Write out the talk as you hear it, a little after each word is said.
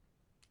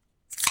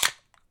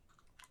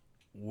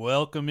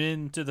Welcome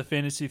into the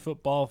Fantasy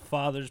Football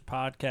Fathers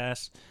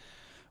podcast,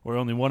 where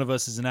only one of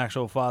us is an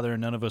actual father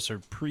and none of us are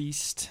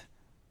priest.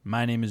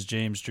 My name is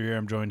James Dreer.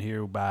 I'm joined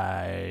here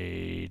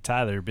by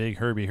Tyler, Big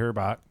Herbie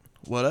Herbach.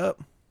 What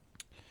up?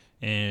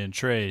 And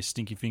Trey,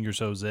 Stinky Fingers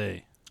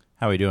Jose.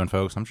 How we doing,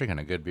 folks? I'm drinking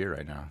a good beer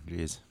right now.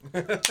 Jeez.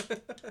 Is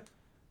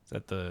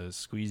that the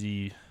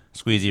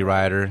Squeezy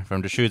Rider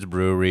from Deschutes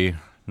Brewery,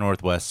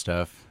 Northwest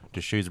stuff.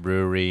 Deschutes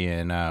Brewery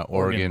in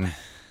Oregon.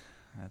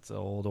 That's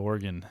old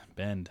Oregon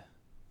Bend.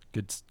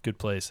 Good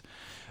place.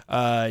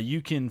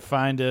 You can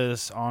find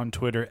us on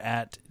Twitter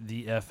at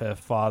the FF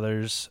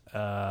Fathers.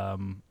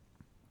 That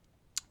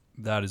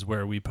is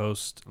where we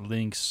post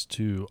links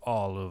to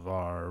all of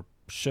our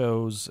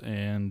shows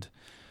and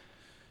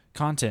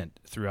content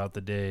throughout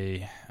the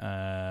day.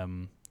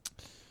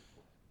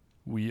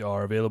 We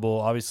are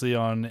available, obviously,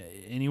 on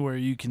anywhere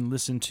you can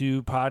listen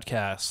to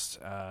podcasts.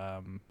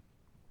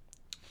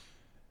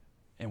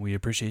 And we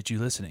appreciate you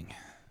listening.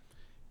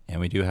 And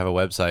we do have a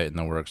website in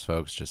the works,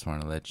 folks. Just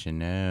want to let you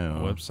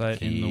know. Website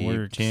Keep in the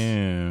works.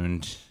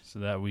 tuned. So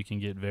that we can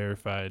get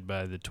verified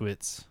by the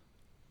Twits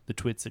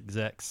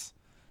execs.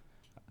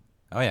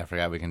 Oh, yeah, I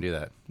forgot we can do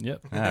that.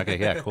 Yep. Okay,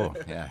 yeah, cool.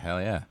 Yeah,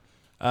 hell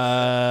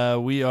yeah.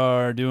 We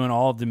are doing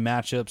all of the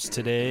matchups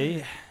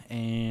today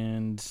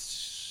and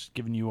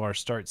giving you our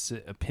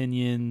start-sit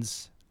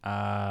opinions.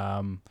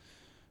 And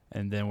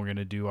then we're going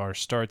to do our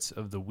starts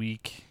of the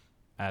week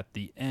at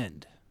the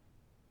end.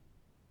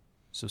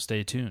 So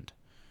stay tuned.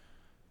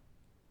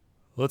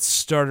 Let's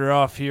start her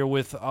off here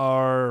with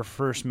our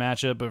first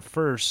matchup. But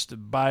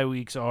first, bye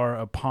weeks are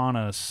upon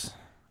us.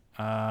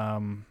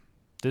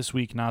 This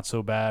week, not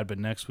so bad, but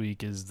next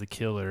week is the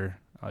killer.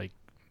 Like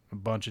a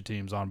bunch of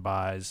teams on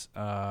byes.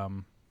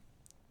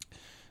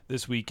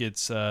 This week,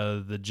 it's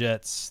the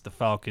Jets, the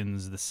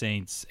Falcons, the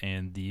Saints,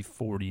 and the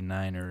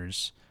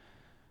 49ers.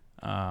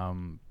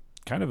 Kind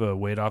of a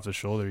weight off the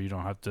shoulder. You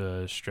don't have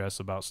to stress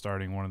about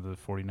starting one of the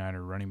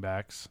 49er running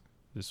backs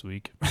this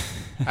week.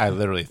 I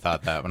literally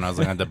thought that when I was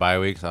looking at the bye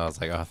weeks. I was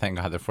like, oh, thank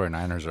God the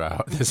 49ers are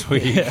out this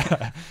week.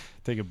 Yeah.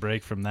 Take a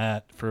break from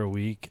that for a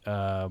week.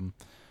 But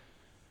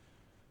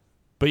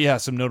yeah,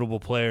 some notable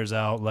players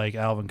out like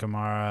Alvin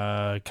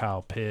Kamara,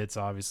 Kyle Pitts,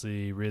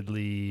 obviously,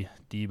 Ridley,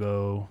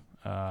 Debo.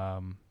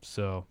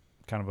 So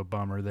kind of a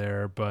bummer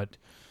there. But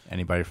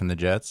Anybody from the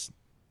Jets?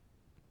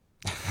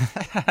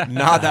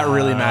 Not that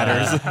really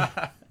matters.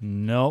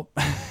 Nope.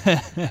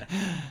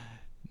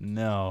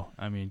 No.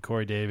 I mean,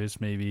 Corey Davis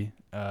maybe,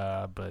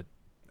 but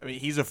I mean,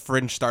 he's a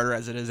fringe starter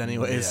as it is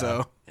anyway, Yeah.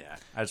 so. Yeah.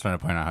 I just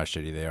want to point out how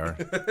shitty they are.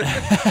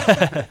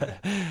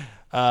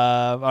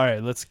 all right,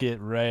 let's get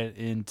right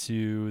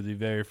into the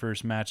very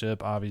first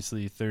matchup.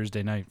 Obviously,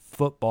 Thursday night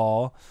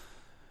football.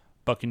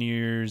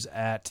 Buccaneers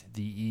at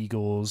the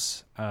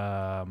Eagles.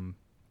 The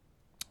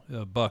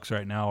Bucs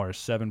right now are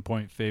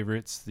 7-point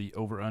favorites. The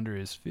over-under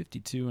is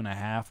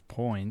 52.5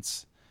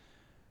 points.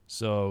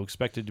 So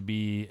expected to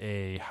be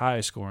a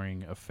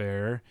high-scoring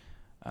affair.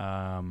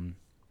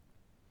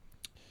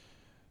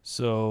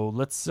 So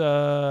let's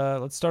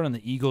start on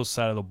the Eagles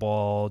side of the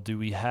ball. Do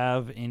we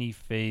have any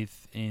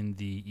faith in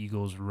the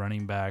Eagles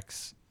running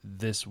backs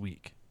this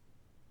week?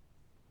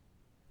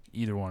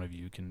 Either one of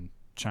you can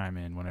chime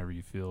in whenever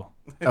you feel.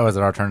 Oh, is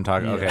it our turn to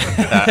talk? Yeah.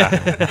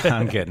 Okay.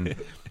 I'm kidding.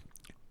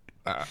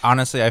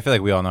 Honestly, I feel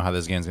like we all know how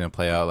this game's going to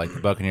play out. Like, the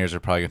Buccaneers are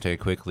probably going to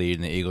take a quick lead,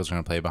 and the Eagles are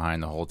going to play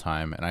behind the whole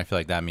time. And I feel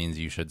like that means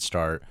you should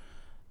start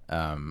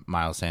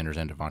Miles Sanders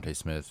and Devontae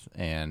Smith.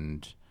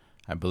 And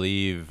I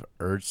believe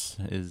Ertz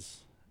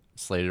is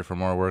slated for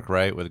more work,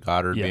 right, with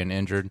Goddard being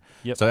injured.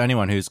 Yep. So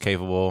anyone who's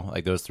capable,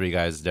 like those three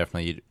guys,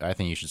 definitely, I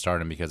think you should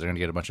start them because they're going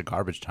to get a bunch of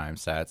garbage time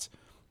stats.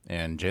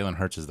 And Jalen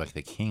Hurts is like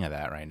the king of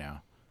that right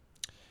now.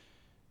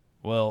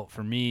 Well,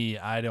 for me,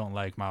 I don't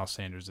like Miles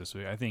Sanders this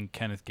week. I think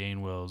Kenneth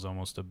Gainwell is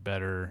almost a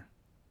better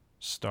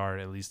start,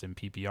 at least in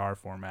PPR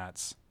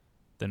formats,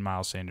 than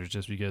Miles Sanders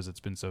just because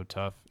it's been so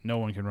tough. No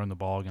one can run the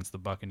ball against the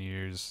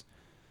Buccaneers,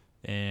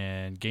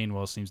 and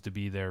Gainwell seems to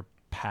be their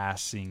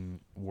passing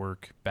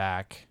work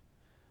back.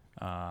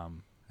 I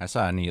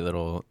saw a neat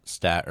little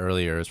stat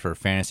earlier. It's for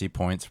fantasy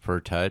points per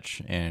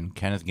touch, and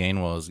Kenneth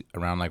Gainwell is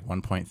around like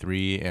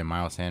 1.3, and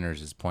Miles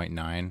Sanders is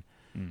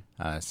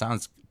 0.9.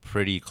 Sounds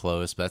pretty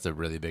close, but that's a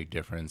really big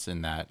difference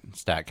in that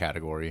stat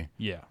category.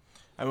 Yeah.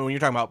 I mean, when you're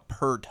talking about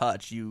per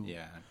touch, you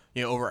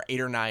Yeah. over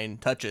 8 or 9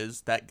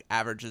 touches, that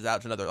averages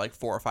out to another like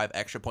 4 or 5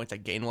 extra points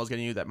that Gainwell's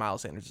getting you that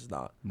Miles Sanders is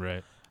not.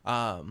 Right.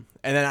 And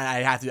then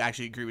I have to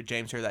actually agree with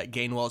James here that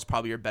Gainwell is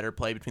probably your better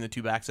play between the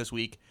two backs this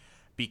week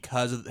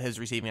because of his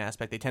receiving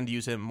aspect. They tend to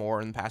use him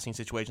more in passing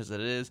situations than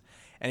it is.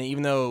 And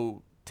even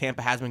though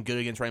Tampa has been good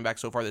against running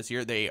backs so far this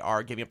year, they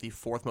are giving up the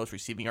 4th most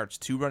receiving yards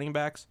to running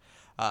backs.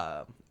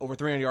 Over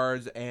 300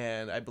 yards,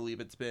 and I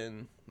believe it's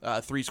been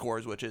 3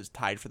 scores, which is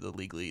tied for the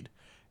league lead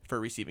for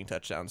receiving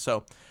touchdowns.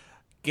 So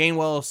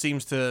Gainwell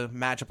seems to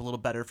match up a little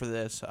better for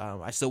this.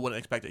 I still wouldn't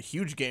expect a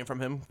huge game from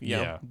him,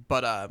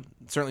 but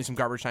certainly some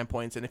garbage time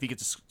points. And if he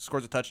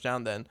scores a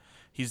touchdown, then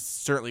he's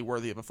certainly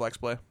worthy of a flex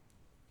play.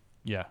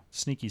 Yeah,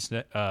 sneaky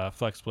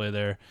flex play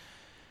there.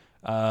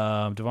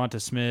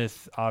 Devonta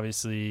Smith,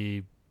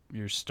 obviously,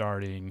 you're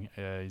starting.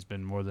 He's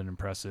been more than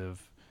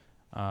impressive,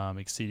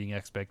 exceeding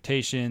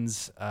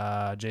expectations.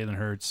 Jalen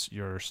Hurts,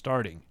 you're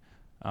starting.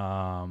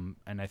 And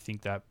I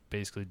think that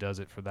basically does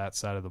it for that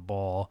side of the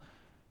ball.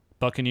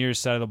 Buccaneers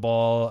side of the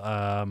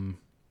ball,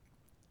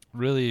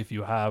 really, if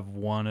you have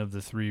one of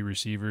the three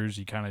receivers,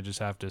 you kind of just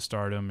have to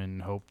start them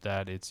and hope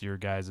that it's your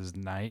guys'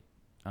 night.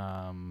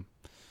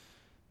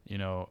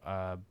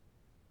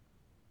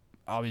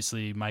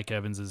 Obviously, Mike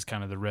Evans is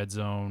kind of the red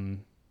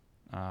zone.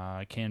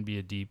 Can be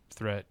a deep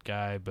threat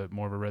guy, but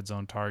more of a red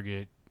zone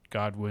target.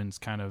 Godwin's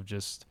kind of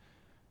just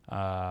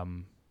all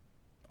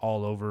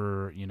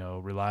over,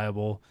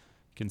 reliable,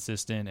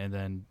 consistent, and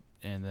then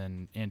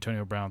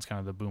Antonio Brown's kind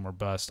of the boom or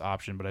bust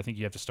option. But I think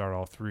you have to start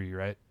all three,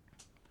 right?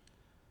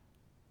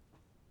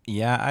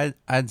 Yeah,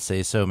 I'd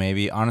say so.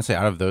 Maybe honestly,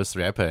 out of those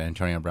three, I put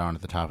Antonio Brown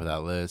at the top of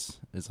that list.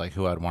 It's like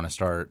who I'd want to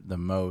start the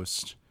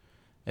most.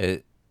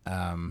 There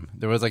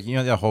was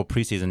the whole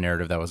preseason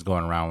narrative that was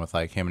going around with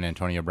like him and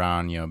Antonio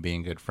Brown,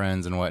 being good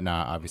friends and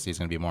whatnot. Obviously, he's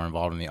going to be more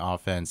involved in the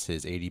offense.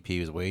 His ADP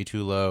was way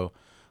too low,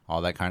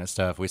 all that kind of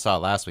stuff. We saw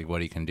last week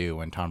what he can do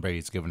when Tom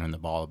Brady's giving him the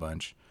ball a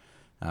bunch.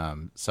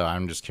 So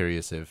I'm just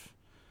curious if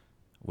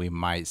we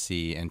might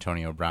see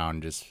Antonio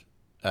Brown just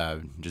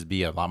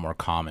be a lot more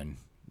common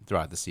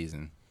throughout the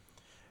season.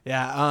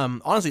 Yeah,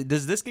 honestly,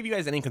 does this give you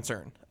guys any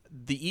concern?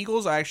 The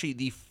Eagles are actually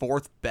the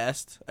fourth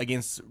best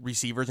against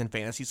receivers in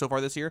fantasy so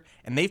far this year,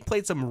 and they've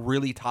played some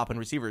really top-end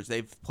receivers.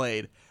 They've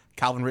played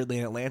Calvin Ridley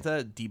in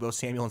Atlanta, Deebo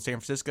Samuel in San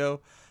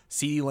Francisco,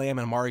 CeeDee Lamb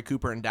and Amari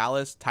Cooper in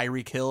Dallas,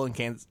 Tyreek Hill in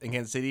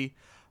Kansas City.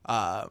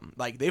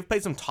 They've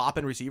played some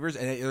top-end receivers,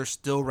 and they're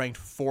still ranked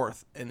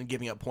fourth in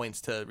giving up points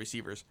to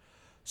receivers.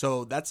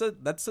 So that's a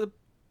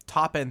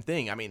top-end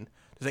thing. I mean,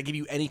 does that give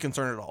you any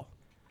concern at all?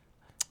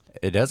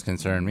 It does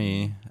concern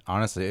me.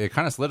 Honestly, it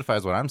kind of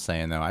solidifies what I'm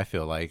saying, though, I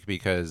feel like,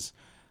 because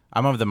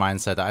I'm of the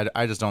mindset that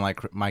I just don't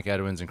like Mike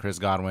Edwards and Chris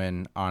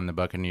Godwin on the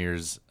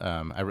Buccaneers.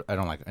 I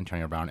don't like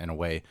Antonio Brown in a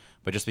way,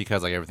 but just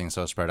because like everything's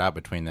so spread out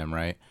between them,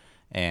 right?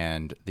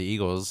 And the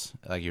Eagles,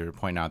 like you were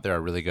pointing out, they're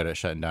really good at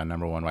shutting down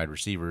number one wide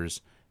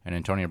receivers, and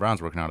Antonio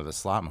Brown's working out of the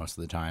slot most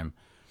of the time.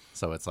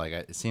 So it's like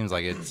it seems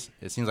like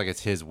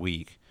it's his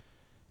week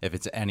if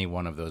it's any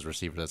one of those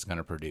receivers that's going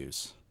to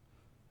produce.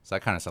 So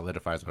that kind of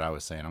solidifies what I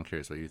was saying. I'm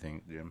curious what you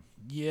think, Jim.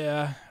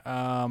 Yeah,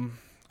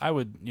 I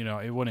would,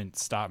 it wouldn't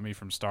stop me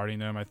from starting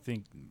them. I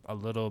think a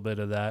little bit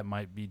of that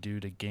might be due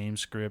to game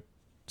script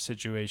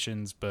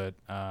situations, but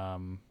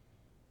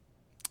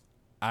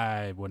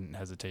I wouldn't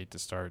hesitate to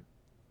start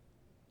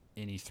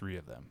any three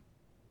of them.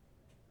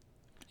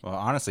 Well,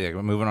 honestly,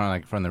 like, moving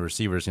on from the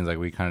receivers, seems like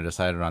we kind of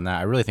decided on that.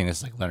 I really think this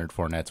is like Leonard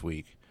Fournette's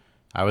week.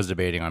 I was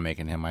debating on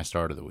making him my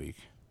start of the week.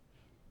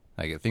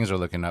 Like things are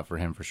looking up for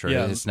him for sure.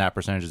 Yeah. His snap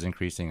percentage is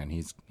increasing, and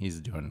he's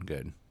doing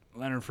good.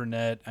 Leonard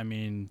Fournette, I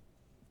mean,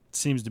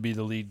 seems to be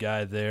the lead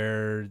guy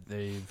there.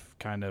 They've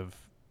kind of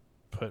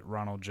put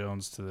Ronald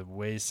Jones to the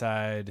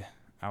wayside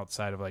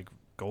outside of like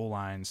goal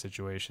line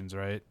situations,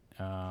 right?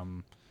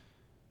 And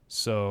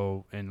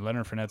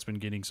Leonard Fournette's been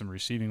getting some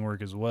receiving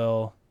work as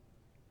well.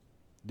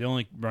 The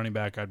only running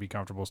back I'd be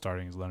comfortable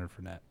starting is Leonard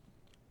Fournette.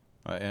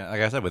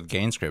 Like I said, with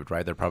game script,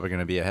 right? They're probably going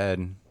to be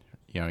ahead.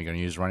 You're going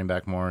to use running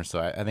back more. So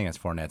I think it's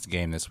Fournette's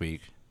game this week.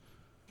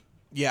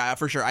 Yeah,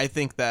 for sure. I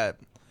think that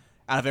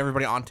out of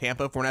everybody on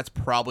Tampa, Fournette's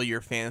probably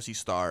your fantasy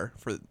star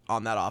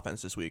on that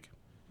offense this week.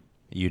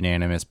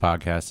 Unanimous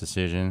podcast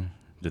decision.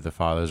 Do the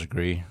fathers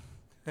agree?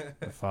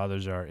 The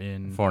fathers are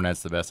in.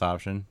 Fournette's the best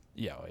option?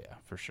 Yeah,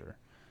 for sure.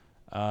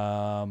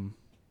 Yeah,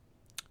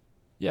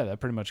 that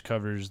pretty much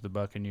covers the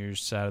Buccaneers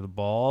side of the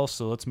ball.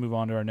 So let's move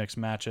on to our next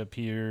matchup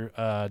here.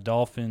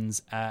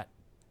 Dolphins at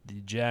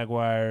the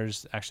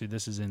Jaguars. Actually,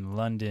 this is in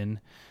London.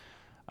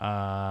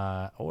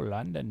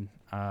 London.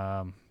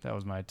 That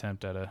was my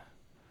attempt at a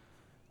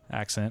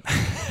accent.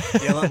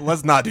 Yeah,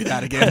 let's not do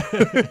that again.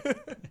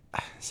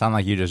 Sound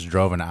like you just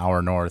drove an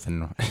hour north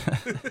and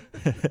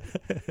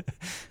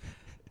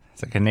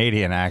it's a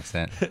Canadian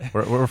accent.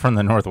 We're from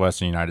the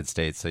northwestern United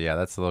States, so yeah,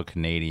 that's a little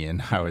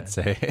Canadian, I would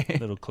say. A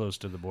little close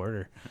to the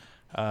border.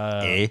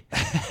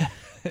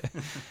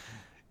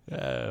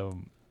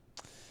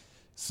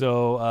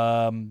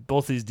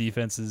 Both these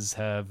defenses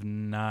have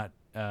not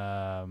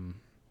been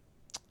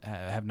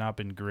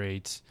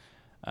great.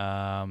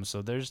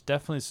 So there's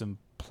definitely some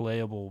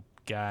playable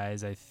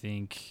guys, I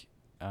think,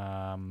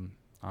 on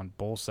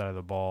both sides of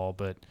the ball.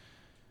 But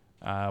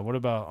what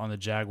about on the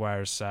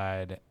Jaguars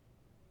side?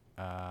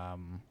 Are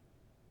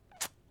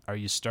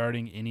you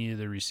starting any of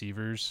the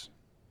receivers?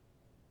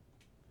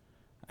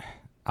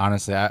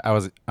 Honestly,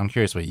 I'm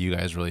curious what you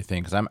guys really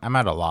think, because I'm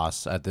at a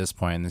loss at this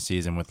point in the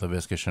season with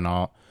Laviska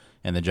Shenault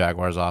and the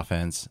Jaguars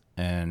offense,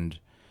 and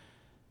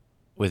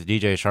with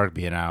DJ Shark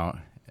being out,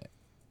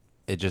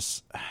 it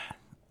just,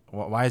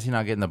 why is he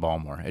not getting the ball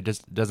more? It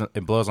just doesn't.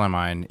 It blows my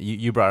mind.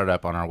 You brought it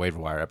up on our waiver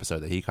wire episode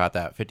that he caught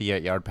that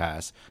 58-yard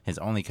pass, his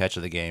only catch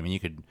of the game, and you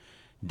could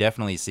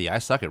definitely see. I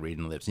suck at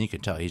reading lips, and you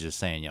can tell he's just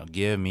saying,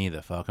 give me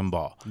the fucking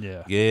ball.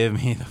 Yeah. Give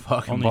me the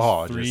fucking Only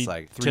ball. three- Just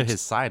like three- to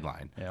his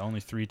sideline. Yeah, only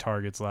 3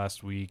 targets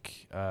last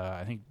week.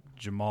 I think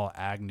Jamal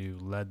Agnew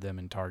led them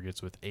in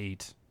targets with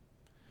 8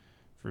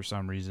 for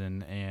some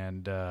reason.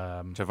 And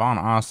Tavon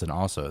Austin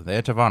also. They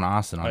had Tavon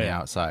Austin on the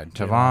outside.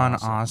 Tavon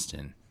Tavon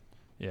Austin.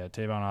 yeah,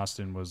 Tavon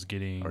Austin was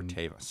getting Or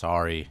Tavon.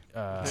 Sorry.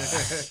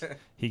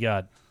 he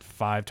got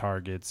 5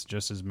 targets,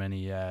 just as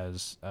many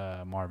as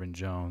Marvin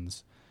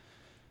Jones.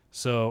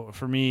 So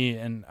for me,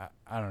 and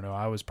I don't know,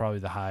 I was probably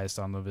the highest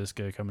on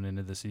LaVisca coming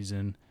into the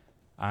season.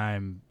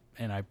 And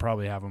I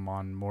probably have him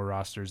on more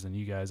rosters than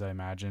you guys, I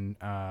imagine.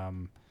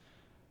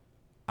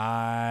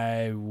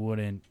 I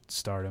wouldn't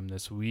start him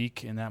this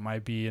week, and that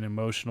might be an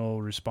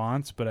emotional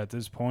response, but at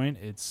this point,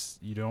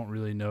 you don't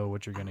really know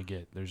what you're going to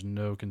get. There's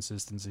no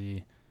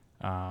consistency.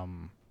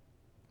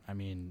 I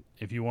mean,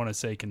 if you want to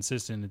say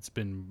consistent, he's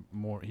been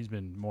more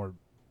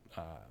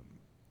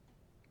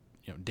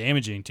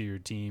damaging to your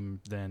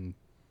team than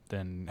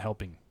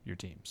helping your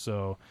team.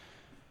 So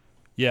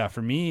yeah,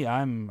 for me,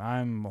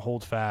 I'm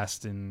hold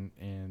fast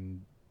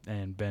and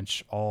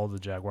bench all the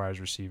Jaguars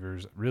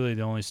receivers. Really,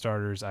 the only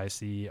starters I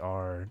see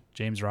are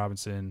James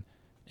Robinson,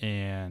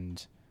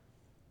 and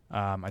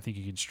I think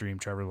you can stream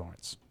Trevor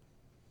Lawrence.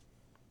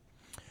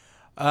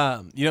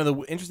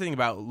 The interesting thing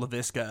about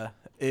LaVisca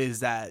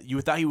is that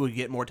you thought he would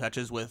get more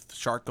touches with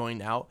Shark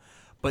going out,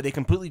 but they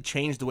completely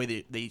changed the way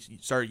they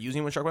started using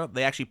him when Shark went out.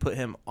 They actually put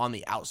him on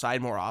the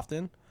outside more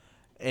often.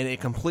 And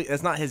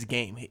that's not his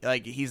game.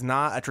 He's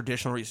not a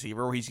traditional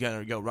receiver where he's going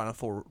to go run a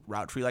full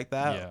route tree like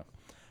that.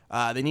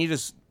 Yeah. They need to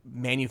just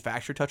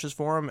manufacture touches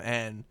for him.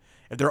 And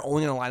if they're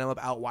only going to line him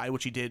up out wide,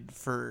 which he did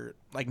for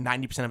like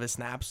 90% of his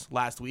snaps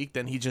last week,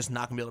 then he's just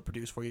not going to be able to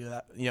produce for you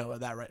at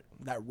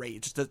that rate.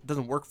 It just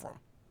doesn't work for him.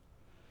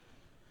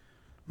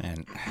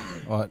 Man,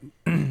 well,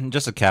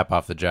 just to cap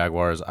off the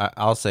Jaguars,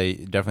 I'll say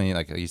definitely,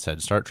 like you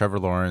said, start Trevor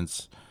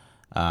Lawrence,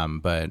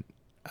 but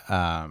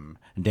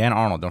Dan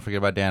Arnold, don't forget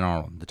about Dan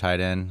Arnold, the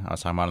tight end I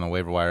was talking about on the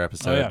waiver wire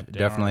episode.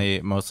 Definitely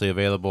Arnold. Mostly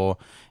available.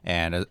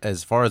 And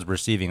as far as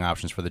receiving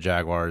options for the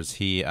Jaguars,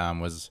 he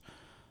was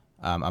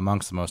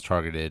amongst the most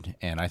targeted,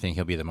 and I think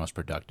he'll be the most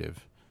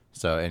productive.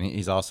 So, and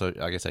he's also,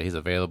 like I said, he's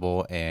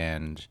available,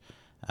 and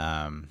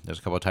there's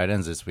a couple of tight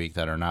ends this week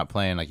that are not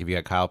playing. Like if you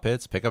got Kyle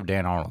Pitts, pick up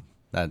Dan Arnold.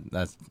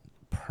 That's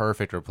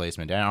perfect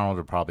replacement. Dan Arnold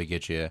will probably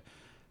get you,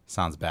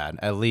 sounds bad,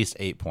 at least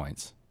 8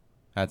 points.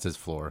 That's his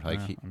floor.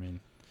 That's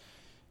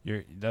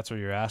what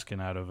you're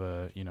asking out of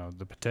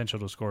the potential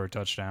to score a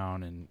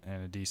touchdown and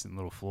a decent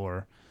little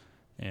floor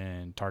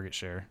and target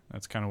share.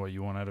 That's kind of what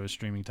you want out of a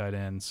streaming tight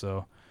end.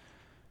 So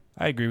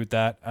I agree with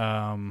that.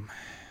 On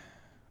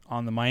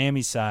the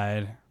Miami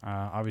side,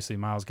 obviously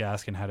Myles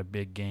Gaskin had a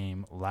big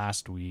game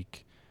last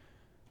week.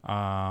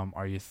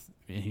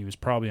 He was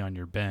probably on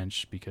your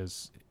bench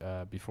because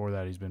before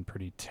that he's been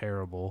pretty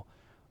terrible.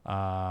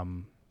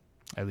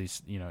 At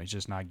least, he's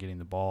just not getting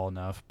the ball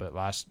enough. But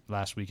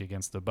last week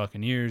against the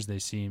Buccaneers,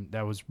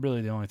 that was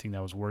really the only thing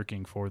that was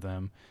working for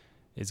them,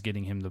 is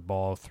getting him the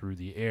ball through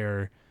the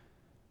air.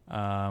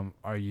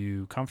 Are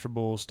you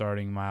comfortable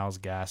starting Myles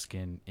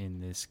Gaskin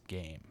in this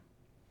game?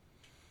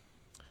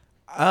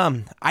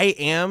 I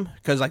am,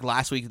 because like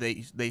last week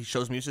they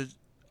showed some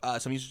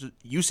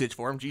usage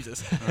for him.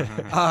 Jesus,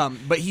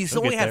 but he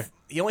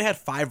only had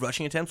 5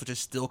 rushing attempts, which is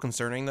still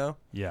concerning though.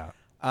 Yeah,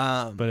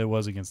 but it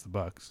was against the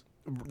Bucs.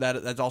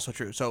 That's also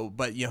true. So,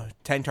 but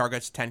 10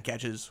 targets, 10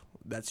 catches,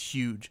 that's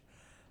huge.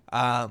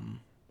 I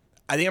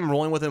think I'm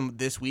rolling with him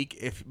this week.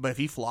 If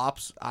he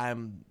flops,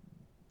 I'm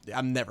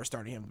never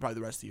starting him probably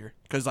the rest of the year,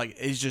 because like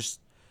it's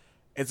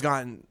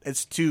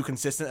too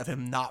consistent of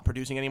him not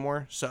producing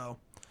anymore. So,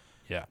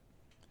 yeah.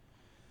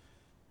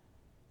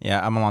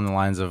 Yeah, I'm along the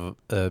lines of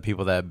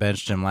people that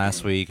benched him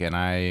last week, and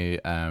I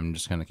am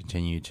just going to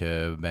continue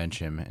to bench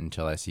him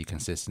until I see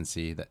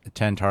consistency.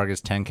 10 targets,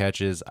 10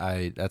 catches,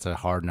 that's a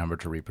hard number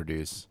to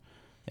reproduce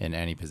in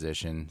any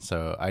position.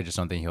 So I just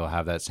don't think he'll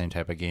have that same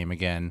type of game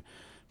again,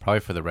 probably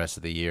for the rest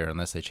of the year,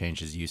 unless they change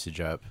his usage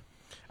up.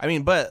 I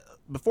mean, but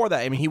before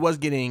that, he was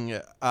getting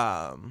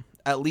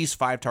at least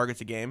 5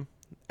 targets a game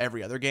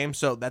every other game,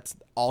 so that's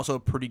also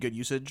pretty good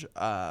usage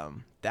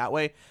that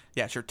way.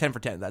 Yeah, sure, 10 for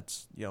 10,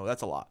 that's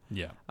a lot.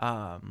 Yeah.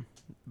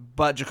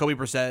 But Jacoby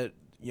Brissett,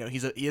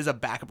 he is a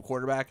backup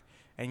quarterback,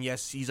 and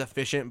yes, he's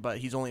efficient, but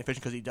he's only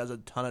efficient because he does a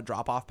ton of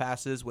drop-off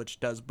passes, which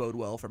does bode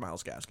well for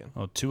Myles Gaskin.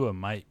 Well, Tua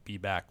might be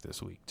back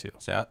this week too.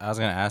 So I was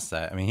going to ask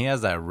that. He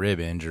has that rib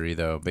injury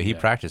though, but he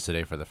practiced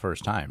today for the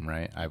first time,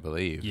 right? I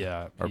believe.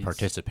 Yeah. Or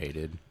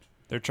participated.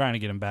 They're trying to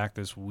get him back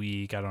this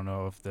week. I don't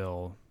know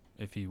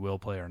if he will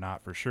play or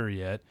not for sure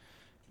yet.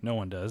 No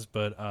one does,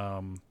 but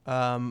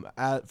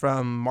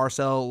from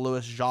Marcel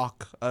Louis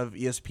Jacques of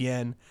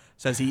ESPN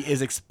says he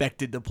is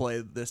expected to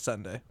play this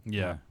Sunday.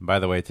 Yeah. By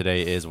the way,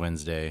 today is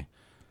Wednesday.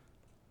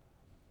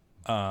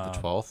 The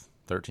 12th,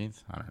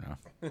 13th. I don't know.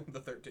 The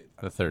 13th.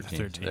 The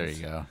 13th. There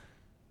you go.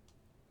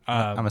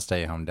 I'm a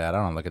stay-at-home dad.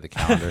 I don't look at the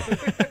calendar.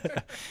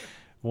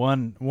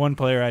 One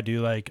player I do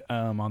like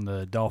on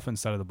the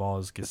Dolphins side of the ball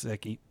is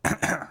Gesicki.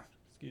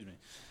 Excuse me.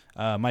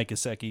 Mike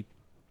Gesicki,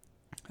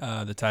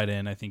 the tight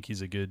end. I think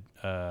he's a good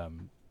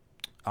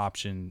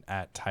option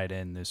at tight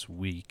end this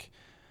week.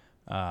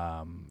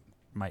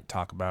 Might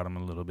talk about him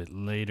a little bit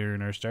later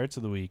in our starts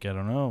of the week. I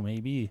don't know,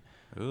 maybe.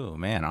 Ooh,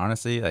 man,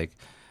 honestly, like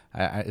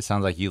it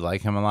sounds like you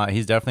like him a lot.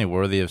 He's definitely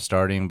worthy of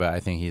starting, but I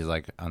think he's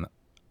like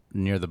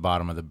near the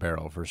bottom of the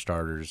barrel for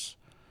starters.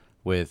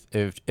 With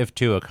if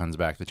Tua comes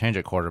back, the change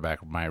at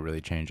quarterback might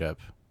really change up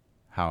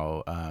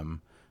how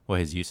what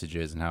his usage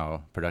is and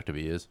how productive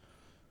he is.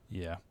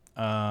 Yeah.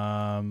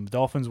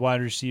 Dolphins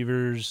wide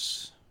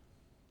receivers,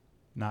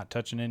 not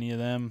touching any of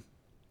them.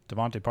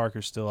 Devontae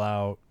Parker's still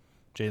out.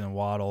 Jalen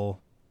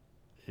Waddle.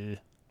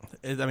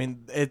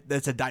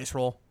 It's a dice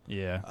roll.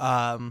 Yeah.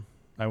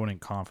 I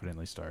wouldn't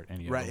confidently start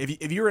any of Right. them.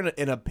 If you're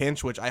in a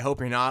pinch, which I hope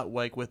you're not,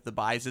 like with the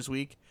buys this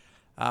week,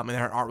 and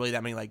there aren't really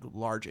that many like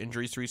large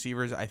injuries to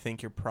receivers, I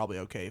think you're probably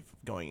okay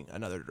going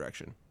another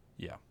direction.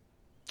 Yeah.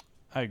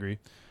 I agree.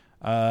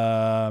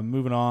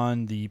 Moving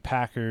on, the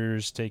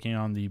Packers taking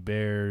on the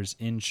Bears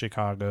in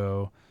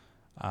Chicago.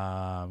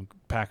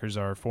 Packers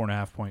are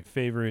 4.5-point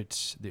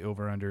favorites. The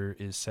over-under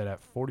is set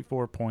at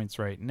 44 points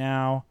right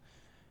now.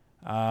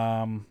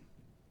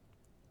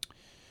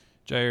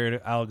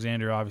 Jair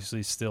Alexander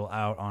obviously still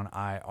out on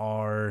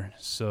IR.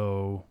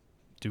 So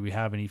do we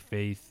have any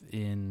faith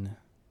in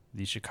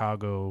the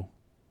Chicago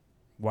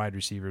wide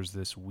receivers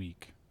this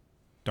week?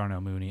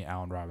 Darnell Mooney,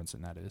 Allen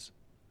Robinson, that is.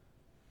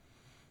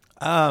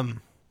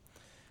 Allen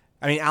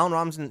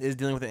Robinson is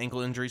dealing with an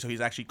ankle injury, so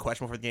he's actually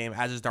questionable for the game,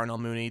 as is Darnell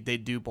Mooney. They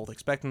do both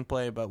expect him to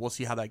play, but we'll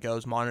see how that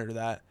goes. Monitor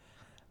that.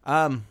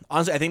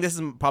 Honestly, I think this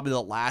is probably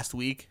the last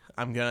week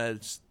I'm going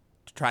to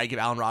try to give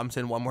Allen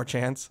Robinson one more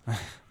chance.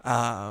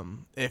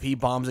 If he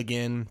bombs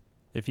again.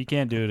 If he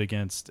can't do it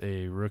against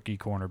a rookie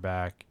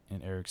cornerback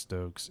in Eric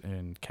Stokes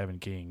and Kevin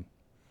King,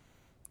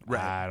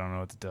 right. I don't know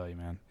what to tell you,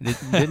 man.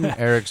 Didn't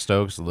Eric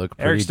Stokes look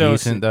pretty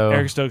decent, though?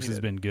 Eric Stokes has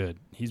been good.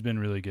 He's been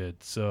really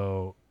good.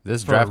 So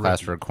this draft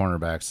class for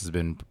cornerbacks has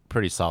been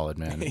pretty solid,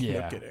 man.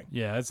 Yeah, no kidding.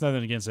 Yeah, it's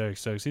nothing against Eric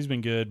Stokes. He's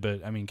been good,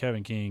 but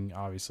Kevin King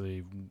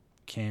obviously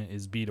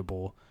is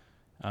beatable.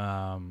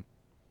 Darnell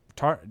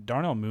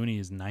Mooney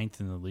is 9th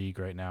in the league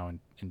right now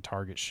in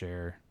target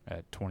share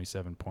at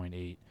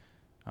 27.8.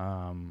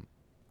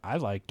 I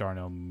like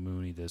Darnell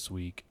Mooney this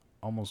week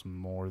almost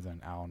more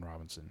than Allen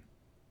Robinson.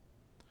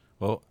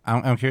 Well,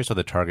 I'm curious what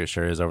the target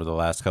share is over the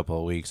last couple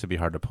of weeks. It'd be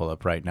hard to pull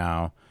up right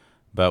now,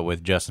 but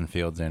with Justin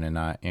Fields in and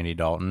not Andy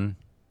Dalton.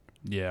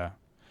 Yeah.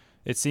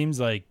 It seems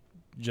like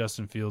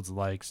Justin Fields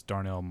likes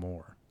Darnell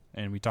more.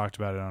 And we talked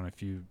about it on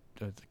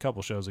a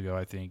couple shows ago,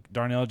 I think.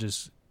 Darnell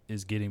just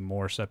is getting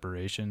more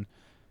separation.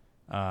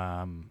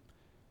 And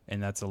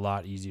that's a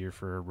lot easier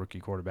for a rookie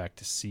quarterback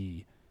to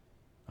see.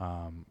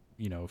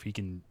 If he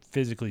can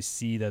physically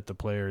see that the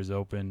player is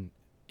open,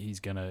 he's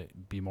going to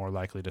be more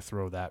likely to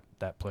throw that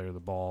player the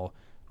ball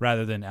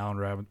rather than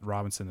Allen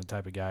Robinson, the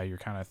type of guy you're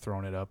kind of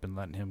throwing it up and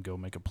letting him go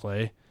make a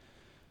play.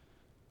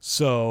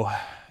 So,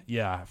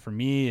 yeah, for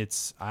me,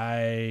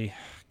 I'd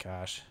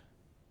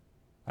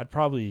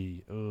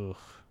probably,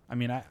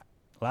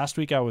 last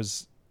week I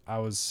was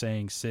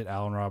saying sit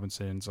Allen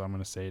Robinson, so I'm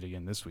going to say it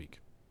again this week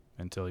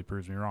until he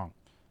proves me wrong.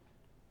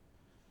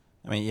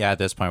 At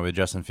this point with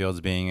Justin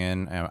Fields being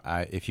in,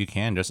 if you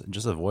can,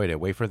 just avoid it.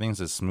 Wait for things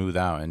to smooth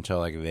out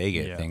until they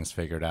get things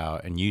figured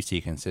out and you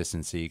see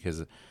consistency.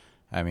 Because,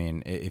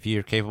 if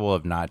you're capable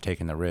of not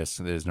taking the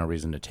risk, there's no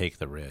reason to take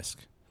the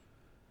risk.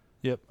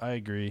 Yep, I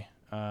agree.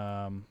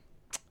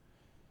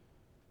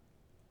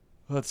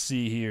 Let's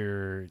see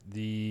here.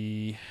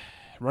 The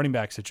running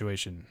back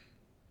situation.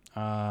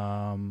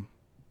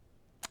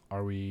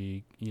 Are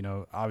we,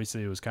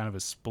 obviously it was kind of a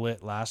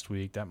split last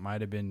week. That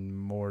might have been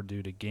more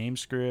due to game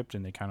script,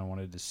 and they kind of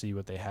wanted to see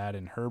what they had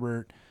in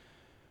Herbert.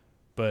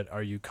 But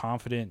are you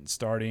confident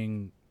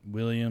starting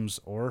Williams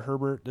or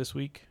Herbert this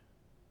week?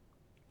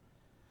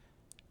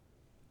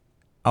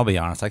 I'll be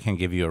honest. I can't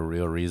give you a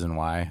real reason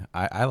why.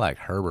 I like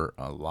Herbert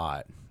a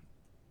lot.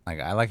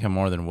 I like him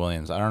more than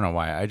Williams. I don't know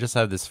why. I just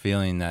have this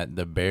feeling that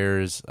the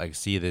Bears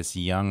see this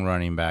young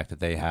running back that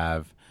they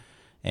have.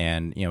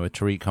 And, with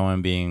Tariq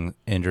Cohen being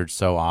injured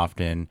so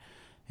often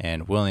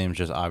and Williams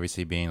just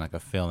obviously being a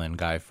fill-in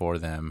guy for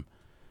them,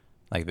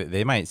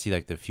 they might see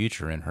the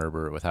future in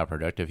Herbert with how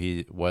productive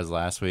he was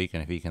last week.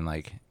 And if he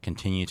can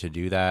continue to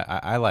do that,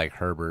 I like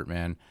Herbert,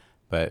 man.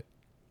 But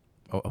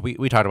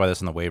we talked about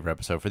this in the waiver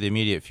episode. For the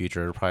immediate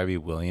future, it'll probably be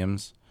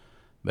Williams.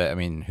 But,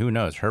 who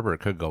knows? Herbert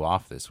could go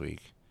off this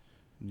week.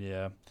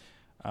 Yeah.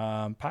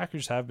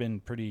 Packers have been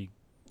pretty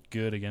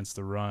good against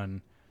the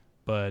run,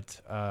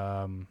 but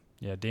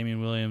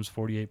Damian Williams,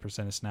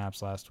 48% of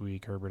snaps last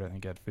week. Herbert, I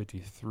think, had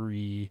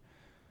 53.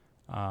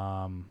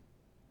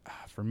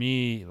 For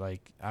me,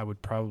 I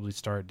would probably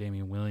start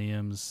Damian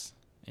Williams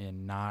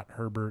and not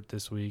Herbert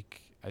this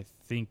week. I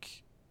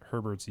think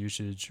Herbert's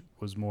usage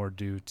was more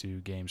due to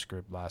game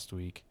script last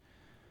week.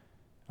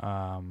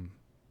 I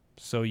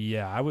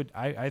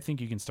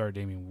think you can start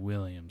Damian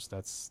Williams.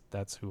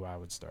 That's who I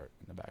would start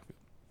in the backfield.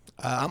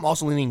 I'm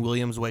also leaning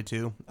Williams way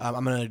too.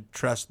 I'm going to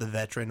trust the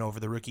veteran over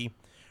the rookie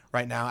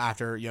right now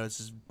after, this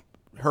is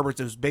Herbert's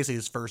is basically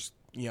his first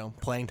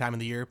playing time of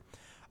the year.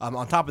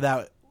 On top of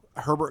that,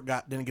 Herbert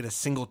didn't get a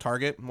single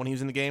target when he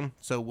was in the game,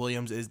 so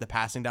Williams is the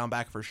passing down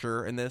back for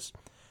sure in this.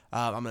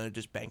 I'm going to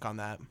just bank on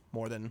that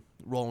more than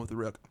rolling with the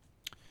rook.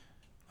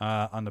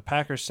 On the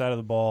Packers side of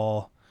the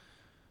ball,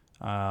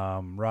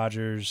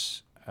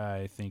 Rodgers,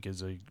 I think,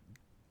 is a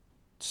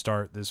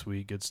start this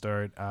week. Good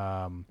start.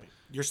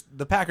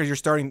 The Packers, you're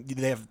starting.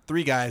 They have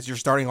 3 guys. You're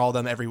starting all of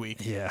them every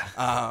week. Yeah.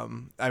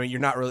 I mean, you're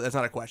not really. That's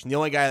not a question. The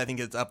only guy that I think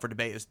is up for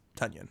debate is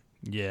Tunyon.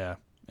 Yeah,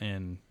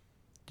 and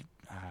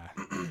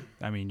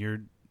I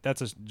mean,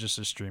 that's just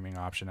a streaming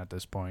option at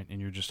this point,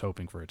 and you're just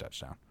hoping for a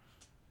touchdown.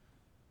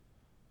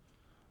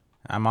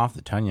 I'm off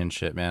the Tunyon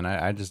shit, man.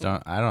 I just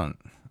don't.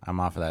 I'm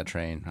off of that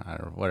train,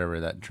 or whatever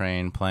that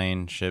train,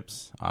 plane,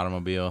 ships,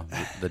 automobile,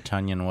 the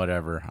Tunyon,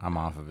 whatever. I'm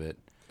off of it.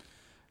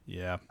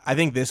 Yeah, I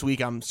think this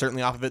week I'm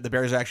certainly off of it. The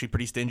Bears are actually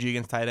pretty stingy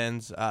against tight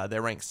ends.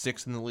 They're ranked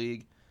 6th in the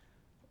league,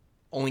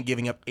 only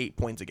giving up 8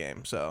 points a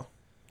game. So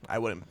I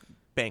wouldn't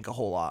bank a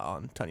whole lot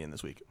on Tunyon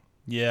this week.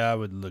 Yeah, I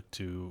would look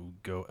to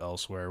go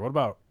elsewhere. What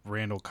about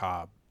Randall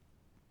Cobb?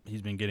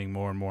 He's been getting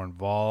more and more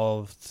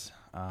involved.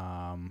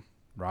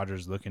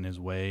 Rodgers looking his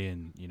way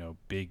in,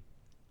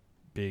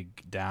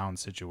 big down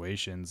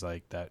situations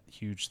like that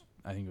huge,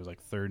 I think it was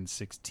like 3rd and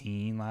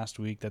 16 last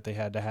week that they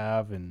had to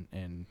have,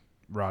 and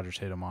Rodgers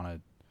hit him on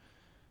a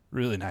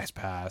really nice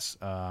pass.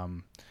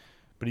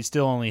 But he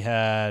still only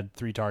had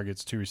 3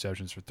 targets, 2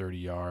 receptions for 30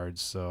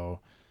 yards.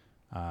 So,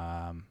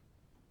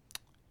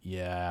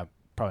 yeah,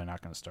 probably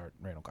not going to start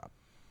Randall Cobb.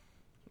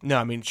 No,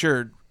 I mean,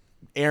 sure,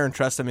 Aaron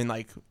trusts him in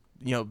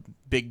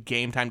big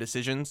game time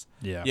decisions.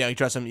 Yeah. Yeah, he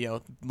trusts him,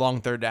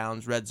 long 3rd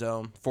downs, red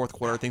zone, 4th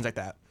quarter, things like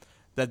that.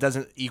 That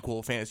doesn't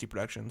equal fantasy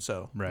production.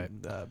 So right.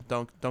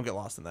 Don't get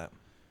lost in that.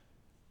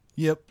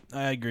 Yep,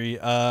 I agree.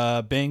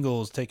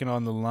 Bengals taking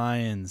on the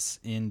Lions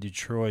in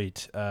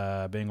Detroit.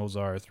 Bengals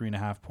are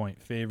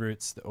 3.5-point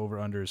favorites. The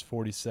over-under is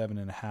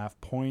 47.5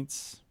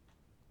 points.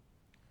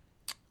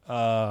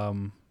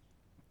 On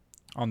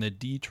the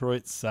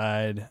Detroit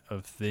side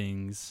of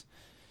things,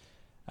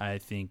 I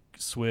think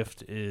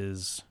Swift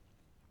is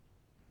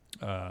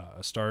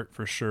a start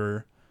for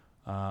sure.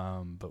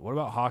 But what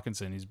about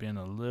Hawkinson? He's been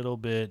a little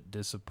bit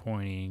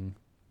disappointing.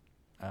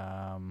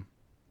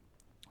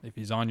 If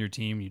he's on your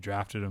team, you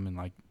drafted him in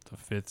like the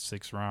 5th,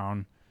 6th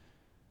round.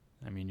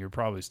 I mean, you're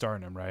probably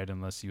starting him, right?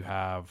 Unless you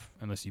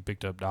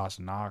picked up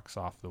Dawson Knox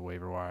off the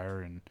waiver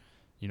wire and,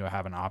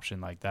 have an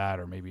option like that,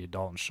 or maybe a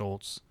Dalton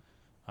Schultz.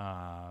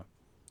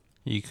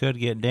 You could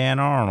get Dan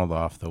Arnold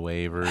off the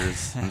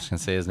waivers. I'm just going to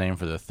say his name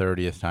for the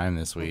 30th time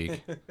this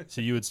week.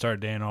 So you would start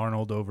Dan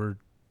Arnold over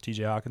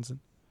TJ Hawkinson?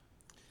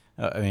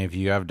 I mean, if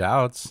you have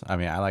doubts, I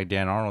like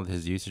Dan Arnold.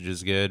 His usage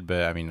is good,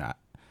 but I mean,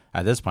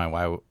 at this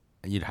point,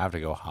 you'd have to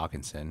go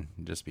Hawkinson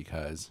just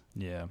because.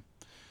 Yeah.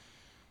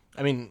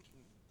 I mean,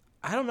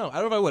 I don't know.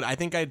 I don't know if I would. I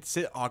think I'd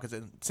sit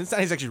Hawkinson.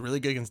 Cincinnati's actually really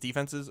good against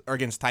defenses or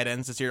against tight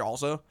ends this year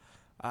also,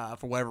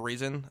 for whatever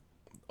reason.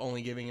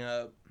 Only giving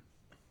up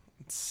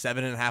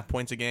 7.5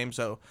 points a game,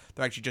 so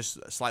they're actually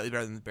just slightly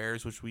better than the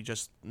Bears, which we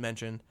just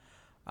mentioned.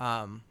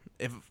 I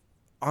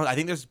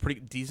think there's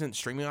pretty decent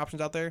streaming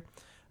options out there.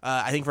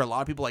 I think for a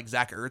lot of people, like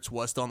Zach Ertz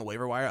was still on the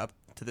waiver wire up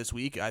to this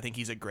week. I think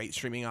he's a great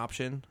streaming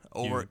option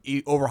over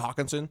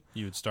Hawkinson.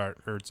 You would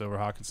start Ertz over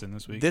Hawkinson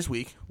this week? This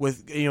week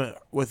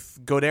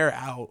with Goddard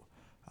out,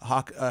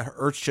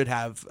 Ertz should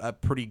have a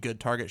pretty good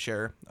target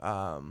share.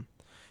 And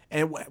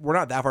we're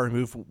not that far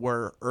removed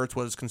where Ertz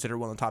was considered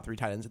one of the top 3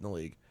 tight ends in the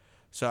league.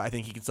 So I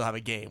think he can still have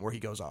a game where he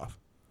goes off.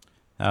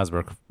 That was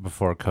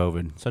before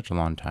COVID, such a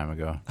long time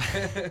ago.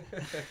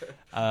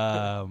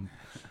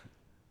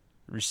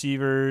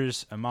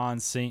 Receivers, Amon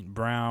St.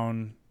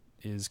 Brown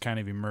is kind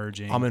of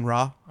emerging.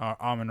 Amon-Ra?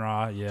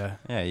 Amon-Ra, yeah.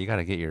 Yeah, you got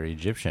to get your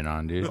Egyptian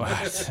on, dude.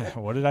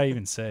 What did I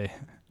even say?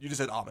 You just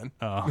said Amon.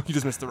 Oh. You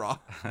just missed the Ra.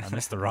 I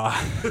missed the Ra.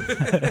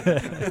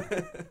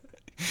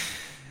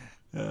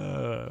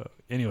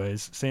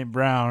 Anyways, St.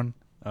 Brown,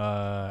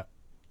 are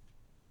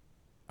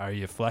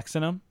you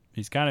flexing him?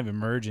 He's kind of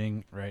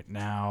emerging right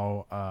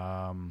now.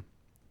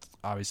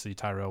 Obviously,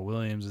 Tyrell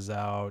Williams is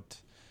out.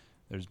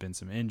 There's been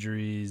some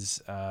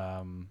injuries.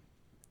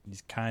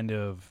 He's kind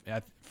of,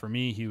 for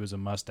me, he was a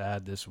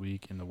must-add this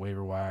week in the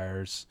waiver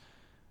wires.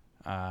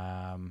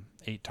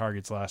 8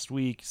 targets last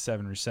week,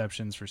 7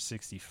 receptions for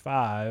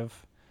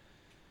 65.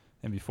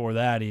 And before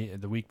that,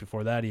 the week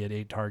before that, he had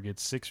 8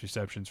 targets, 6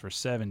 receptions for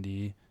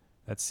 70.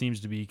 That seems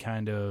to be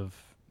kind of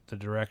the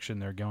direction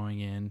they're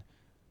going in.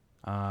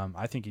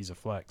 I think he's a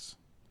flex.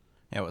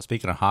 Yeah, well,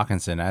 speaking of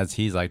Hawkinson, as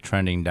he's like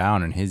trending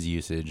down in his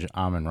usage,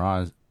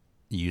 Amon-Ra's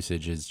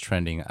usage is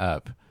trending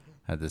up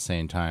at the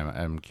same time.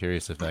 I'm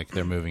curious if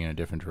they're moving in a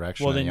different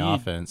direction in the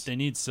offense. They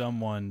need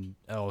someone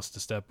else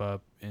to step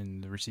up in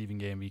the receiving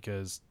game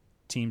because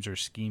teams are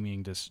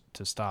scheming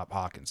to stop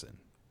Hawkinson.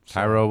 So,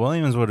 Tyrell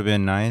Williams would have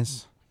been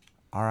nice.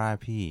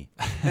 R.I.P.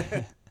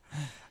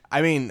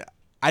 I mean,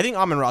 I think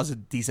Amon-Ra is a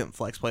decent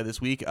flex play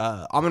this week.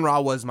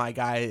 Amon-Ra was my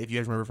guy, if you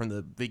guys remember from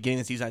the beginning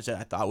of the season, I said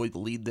I thought would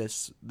lead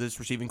this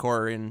receiving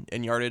core in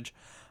yardage.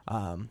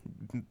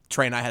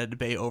 Trey and I had a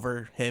debate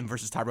over him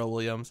versus Tyrell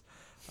Williams.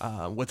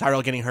 With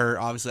Tyrell getting hurt,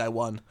 obviously I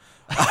won.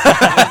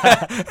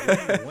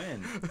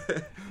 Win.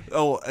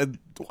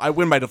 I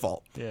win by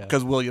default Yeah.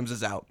 because Williams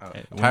is out.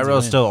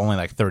 Tyrell's still only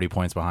like 30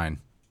 points behind.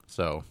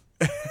 So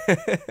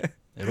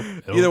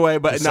Either way,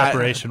 but the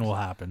separation will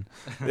happen.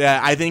 Yeah,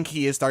 I think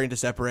he is starting to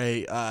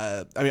separate.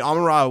 I mean,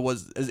 Amon-Ra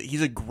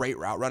he's a great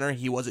route runner.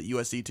 He was at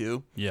USC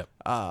too. Yep.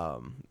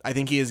 I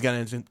think he is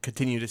going to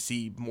continue to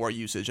see more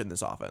usage in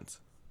this offense.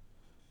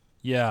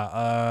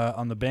 Yeah.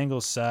 On the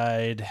Bengals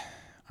side,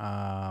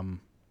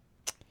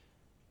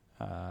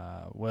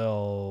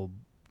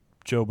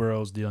 Joe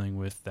Burrow's dealing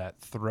with that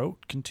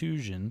throat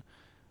contusion.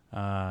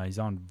 He's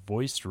on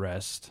voice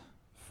rest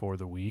for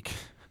the week.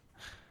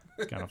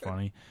 It's kind of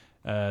funny.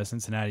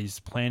 Cincinnati's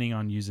planning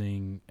on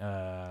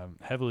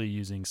heavily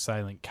using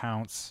silent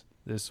counts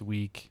this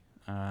week.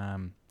 Are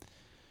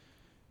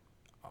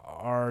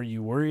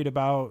you worried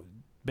about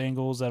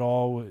Bengals at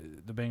all?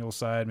 The Bengals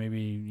side,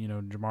 maybe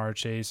Jamar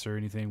Chase or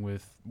anything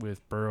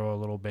with Burrow a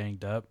little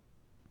banged up.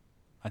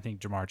 I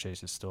think Jamar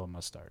Chase is still a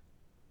must start.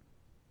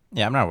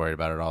 yeah, I'm not worried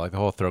about it at all. Like the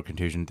whole throat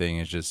contusion thing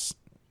is just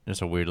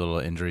a weird little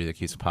injury that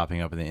keeps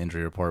popping up in the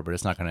injury report, but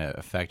it's not going to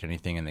affect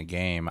anything in the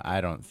game,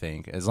 I don't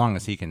think. As long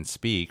as he can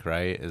speak,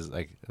 right? Is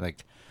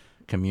like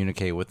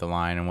communicate with the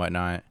line and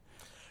whatnot.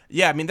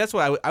 Yeah, I mean that's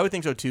what I would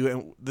think so too.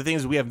 And the thing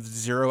is, we have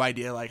zero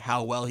idea like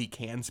how well he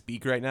can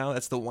speak right now.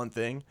 That's the one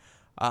thing.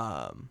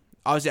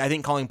 Obviously, I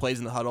think calling plays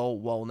in the huddle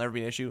will never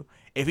be an issue.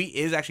 If he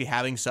is actually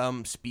having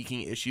some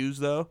speaking issues,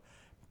 though,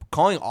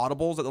 calling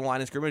audibles at the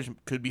line of scrimmage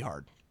could be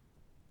hard.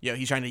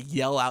 He's trying to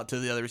yell out to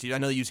the other receivers. I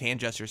know they use hand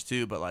gestures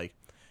too, but like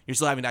you're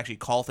still having to actually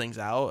call things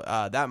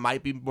out. That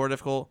might be more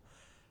difficult.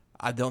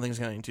 I don't think it's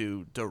going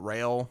to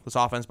derail this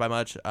offense by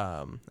much.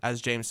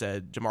 As James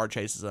said, Jamar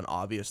Chase is an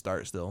obvious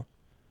start still.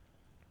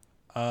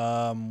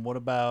 What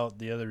about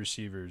the other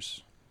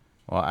receivers?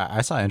 Well, I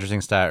saw an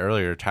interesting stat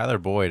earlier. Tyler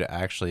Boyd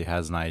actually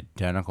has an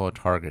identical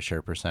target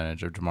share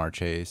percentage of Jamar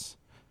Chase.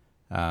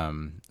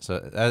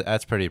 So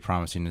that's pretty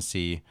promising to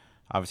see.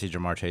 Obviously,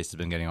 Jamar Chase has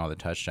been getting all the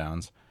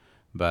touchdowns,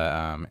 but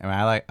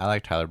I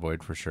like Tyler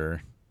Boyd for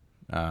sure.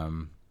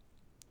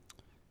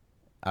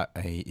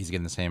 He's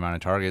getting the same amount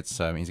of targets.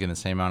 He's getting the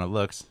same amount of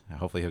looks.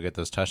 Hopefully, he'll get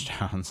those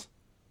touchdowns.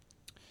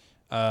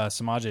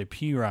 Samaje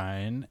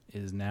Perine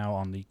is now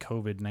on the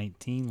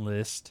COVID-19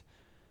 list,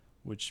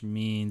 which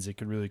means it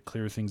could really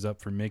clear things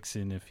up for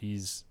Mixon if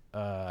he's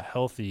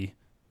healthy.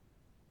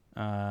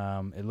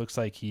 It looks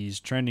like he's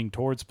trending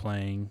towards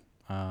playing.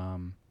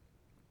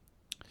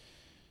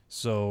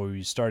 So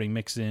he's starting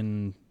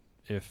Mixon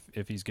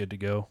if he's good to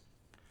go.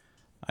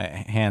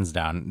 Hands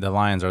down, the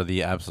Lions are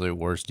the absolute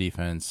worst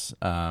defense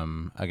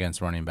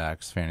against running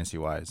backs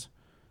fantasy-wise.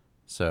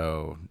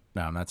 So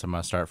that's a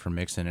must-start for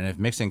Mixon. And if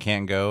Mixon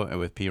can't go,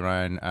 with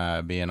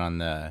Perine being on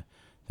the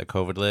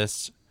COVID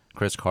list,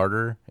 Chris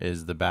Carter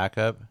is the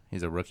backup.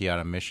 He's a rookie out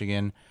of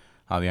Michigan.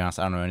 I'll be honest,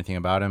 I don't know anything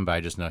about him, but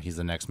I just know he's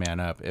the next man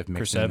up. If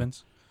Mixon,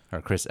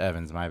 Chris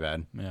Evans, my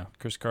bad. Yeah,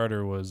 Chris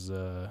Carter was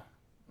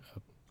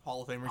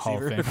Hall of Fame Hall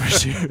receiver. of Fame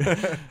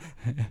receiver.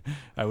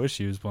 I wish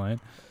he was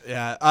playing.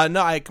 Yeah,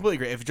 no, I completely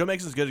agree. If Joe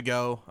Mixon's good to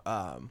go,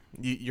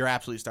 you're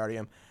absolutely starting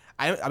him.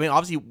 I mean,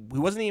 obviously, he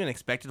wasn't even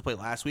expected to play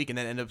last week and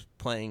then ended up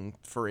playing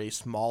for a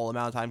small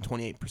amount of time,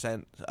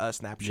 28%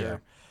 snap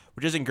share,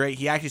 which isn't great.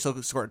 He actually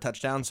still scored a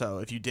touchdown, so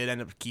if you did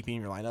end up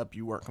keeping your lineup,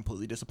 you weren't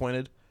completely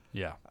disappointed.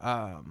 Yeah.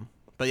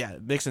 But yeah,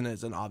 Mixon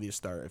is an obvious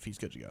start if he's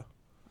good to go.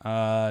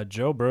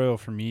 Joe Burrow,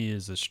 for me,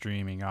 is a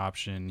streaming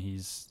option.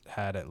 He's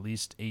had at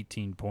least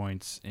 18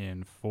 points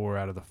in 4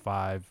 out of the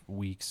 5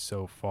 weeks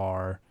so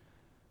far.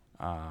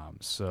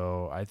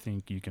 So I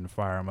think you can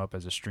fire him up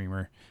as a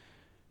streamer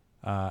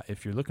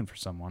if you're looking for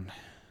someone.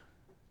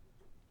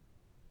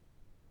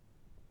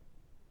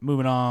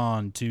 Moving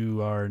on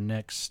to our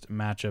next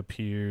matchup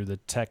here, the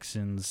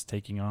Texans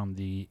taking on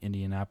the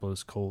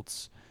Indianapolis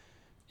Colts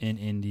in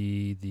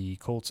Indy. The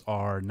Colts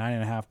are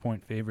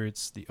 9.5-point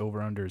favorites. The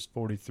over-under is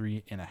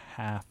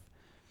 43.5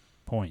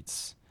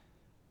 points.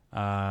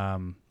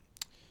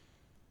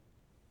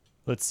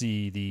 Let's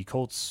see. The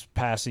Colts'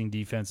 passing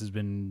defense has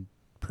been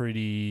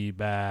pretty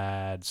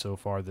bad so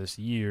far this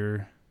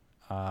year.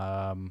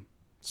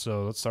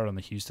 So let's start on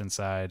the Houston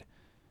side.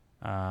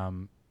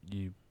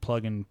 You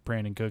plugging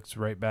Brandon Cooks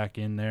right back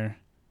in there?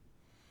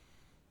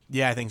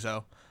 Yeah, I think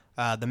so.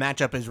 The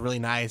matchup is really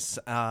nice.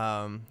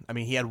 I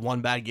mean, he had one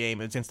bad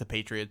game. It's against the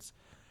Patriots,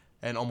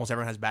 and almost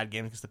everyone has bad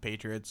games against the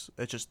Patriots.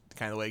 It's just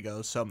kind of the way it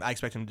goes. So I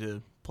expect him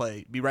to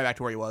be right back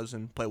to where he was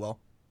and play well.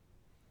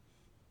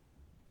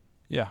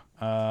 Yeah.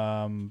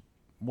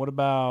 What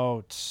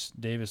about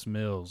Davis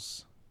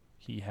Mills?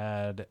 He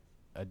had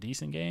a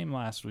decent game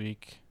last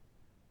week.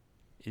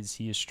 Is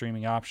he a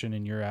streaming option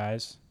in your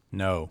eyes?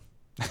 No.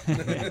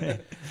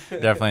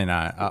 Definitely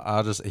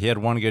not. He had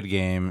one good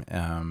game.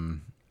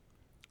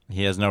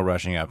 He has no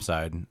rushing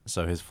upside,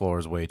 so his floor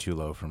is way too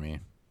low for me.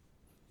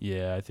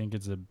 Yeah, I think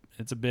it's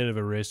a bit of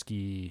a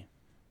risky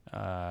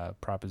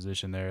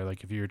proposition there.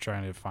 Like if you're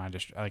trying to find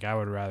I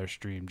would rather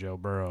stream Joe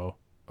Burrow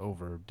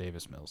over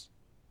Davis Mills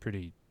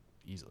pretty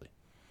easily.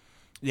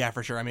 Yeah,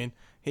 for sure. I mean,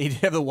 he did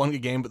have the one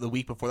good game, but the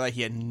week before that,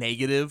 he had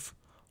negative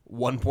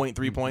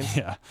 1.3 points.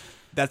 Yeah.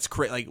 That's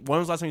crazy. Like, when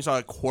was the last time you saw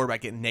a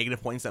quarterback get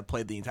negative points that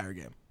played the entire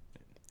game?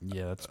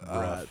 Yeah, that's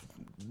rough.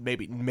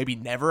 Maybe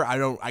never.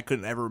 I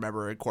couldn't ever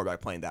remember a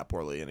quarterback playing that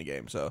poorly in a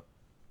game. So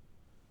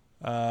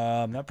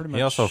That pretty much.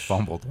 He also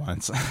fumbled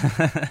once.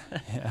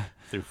 Yeah.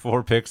 Threw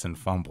 4 picks and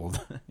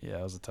fumbled. Yeah,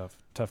 it was a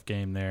tough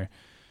game there.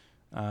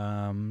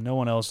 No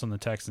one else on the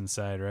Texans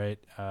side, right?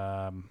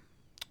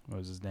 What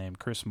was his name?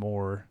 Chris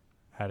Moore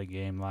had a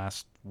game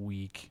last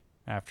week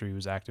after he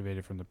was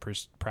activated from the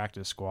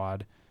practice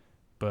squad,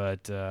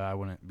 but I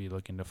wouldn't be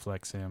looking to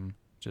flex him.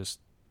 Just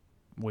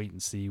wait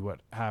and see what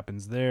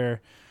happens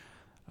there.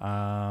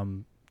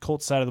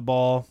 Colts side of the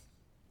ball,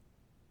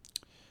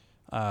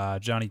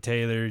 Johnny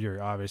Taylor,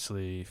 you're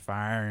obviously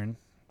firing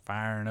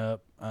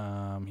up.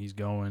 He's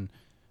going.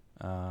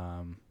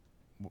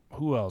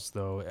 Who else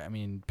though? I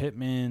mean,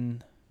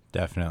 Pittman.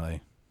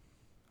 Definitely.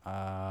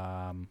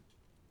 Naeem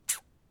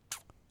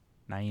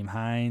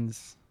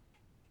Hines.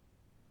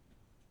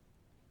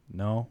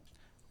 No.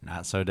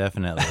 Not so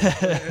definitely.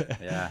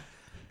 Yeah.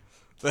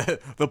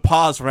 the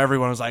pause from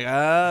everyone was like,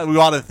 we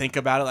ought to think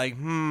about it. Like,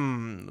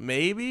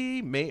 maybe.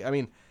 I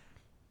mean,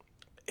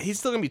 he's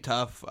still gonna be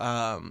tough.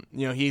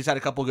 He's had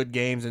a couple good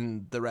games,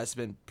 and the rest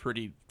have been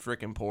pretty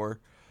freaking poor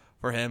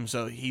for him.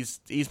 So he's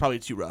probably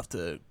too rough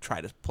to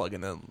try to plug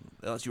in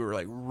unless you were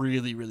like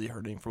really, really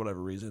hurting for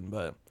whatever reason.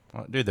 But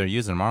Well, dude, they're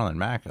using Marlon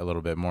Mack a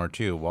little bit more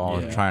too while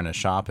trying to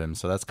shop him,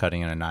 so that's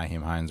cutting into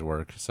Naeem Hines'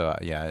 work. So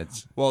yeah,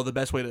 it's the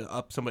best way to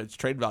up somebody's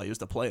trade value is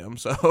to play him.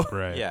 So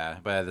Right. yeah,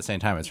 but at the same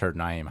time, it's hurt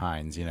Naeem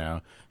Hines,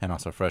 and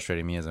also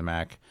frustrating me as a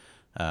Mac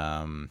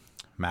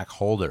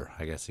holder,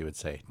 I guess you would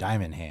say,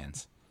 diamond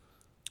hands.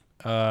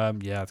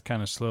 Yeah, it's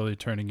kind of slowly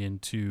turning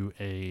into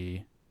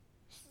a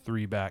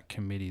 3-back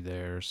committee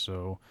there.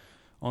 So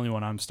only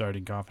one I'm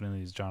starting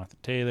confidently is Jonathan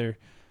Taylor.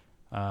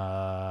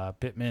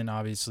 Pittman,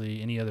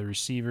 obviously. Any other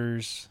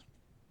receivers?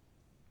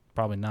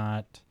 Probably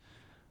not.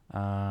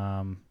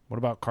 What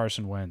about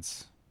Carson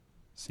Wentz?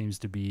 Seems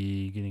to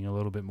be getting a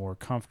little bit more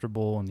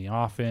comfortable in the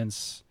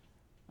offense.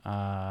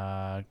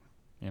 I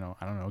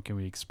don't know. Can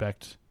we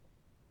expect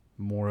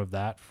more of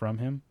that from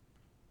him?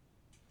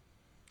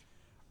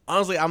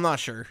 honestly, I'm not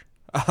sure.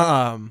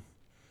 I'm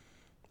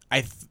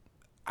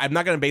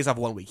not going to base off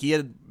 1 week. He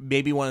had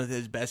maybe one of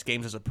his best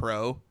games as a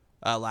pro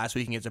last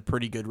week against a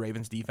pretty good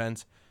Ravens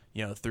defense.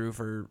 Threw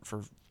for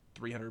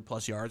 300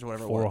 plus yards or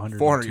whatever.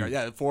 400 yards.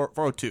 Yeah,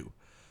 402.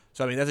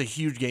 So I mean, that's a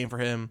huge game for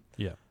him.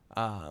 Yeah.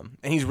 And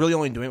he's really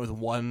only doing it with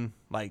one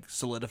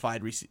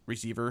solidified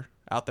receiver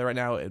out there right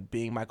now, it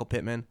being Michael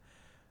Pittman.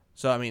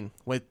 So I mean,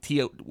 when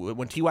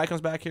Ty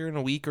comes back here in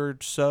a week or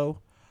so,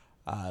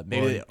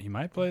 maybe he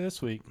might play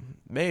this week.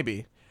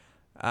 Maybe.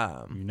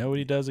 You know what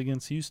he does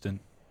against Houston.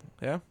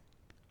 Yeah.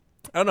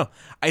 I don't know.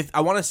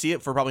 I want to see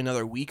it for probably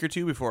another week or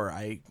two before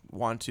I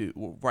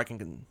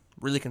can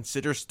really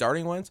consider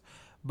starting Wentz.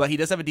 But he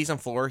does have a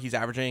decent floor. He's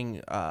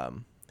averaging.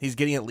 He's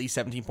getting at least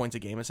 17 points a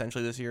game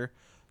essentially this year.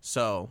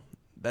 So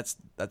that's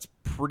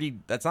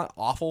not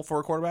awful for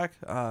a quarterback.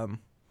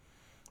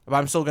 But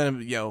I'm still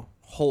gonna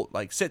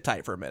sit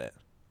tight for a minute.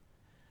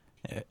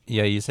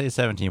 Yeah, you say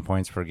 17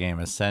 points per game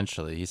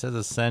essentially. He says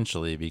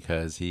essentially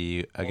because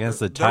the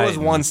Titans. There was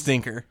one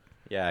stinker.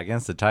 Yeah,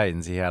 against the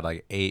Titans, he had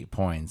 8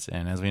 points.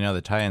 And as we know,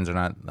 the Titans are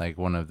not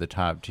one of the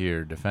top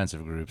tier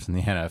defensive groups in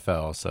the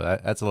NFL. So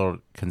that's a little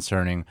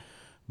concerning.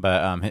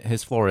 But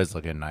his floor is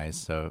looking nice.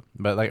 So,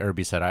 but like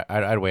Irby said,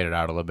 I'd wait it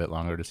out a little bit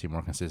longer to see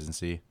more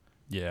consistency.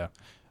 Yeah,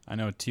 I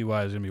know Ty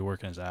is going to be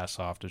working his ass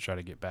off to try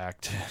to get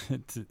back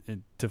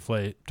to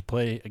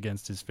play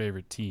against his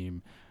favorite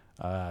team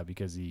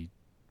because he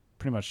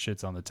pretty much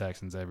shits on the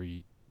Texans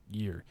every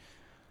year.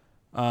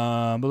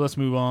 But let's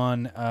move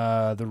on.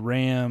 The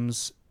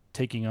Rams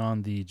taking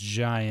on the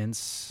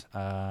Giants.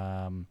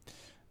 The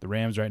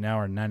Rams right now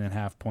are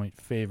 9.5-point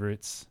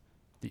favorites.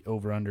 The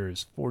over-under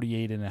is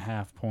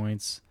 48.5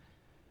 points.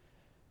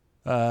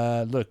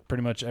 Look,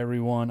 pretty much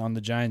everyone on the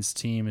Giants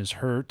team is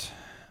hurt.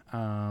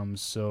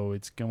 So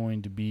it's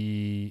going to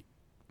be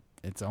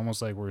 – it's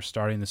almost like we're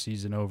starting the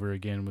season over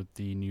again with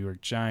the New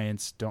York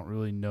Giants. Don't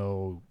really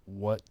know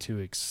what to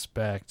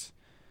expect.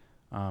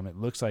 It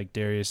looks like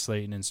Darius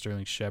Slayton and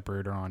Sterling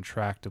Shepard are on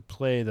track to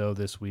play, though,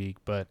 this week.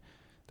 But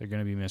they're going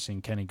to be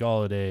missing Kenny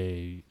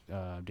Golladay,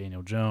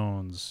 Daniel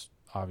Jones,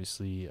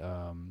 obviously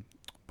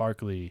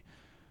Barkley.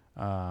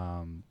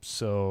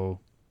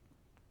 Kadarius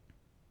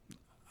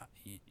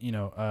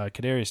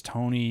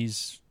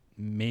Toney's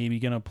maybe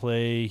going to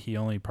play. He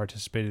only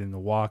participated in the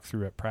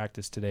walkthrough at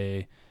practice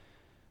today.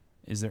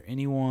 Is there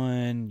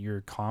anyone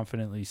you're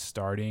confidently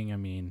starting? I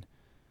mean,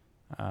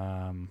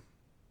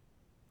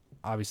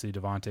 obviously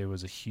Devontae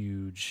was a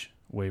huge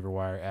waiver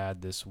wire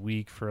ad this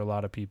week for a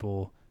lot of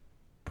people.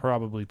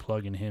 Probably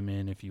plugging him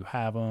in if you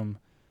have him.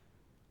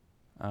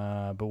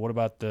 But what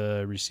about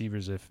the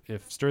receivers? If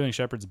Sterling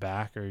Shepard's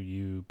back, are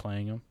you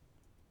playing him?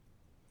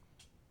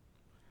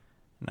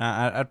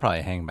 Nah, I'd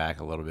probably hang back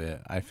a little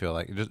bit. I feel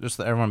like just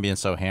everyone being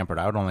so hampered,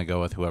 I would only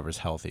go with whoever's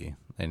healthy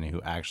and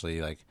who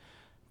actually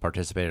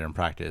participated in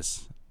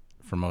practice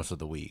for most of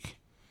the week.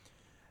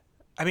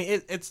 I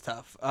mean, it's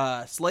tough.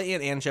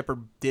 Slayton and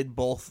Shepard did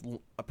both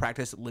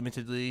practice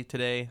limitedly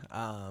today.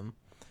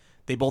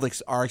 They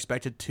both are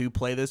expected to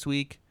play this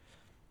week.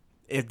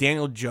 If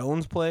Daniel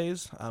Jones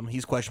plays,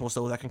 he's questionable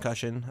still with that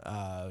concussion,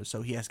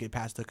 so he has to get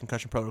past the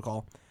concussion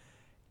protocol.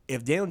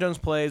 If Daniel Jones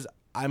plays,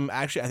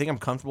 I think I'm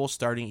comfortable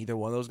starting either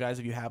one of those guys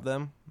if you have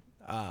them.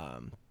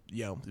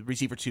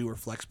 Receiver 2 or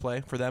flex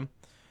play for them.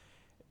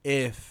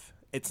 If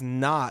it's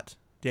not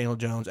Daniel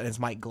Jones and it's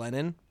Mike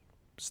Glennon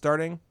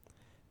starting,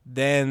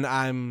 then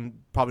I'm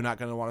probably not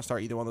going to want to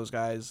start either one of those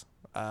guys.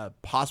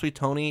 Possibly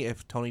Tony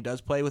if Tony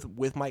does play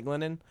with Mike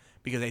Glennon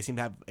because they seem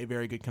to have a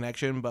very good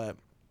connection. But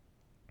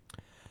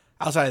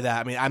outside of that,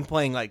 I mean, I'm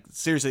playing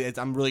seriously.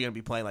 I'm really going to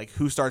be playing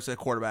who starts at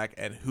quarterback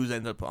and who's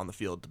ends up on the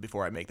field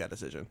before I make that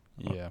decision.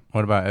 Yeah.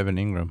 What about Evan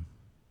Ingram?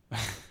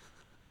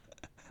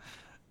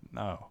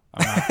 No,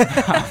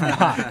 I'm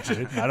not,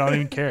 dude. I don't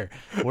even care.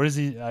 What is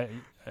he? I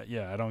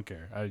don't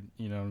care.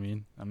 You know what I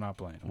mean? I'm not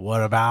playing him.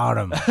 What about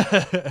him?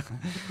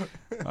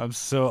 I'm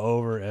so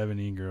over Evan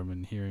Ingram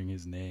and hearing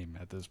his name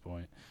at this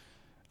point.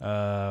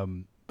 But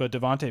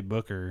Devontae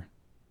Booker,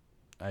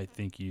 I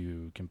think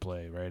you can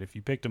play, right? If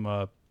you picked him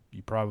up,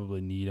 you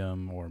probably need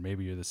him, or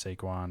maybe you're the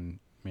Saquon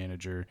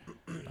manager.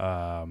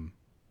 Even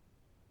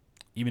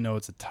though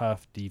it's a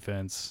tough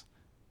defense,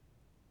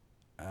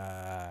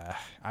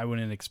 I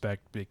wouldn't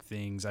expect big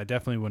things. I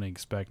definitely wouldn't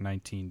expect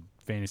 19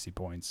 fantasy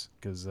points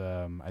because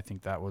I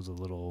think that was a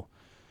little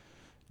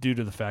due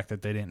to the fact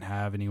that they didn't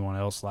have anyone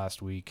else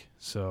last week.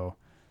 So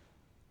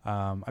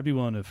I'd be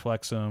willing to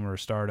flex him or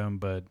start him,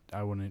 but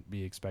I wouldn't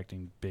be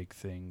expecting big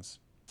things.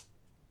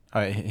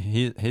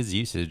 His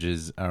usage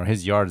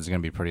his yard is going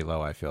to be pretty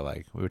low. I feel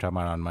like we were talking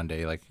about on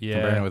Monday,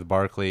 comparing it with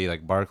Barkley.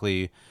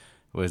 Barkley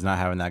was not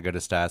having that good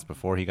of stats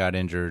before he got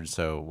injured.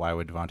 So why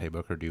would Devontae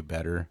Booker do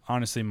better?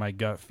 Honestly, my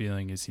gut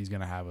feeling is he's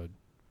going to have a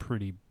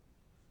pretty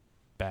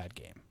bad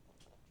game.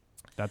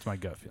 That's my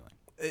gut feeling.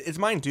 It's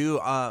mine too.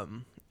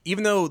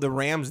 Even though the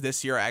Rams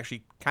this year are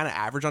actually kind of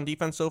average on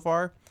defense so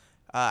far,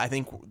 I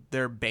think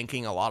they're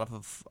banking a lot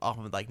off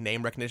of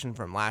name recognition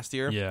from last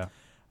year. Yeah,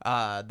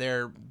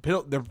 they're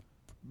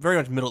very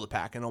much middle of the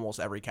pack in almost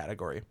every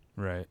category.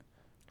 Right.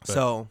 But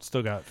so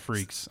still got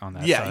freaks on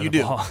that. Yeah, side you of the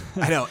do. ball.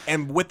 I know.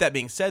 And with that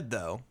being said,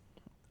 though,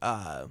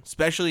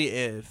 especially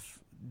if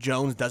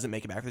Jones doesn't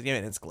make it back for the game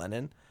and it's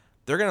Glennon,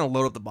 they're gonna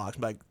load up the box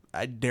and be like,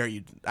 "I dare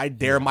you! I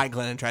dare Mike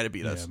Glennon try to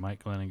beat us." Yeah,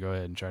 Mike Glennon, go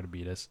ahead and try to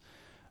beat us,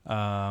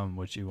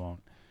 which you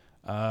won't.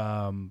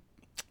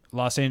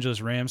 Los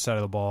Angeles Rams side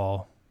of the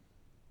ball,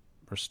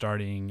 we're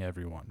starting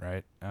everyone,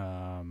 right?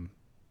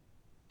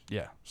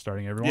 Yeah,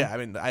 starting everyone. Yeah, I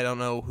mean, I don't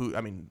know who.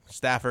 I mean,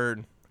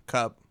 Stafford,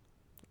 Kupp,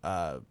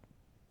 Robert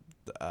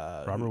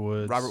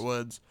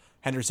Woods,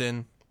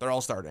 Henderson. They're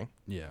all starting.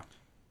 Yeah.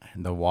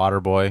 The water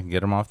boy,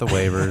 get him off the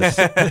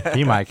waivers.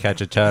 He might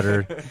catch a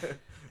tutter.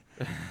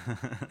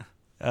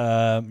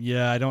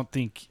 Yeah, I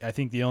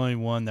think the only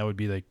one that would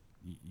be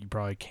you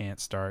probably can't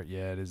start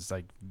yet is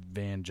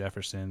Van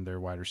Jefferson, their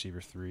wide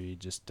receiver 3,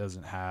 just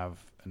doesn't have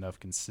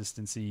enough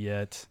consistency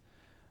yet.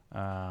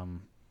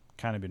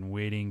 Kind of been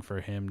waiting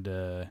for him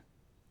to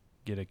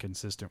get a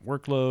consistent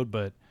workload,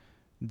 but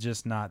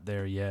just not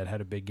there yet.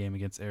 Had a big game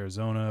against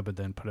Arizona, but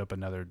then put up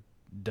another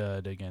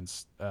dud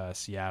against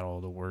Seattle,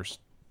 the worst.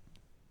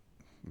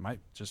 Might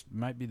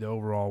be the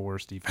overall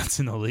worst defense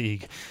in the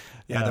league.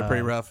 Yeah, they're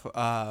pretty rough.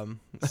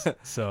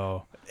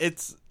 So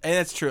it's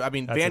true. I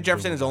mean, Van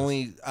Jefferson is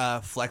only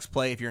flex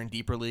play if you're in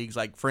deeper leagues.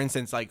 For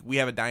instance, we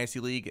have a dynasty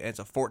league and it's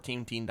a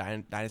 14-team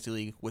dynasty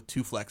league with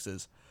 2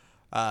 flexes.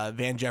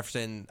 Van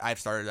Jefferson, I've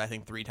started I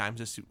think 3 times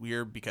this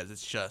year because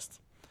it's just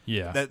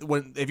that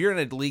if you're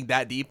in a league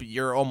that deep,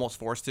 you're almost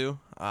forced to.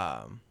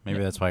 Maybe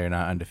that's why you're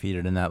not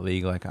undefeated in that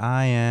league like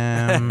I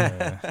am.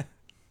 Yeah,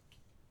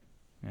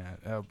 it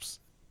helps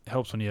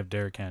when you have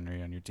Derrick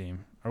Henry on your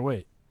team. Or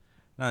wait,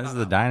 no, this is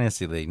the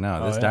dynasty league.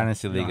 No, this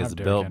dynasty league is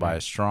built by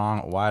a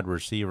strong wide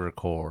receiver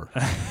core.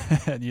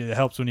 It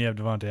helps when you have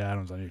Devontae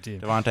Adams on your team.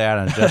 Devontae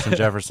Adams, Justin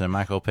Jefferson,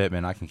 Michael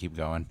Pittman. I can keep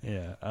going.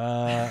 Yeah,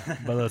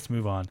 but let's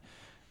move on.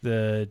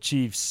 The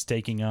Chiefs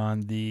taking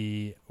on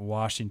the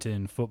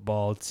Washington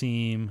football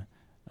team.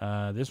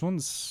 This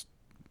one's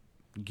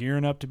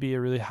gearing up to be a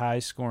really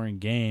high-scoring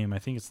game. I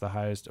think it's the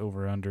highest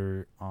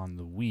over-under on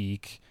the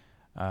week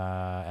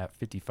at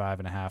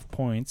 55.5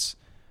 points.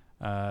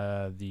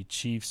 The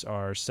Chiefs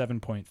are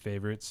 7-point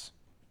favorites.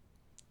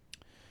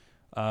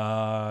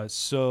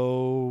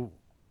 So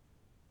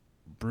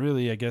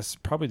really, I guess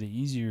probably the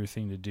easier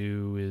thing to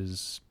do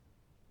is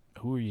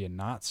who are you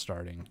not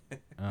starting?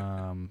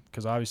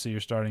 Because obviously you're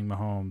starting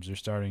Mahomes, you're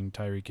starting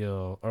Tyreek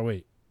Hill. Or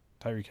wait,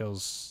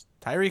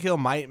 Tyreek Hill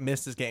might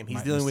miss this game. He's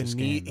might dealing miss with this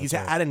knee. game, He's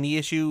that's right. had a knee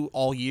issue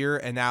all year,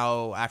 and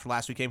now after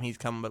last week's game, he's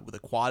come up with a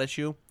quad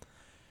issue.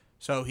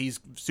 So he's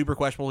super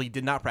questionable. He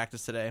did not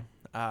practice today.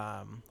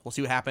 We'll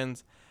see what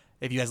happens.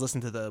 If you guys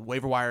listen to the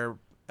waiver wire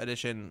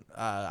edition,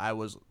 I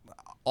was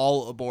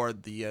all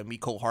aboard the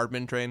Mecole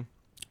Hardman train.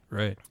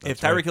 Right.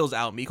 If Tyreek Hill's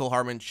out, Mecole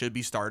Hardman should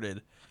be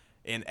started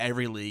in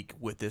every league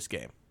with this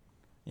game.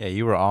 Yeah,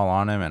 you were all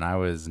on him, and I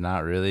was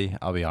not really.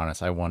 I'll be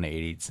honest, I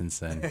 180'd since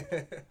then.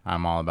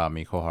 I'm all about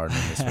Mecole Hardman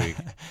this week.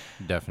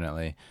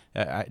 Definitely.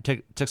 I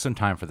took some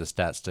time for the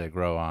stats to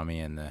grow on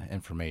me and the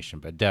information,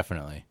 but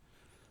definitely.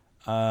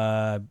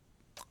 Travis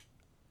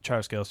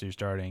Kelce, you're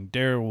starting.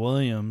 Darrell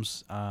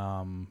Williams,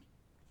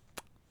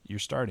 you're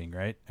starting,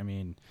 right? I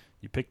mean,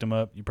 you picked him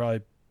up. You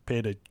probably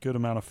paid a good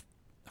amount of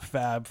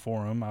fab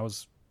for him.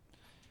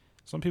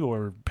 Some people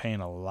were paying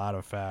a lot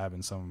of fab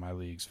in some of my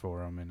leagues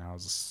for him, and I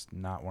was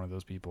not one of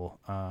those people.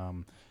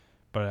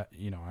 But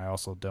I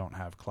also don't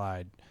have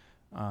Clyde.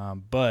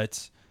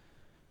 But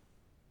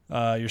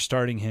you're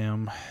starting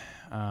him,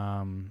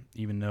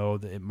 even though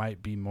it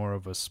might be more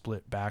of a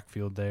split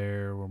backfield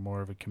there or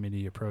more of a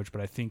committee approach.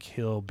 But I think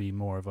he'll be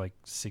more of like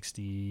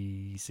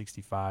 60,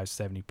 65,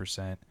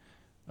 70%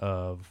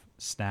 of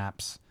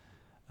snaps.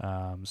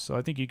 So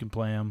I think you can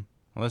play him.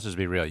 Well, let's just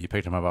be real. You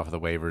picked him up off of the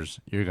waivers.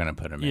 You're going to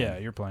put him in. Yeah,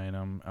 you're playing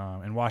him.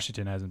 And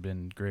Washington hasn't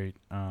been great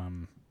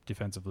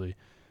defensively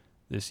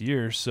this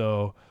year.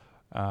 So,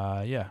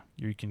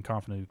 you can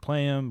confidently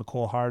play him.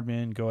 Mecole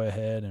Hardman, go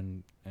ahead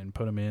and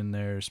put him in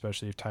there,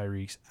 especially if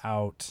Tyreek's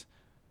out.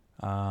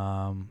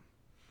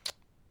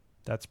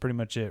 That's pretty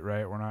much it,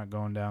 right? We're not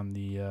going down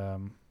the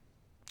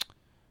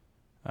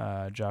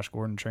Josh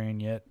Gordon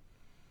train yet.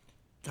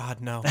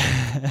 God, no.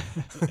 I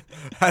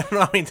don't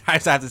know how many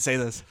times I have to say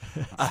this.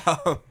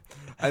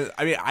 I know.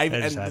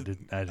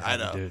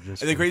 To do it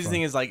just And the for crazy fun.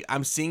 thing is, like,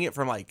 I'm seeing it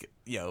from, like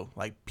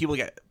people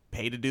get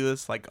paid to do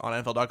this, like,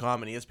 on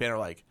NFL.com and ESPN are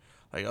like,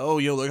 oh,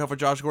 look out for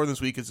Josh Gordon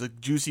this week. It's a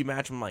juicy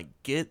match. I'm like,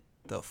 get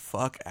the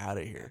fuck out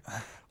of here.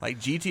 Like,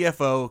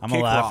 GTFO, I'm kick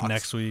gonna laugh rocks.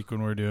 next week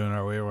when we're doing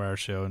our waiver wire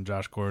show and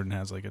Josh Gordon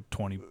has like a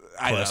 20+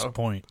 I know.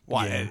 point.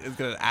 Why? game. It's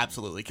going to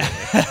absolutely kill me.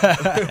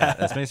 Yeah,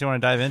 this makes me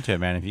want to dive into it,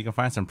 man. If you can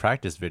find some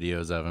practice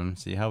videos of him,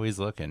 see how he's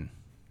looking.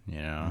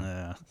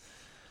 Yeah.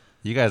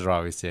 You guys are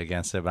obviously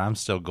against it, but I'm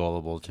still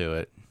gullible to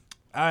it.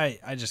 I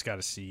just got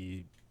to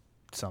see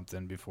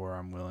something before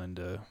I'm willing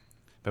to.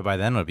 But by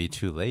then it'll be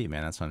too late,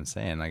 man. That's what I'm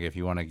saying. Like, if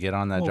you want to get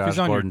on that Well, if he's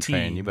Josh on your Gordon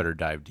train, team- you better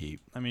dive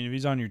deep. I mean, if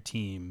he's on your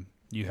team,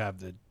 you have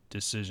the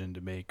decision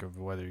to make of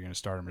whether you're going to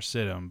start him or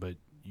sit him, but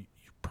you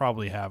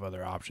probably have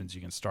other options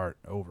you can start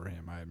over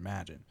him, I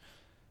imagine.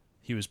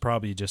 He was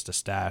probably just a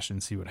stash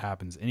and see what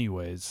happens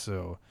anyways,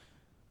 so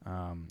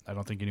I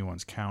don't think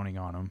anyone's counting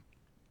on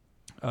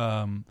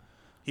him.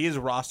 He is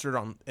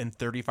rostered in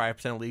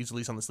 35% of leagues, at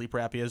least on the sleeper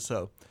app he is.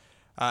 So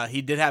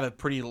he did have a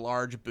pretty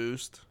large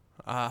boost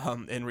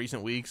in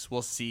recent weeks.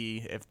 We'll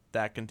see if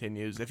that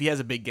continues. If he has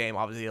a big game,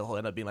 obviously he'll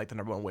end up being like the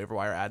number one waiver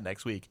wire ad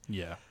next week.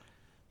 Yeah.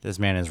 This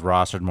man is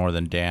rostered more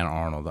than Dan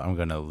Arnold. I'm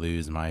going to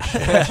lose my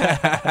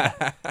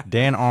shit.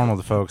 Dan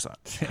Arnold, folks.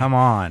 Come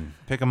on.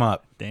 Pick him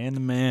up. Dan the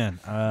man.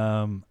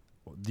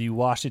 The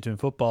Washington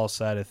football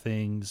side of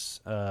things,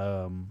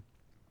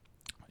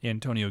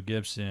 Antonio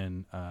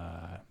Gibson,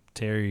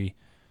 Terry,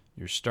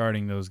 you're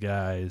starting those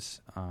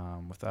guys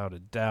without a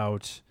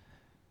doubt.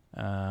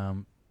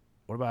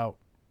 What about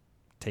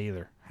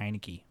Taylor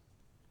Heineke?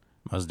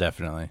 Most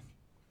definitely.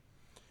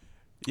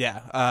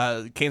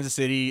 Yeah, Kansas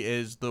City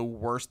is the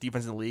worst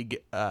defense in the league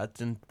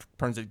in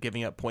terms of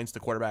giving up points to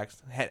quarterbacks.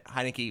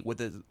 Heineke with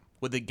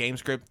the game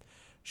script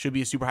should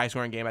be a super high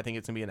scoring game. I think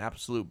it's gonna be an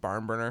absolute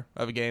barn burner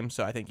of a game.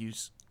 So I think you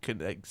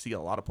could see a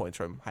lot of points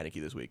from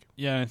Heineke this week.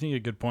 Yeah, I think a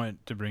good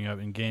point to bring up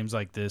in games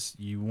like this,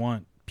 you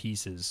want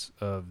pieces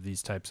of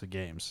these types of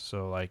games.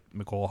 So like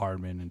Mecole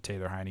Hardman and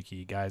Taylor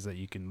Heineke, guys that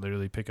you can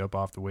literally pick up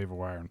off the waiver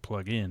wire and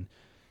plug in.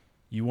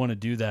 You want to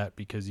do that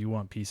because you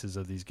want pieces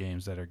of these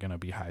games that are going to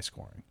be high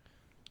scoring.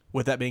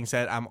 With that being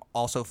said, I'm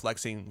also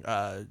flexing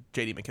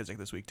J.D. McKissick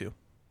this week too.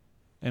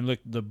 And look,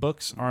 the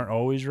books aren't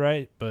always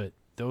right, but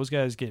those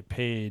guys get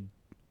paid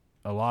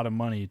a lot of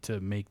money to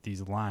make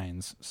these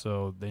lines,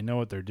 so they know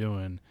what they're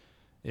doing.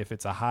 If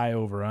it's a high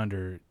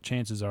over-under,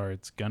 chances are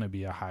it's going to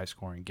be a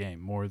high-scoring game,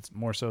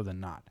 more so than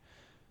not.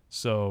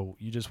 So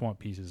you just want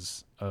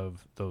pieces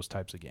of those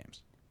types of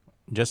games.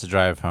 Just to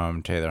drive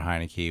home Taylor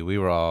Heineke, we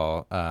were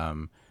all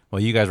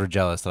you guys were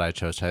jealous that I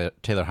chose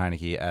Taylor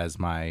Heineke as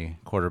my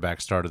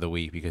quarterback start of the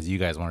week because you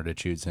guys wanted to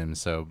choose him.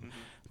 So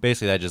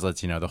basically that just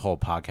lets you know the whole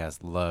podcast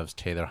loves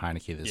Taylor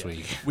Heineke this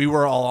week. We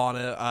were all on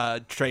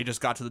it. Trey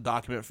just got to the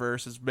document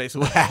first is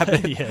basically what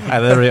happened. I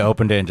literally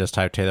opened it and just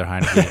typed Taylor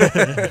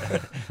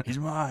Heineke. He's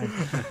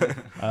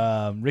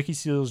mine. Ricky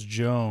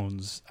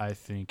Seals-Jones, I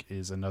think,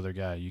 is another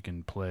guy you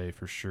can play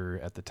for sure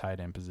at the tight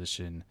end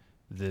position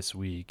this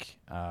week.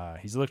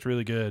 He's looked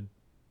really good.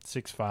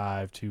 6'5",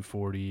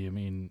 240. I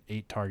mean,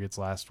 8 targets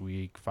last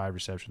week, 5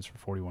 receptions for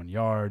 41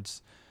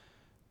 yards.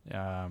 He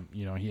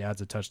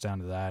adds a touchdown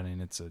to that, and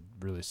it's a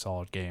really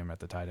solid game at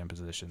the tight end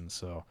position.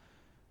 So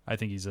I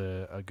think he's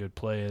a good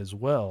play as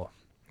well.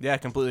 Yeah, I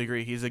completely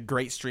agree. He's a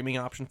great streaming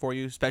option for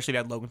you, especially if you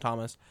had Logan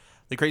Thomas.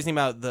 The crazy thing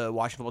about the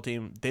Washington football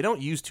team, they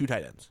don't use 2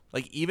 tight ends.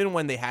 Like, even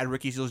when they had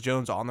Ricky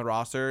Seals-Jones on the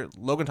roster,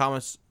 Logan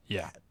Thomas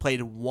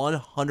played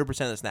 100% of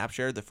the snap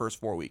share the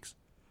first 4 weeks.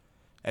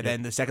 And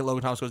then the second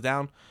Logan Thomas goes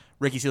down,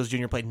 Ricky Seals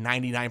Jr. played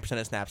 99%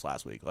 of snaps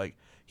last week. Like,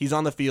 he's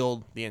on the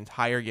field the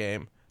entire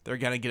game. They're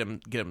going to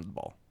get him the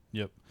ball.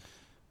 Yep.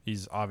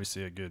 He's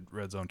obviously a good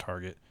red zone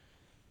target.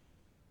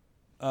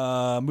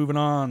 Moving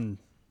on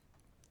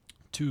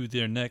to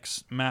their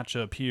next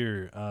matchup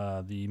here.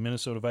 The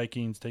Minnesota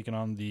Vikings taking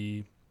on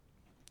the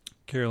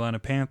Carolina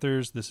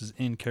Panthers. This is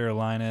in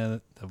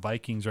Carolina. The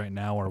Vikings right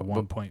now are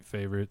 1-point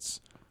favorites.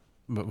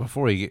 But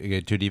before we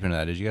get too deep into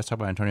that, did you guys talk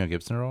about Antonio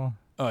Gibson at all?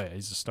 Oh, yeah,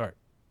 he's a start.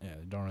 Yeah,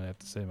 you don't really have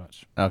to say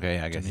much. Okay,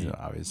 yeah, I guess he's an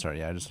obvious start.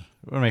 Yeah, I just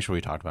want to make sure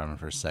we talked about him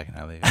for a second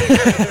at least.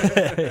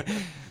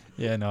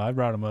 Yeah, no, I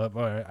brought him up.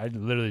 I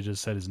literally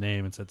just said his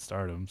name and said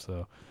start him.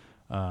 So,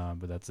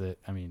 but that's it.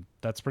 I mean,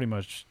 that's pretty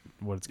much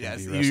what it's going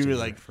to be. You're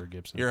like for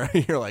Gibson. You're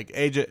like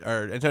AJ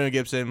or Antonio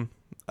Gibson,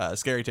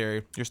 Scary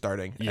Terry. You're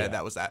starting. Yeah, and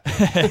that was that.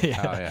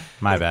 Yeah. Oh yeah,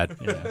 my bad.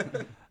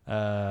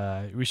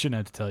 Yeah, we shouldn't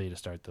have to tell you to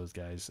start those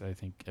guys. I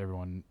think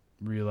everyone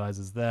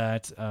realizes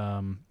that.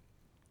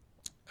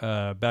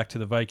 Back to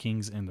the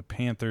Vikings and the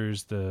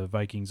Panthers. The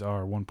Vikings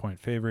are 1-point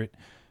favorite.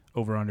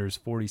 Over under is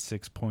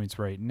 46 points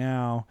right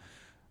now.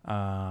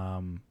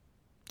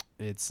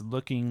 It's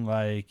looking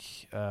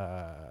like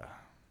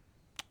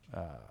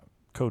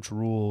Coach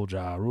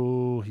Ja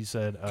Rule, he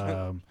said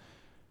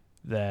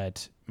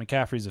that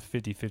McCaffrey's a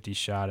 50-50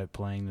 shot at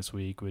playing this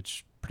week,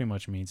 which pretty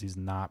much means he's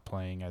not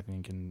playing, I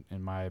think, in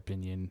my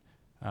opinion.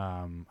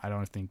 I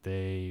don't think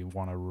they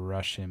want to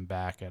rush him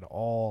back at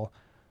all.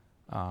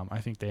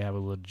 I think they have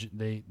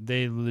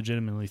they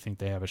legitimately think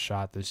they have a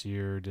shot this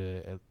year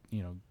to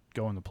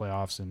go in the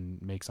playoffs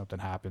and make something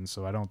happen.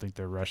 So I don't think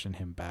they're rushing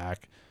him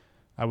back.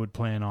 I would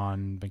plan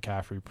on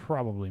McCaffrey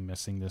probably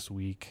missing this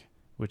week,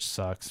 which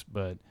sucks,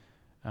 but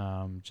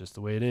just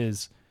the way it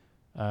is.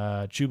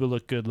 Chuba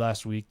looked good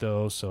last week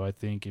though, so I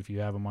think if you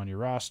have him on your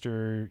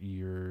roster,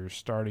 you're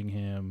starting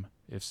him.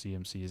 If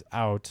CMC is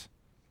out,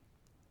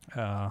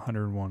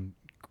 101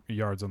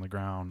 yards on the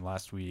ground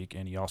last week,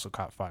 and he also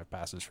caught 5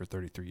 passes for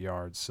 33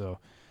 yards. So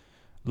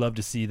love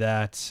to see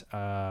that.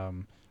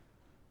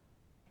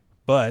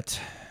 But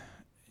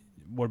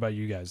what about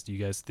you guys? Do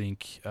you guys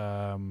think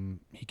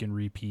he can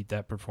repeat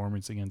that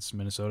performance against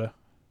Minnesota?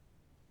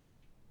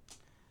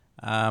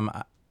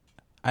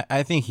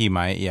 I think he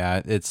might.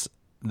 Yeah, it's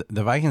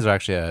the Vikings are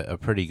actually a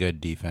pretty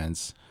good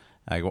defense,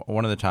 like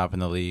one of the top in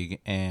the league,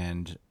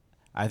 and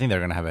I think they're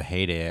going to have a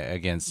heyday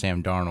against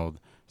Sam Darnold.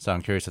 So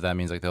I'm curious if that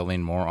means like they'll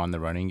lean more on the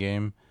running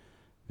game,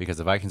 because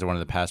the Vikings are one of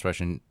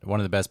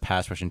the best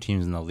pass rushing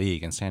teams in the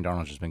league, and Sam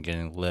Darnold's just been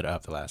getting lit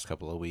up the last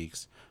couple of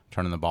weeks,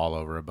 turning the ball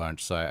over a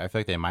bunch. So I feel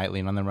like they might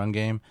lean on the run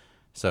game.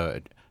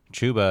 So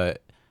Chuba,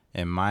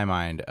 in my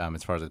mind,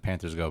 as far as the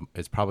Panthers go,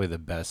 is probably the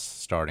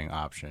best starting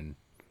option.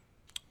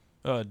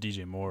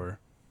 DJ Moore,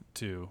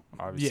 too,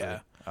 obviously.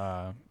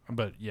 Yeah.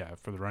 But yeah,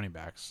 for the running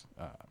backs,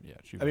 yeah.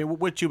 Chuba. I mean,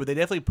 with Chuba, they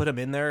definitely put him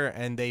in there,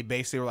 and they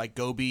basically were like,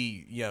 go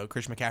be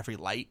Christian McCaffrey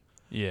light.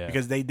 Yeah,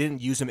 because they didn't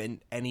use him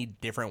in any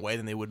different way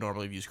than they would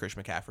normally use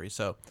Christian McCaffrey.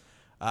 So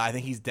I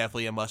think he's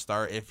definitely a must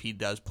start if he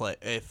does play,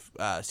 if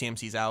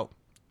CMC's out.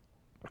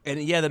 And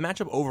yeah, the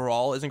matchup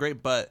overall isn't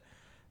great, but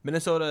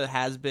Minnesota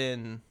has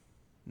been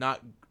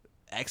not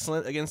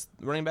excellent against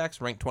running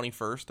backs, ranked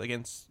 21st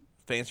against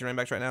fantasy running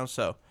backs right now.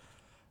 So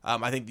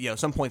I think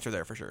some points are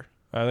there for sure.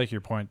 I like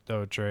your point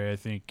though, Trey. I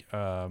think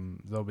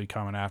they'll be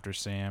coming after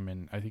Sam,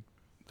 and I think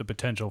the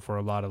potential for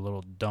a lot of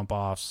little dump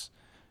offs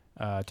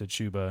to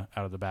Chuba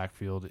out of the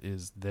backfield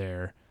is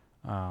there.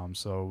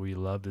 So we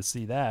love to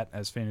see that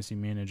as fantasy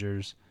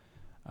managers.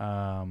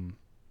 DJ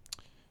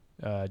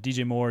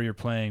Moore, you're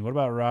playing. What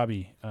about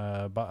Robbie,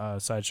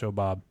 Sideshow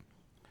Bob?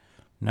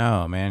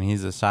 No, man,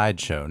 he's a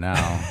sideshow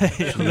now.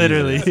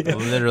 Literally, he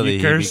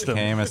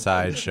became a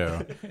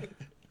sideshow.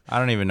 I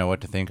don't even know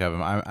what to think of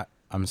him.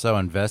 I'm so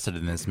invested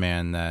in this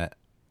man that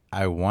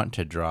I want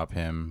to drop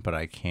him, but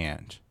I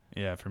can't.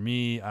 Yeah, for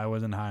me, I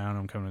wasn't high on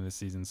him coming into this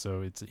season,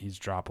 so he's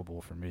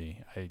droppable for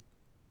me.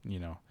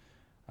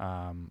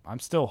 I'm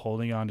still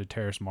holding on to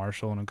Terrace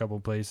Marshall in a couple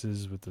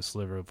places with the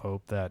sliver of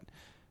hope that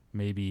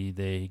maybe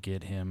they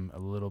get him a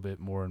little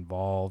bit more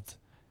involved.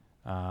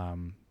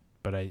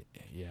 But I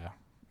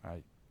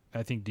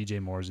think DJ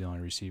Moore is the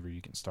only receiver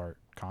you can start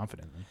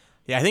confidently.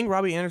 Yeah, I think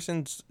Robbie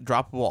Anderson's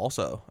droppable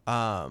also.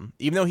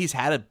 Even though he's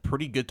had a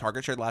pretty good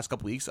target share the last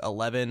couple weeks,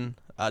 11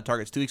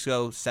 targets 2 weeks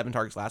ago, 7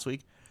 targets last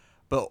week.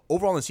 But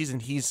overall in the season,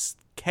 he's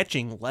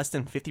catching less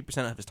than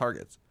 50% of his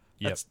targets.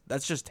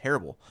 That's just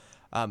terrible.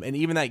 And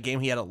even that game,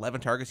 he had 11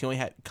 targets. He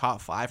only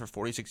caught 5 for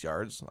 46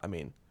 yards. I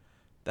mean,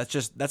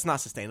 that's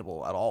not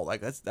sustainable at all.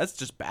 Like that's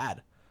just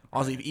bad.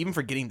 Honestly, even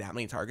for getting that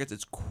many targets,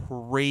 it's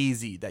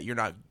crazy that you're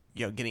not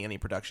getting any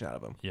production out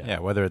of him. Yeah,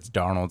 whether it's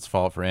Darnold's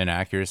fault for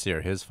inaccuracy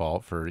or his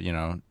fault for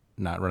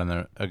not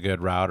running a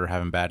good route or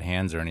having bad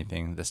hands or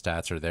anything, the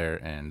stats are there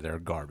and they're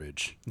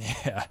garbage.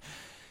 Yeah.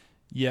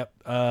 Yep,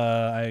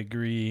 I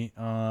agree.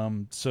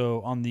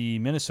 So on the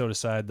Minnesota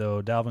side,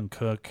 though, Dalvin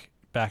Cook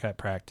back at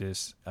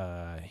practice.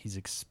 He's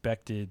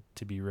expected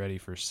to be ready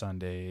for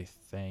Sunday.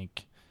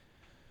 Thank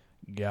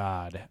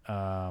God.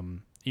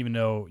 Even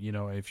though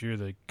if you're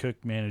the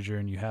Cook manager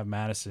and you have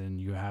Madison,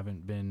 you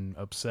haven't been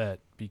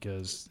upset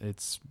because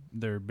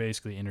they're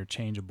basically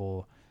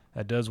interchangeable.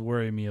 That does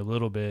worry me a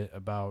little bit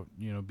about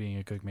being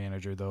a Cook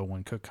manager, though.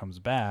 When Cook comes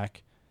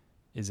back,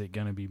 is it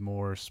going to be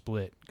more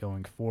split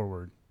going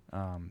forward?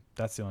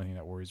 That's the only thing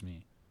that worries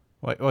me.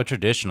 Well,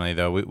 traditionally,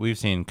 though, we've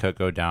seen Cook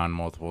go down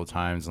multiple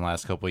times in the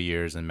last couple of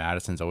years, and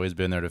Madison's always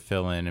been there to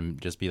fill in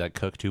and just be like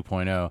Cook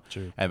 2.0.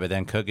 True. But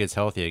then Cook gets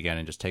healthy again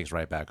and just takes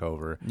right back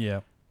over.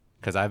 Yeah.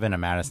 Because I've been a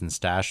Madison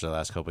stash the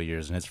last couple of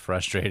years, and it's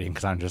frustrating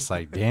because I'm just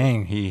like,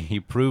 dang, he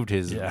proved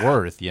his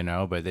worth,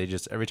 But they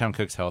just, every time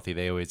Cook's healthy,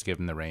 they always give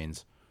him the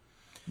reins.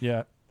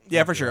 Yeah.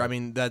 Yeah, for sure. I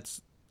mean,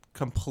 that's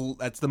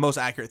the most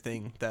accurate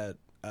thing that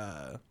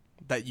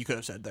you could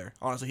have said there.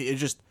 Honestly,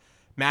 it's just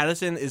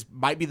Madison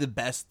might be the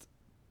best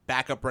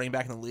backup running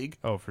back in the league.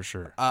 Oh, for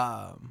sure.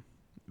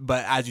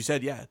 But as you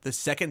said, yeah, the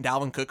second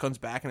Dalvin Cook comes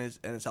back and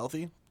is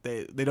healthy,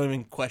 they don't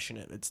even question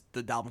it. It's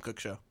the Dalvin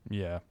Cook show.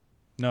 Yeah.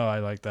 No, I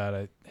like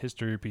that.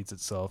 History repeats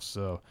itself,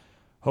 so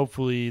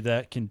hopefully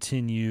that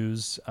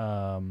continues.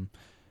 What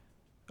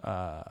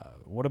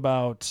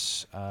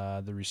about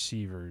the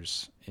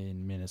receivers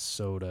in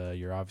Minnesota?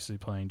 You're obviously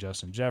playing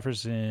Justin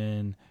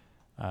Jefferson,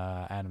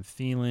 Adam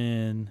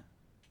Thielen.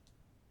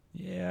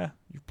 Yeah,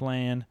 you're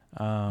playing.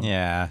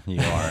 Yeah, you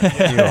are.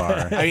 You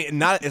are. I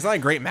mean, it's not a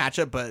great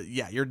matchup, but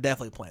yeah, you're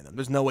definitely playing them.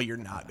 There's no way you're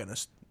not going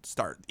to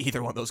start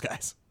either one of those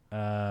guys.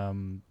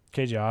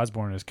 KJ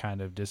Osborne has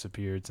kind of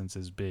disappeared since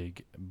his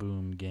big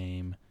boom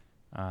game.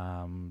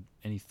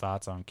 Any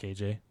thoughts on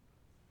KJ?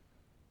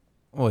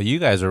 Well, you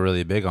guys are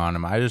really big on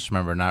him. I just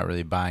remember not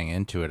really buying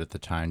into it at the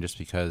time just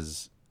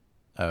because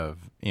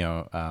of,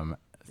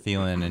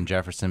 Thielen and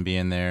Jefferson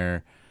being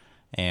there.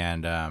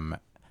 And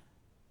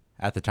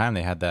at the time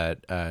they had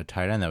that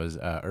tight end that was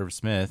Irv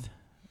Smith.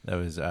 That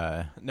was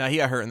No, he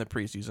got hurt in the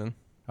preseason.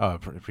 Oh,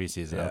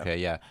 preseason. Yeah. Okay,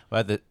 yeah.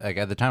 But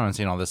at the time I'm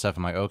seeing all this stuff,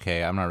 I'm like,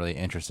 okay, I'm not really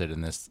interested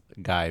in this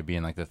guy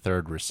being like the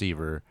third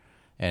receiver,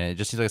 and it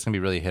just seems like it's gonna be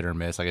really hit or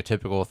miss, like a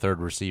typical third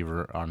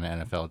receiver on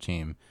an NFL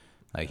team.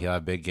 Like he'll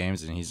have big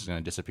games and he's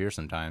gonna disappear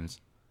sometimes.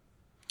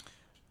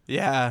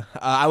 Yeah,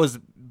 I was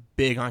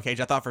big on Cage.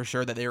 I thought for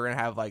sure that they were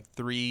gonna have like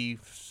three,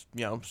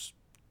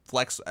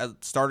 flex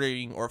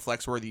starting or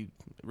flex worthy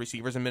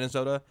receivers in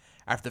Minnesota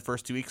after the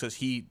first 2 weeks, because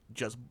he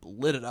just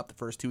lit it up the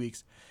first 2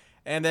 weeks.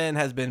 And then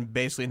has been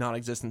basically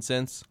non-existent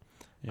since.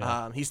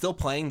 Yeah. He's still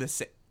playing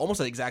almost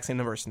the exact same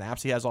number of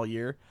snaps he has all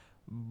year,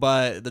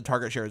 but the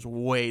target share is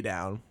way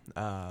down.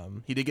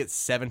 He did get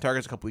 7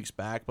 targets a couple weeks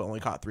back, but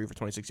only caught 3 for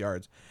 26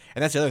 yards.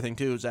 And that's the other thing,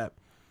 too, is that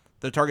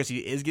the targets he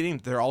is getting,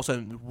 they're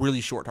also really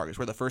short targets,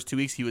 where the first 2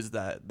 weeks he was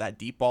that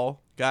deep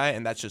ball guy,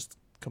 and that's just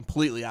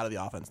completely out of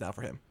the offense now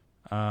for him.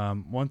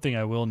 One thing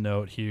I will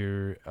note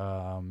here,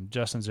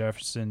 Justin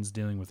Jefferson's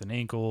dealing with an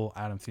ankle.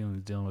 Adam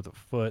Thielen's dealing with a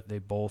foot. They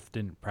both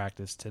didn't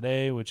practice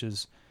today, which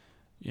is,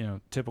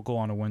 typical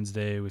on a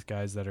Wednesday with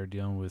guys that are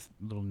dealing with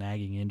little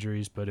nagging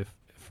injuries. But if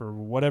for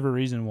whatever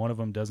reason one of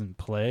them doesn't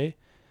play,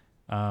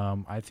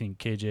 I think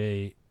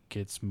KJ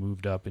gets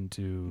moved up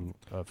into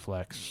a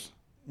flex.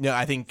 No,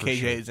 I think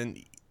KJ is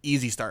an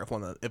easy start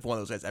if one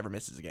of those guys ever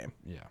misses a game.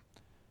 Yeah.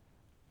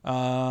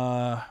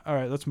 All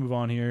right, let's move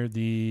on here.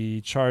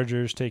 The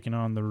Chargers taking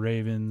on the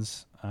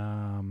Ravens.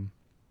 Right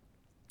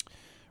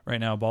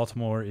now,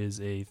 Baltimore is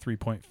a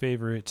 3-point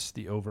favorite.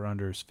 The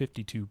over-under is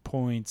 52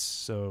 points,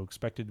 so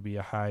expected to be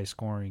a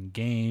high-scoring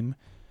game.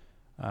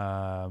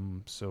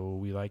 So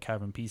we like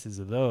having pieces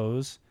of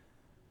those.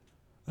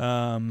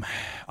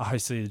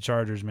 Obviously, the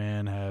Chargers,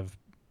 man, have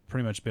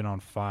pretty much been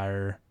on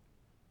fire.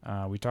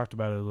 We talked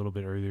about it a little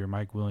bit earlier.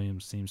 Mike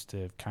Williams seems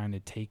to have kind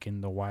of taken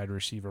the wide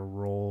receiver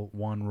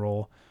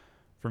role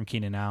from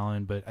Keenan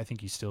Allen, but I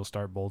think you still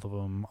start both of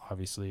them,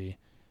 obviously,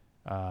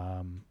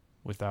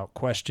 without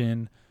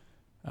question.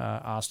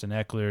 Austin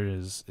Eckler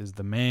is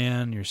the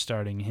man. You're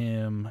starting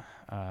him.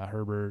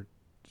 Herbert,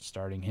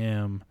 starting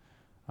him.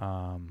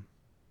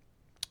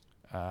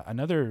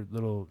 Another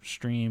little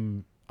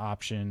stream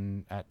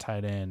option at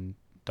tight end,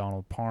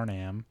 Donald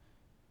Parham.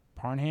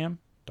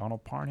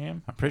 Donald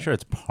Parham? I'm pretty sure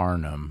it's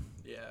Parnham.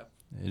 Yeah.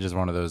 It's just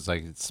one of those,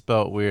 like, it's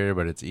spelt weird,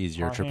 but it's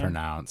easier to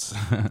pronounce.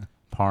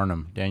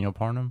 Parnham. Daniel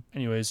Parnham?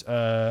 Anyways,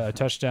 a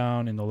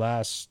touchdown in the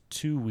last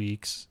 2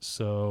 weeks,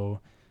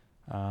 so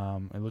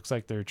it looks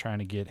like they're trying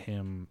to get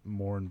him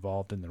more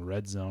involved in the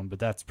red zone, but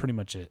that's pretty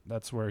much it.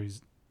 That's where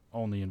he's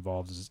only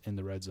involved is in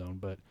the red zone.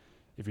 But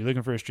if you're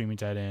looking for a streaming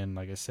tight end,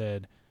 like I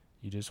said,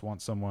 you just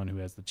want someone who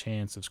has the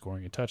chance of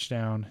scoring a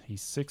touchdown.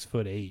 He's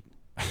 6'8".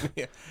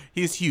 Yeah,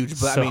 he's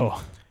huge, but I mean,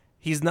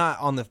 he's not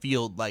on the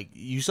field. Like,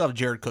 you still have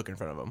Jared Cook in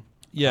front of him.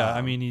 Yeah,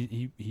 I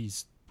mean,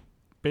 he's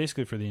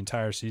basically for the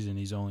entire season,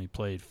 he's only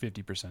played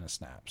 50% of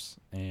snaps.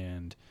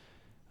 And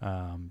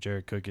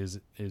Jared Cook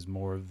is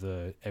more of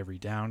the every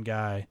down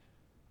guy,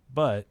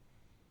 but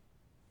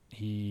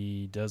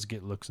he does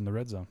get looks in the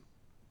red zone.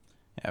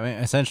 I mean,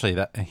 essentially,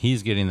 that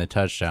he's getting the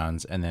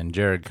touchdowns, and then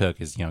Jared Cook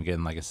is,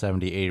 getting like a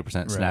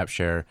 70-80% snap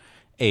share,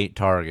 8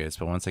 targets.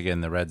 But once again,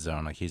 in the red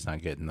zone, like, he's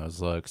not getting those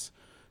looks.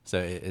 So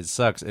it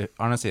sucks.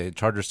 Honestly, the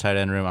Chargers tight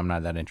end room, I'm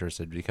not that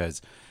interested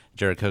because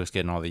Jared Cook's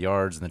getting all the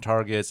yards and the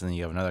targets, and then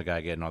you have another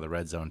guy getting all the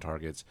red zone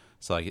targets.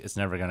 So, like, it's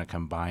never going to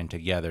combine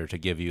together to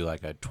give you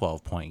like a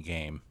 12-point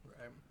game.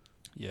 Right.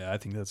 Yeah, I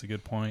think that's a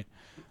good point.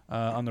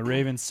 On the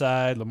Ravens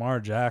side, Lamar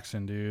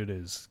Jackson, dude,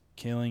 is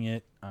killing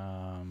it.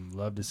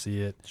 Love to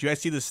see it. Did you guys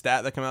see the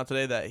stat that came out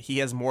today that he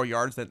has more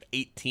yards than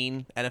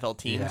 18 NFL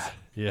teams? Yeah.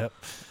 Yep.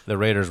 The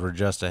Raiders were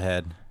just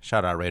ahead.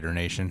 Shout out Raider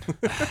Nation.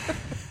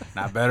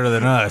 Not better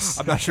than us.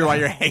 I'm not sure why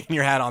you're hanging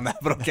your hat on that,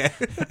 but okay.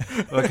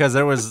 Because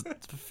there was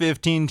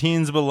 15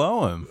 teams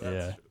below him.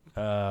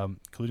 Yeah.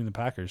 Including the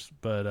Packers.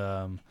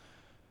 But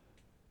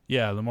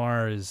yeah,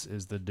 Lamar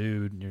is the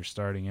dude, and you're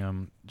starting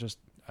him. Just,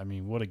 I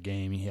mean, what a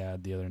game he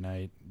had the other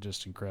night.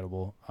 Just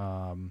incredible.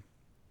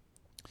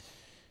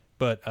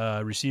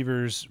 But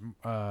receivers,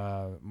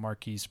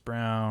 Marquise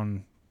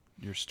Brown,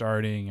 you're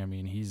starting. I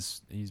mean,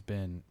 he's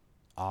been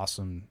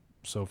awesome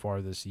so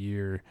far this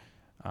year.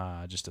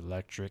 Just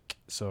electric.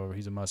 So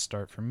he's a must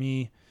start for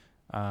me.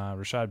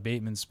 Rashad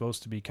Bateman's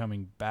supposed to be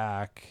coming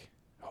back,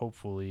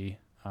 hopefully.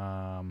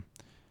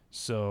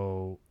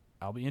 So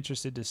I'll be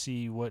interested to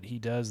see what he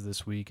does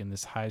this week in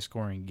this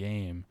high-scoring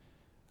game.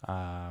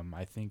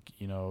 I think,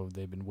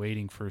 they've been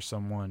waiting for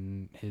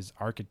someone, his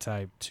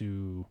archetype,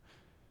 to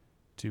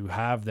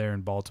have there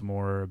in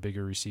Baltimore, a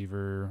bigger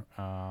receiver,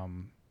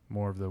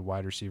 more of the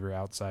wide receiver,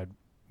 outside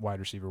wide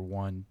receiver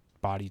one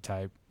body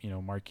type.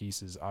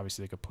 Marquise is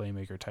obviously like a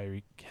playmaker,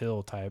 Tyreek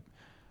Hill type.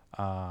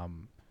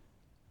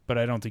 But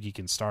I don't think he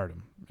can start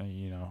him,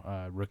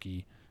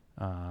 rookie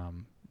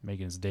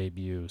making his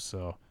debut.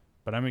 So,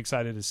 but I'm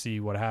excited to see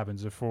what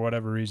happens. If for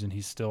whatever reason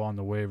he's still on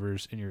the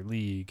waivers in your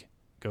league,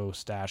 go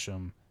stash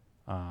him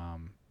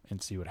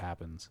and see what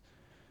happens.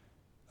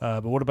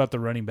 But what about the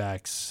running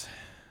backs?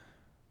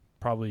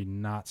 Probably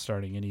not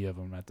starting any of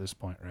them at this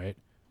point, right?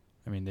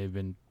 I mean, they've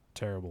been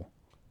terrible.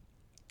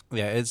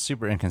 Yeah, it's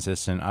super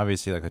inconsistent.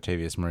 Obviously, like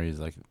Latavius Murray is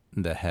like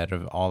the head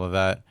of all of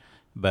that.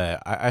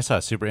 But I saw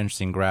a super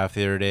interesting graph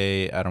the other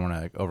day. I don't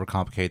want to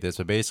overcomplicate this,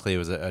 but basically it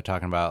was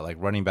talking about like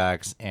running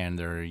backs and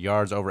their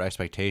yards over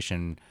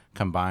expectation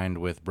combined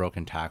with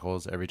broken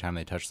tackles every time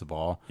they touch the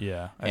ball.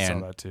 Yeah, I saw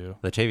that too.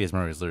 Latavius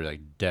Murray is literally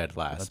like dead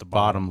last, at the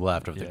bottom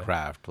left of the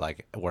graph,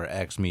 like where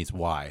X meets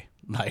Y.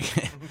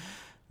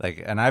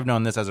 Like, and I've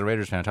known this as a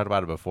Raiders fan. I talked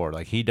about it before.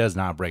 Like, he does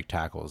not break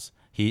tackles.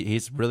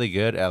 He's really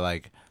good at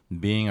like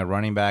being a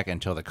running back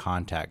until the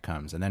contact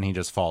comes, and then he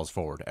just falls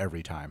forward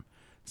every time.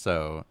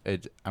 So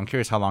I'm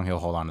curious how long he'll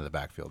hold on to the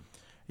backfield.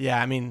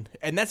 Yeah, I mean,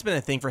 and that's been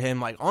a thing for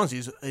him. Like, honestly,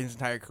 his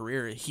entire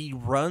career, he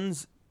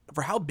runs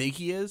for how big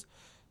he is,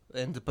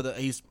 and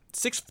he's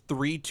 6'3",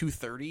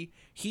 230.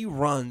 He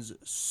runs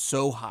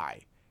so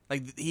high.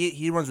 Like,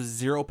 he runs with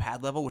zero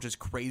pad level, which is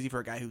crazy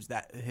for a guy who's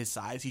that his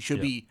size. He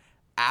should be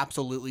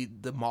absolutely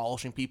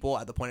demolishing people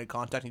at the point of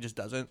contact. And he just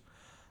doesn't.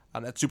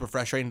 That's super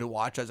frustrating to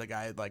watch as a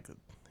guy like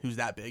who's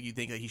that big. You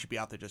think that he should be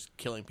out there just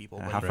killing people.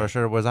 How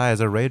frustrated was I as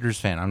a Raiders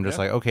fan? I'm just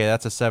like, okay,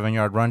 that's a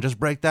 7-yard run. Just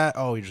break that.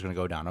 Oh, you're just gonna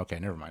go down. Okay,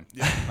 never mind.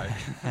 Yeah.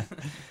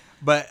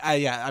 But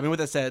I mean, with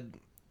that said,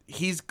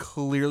 he's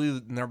clearly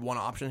the number one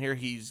option here.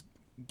 He's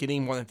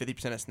getting more than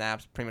 50% of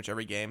snaps pretty much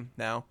every game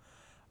now,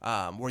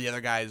 where the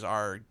other guys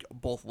are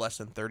both less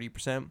than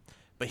 30%.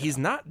 But he's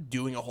not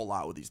doing a whole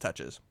lot with these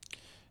touches.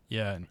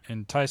 Yeah,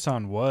 and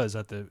Tyson was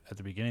at the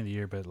beginning of the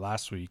year, but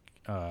last week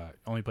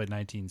only played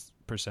 19%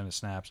 of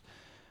snaps,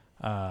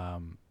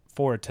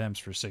 4 attempts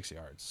for 6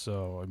 yards.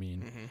 So I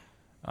mean,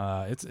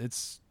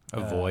 it's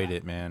avoid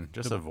it, man.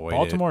 Just avoid it.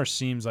 Baltimore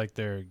seems like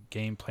their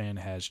game plan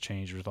has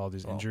changed with all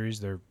these injuries.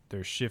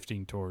 They're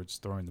shifting towards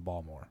throwing the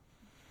ball more.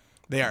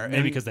 They are.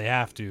 Maybe because they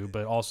have to,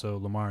 but also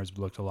Lamar's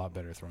looked a lot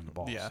better throwing the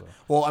ball. Yeah. So.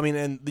 Well, I mean,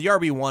 and the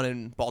RB1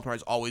 in Baltimore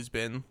has always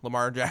been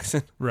Lamar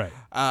Jackson. Right.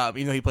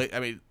 Even though he played, I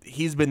mean,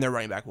 he's been their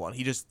running back one.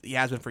 He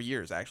has been for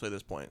years, actually, at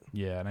this point.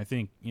 Yeah, and I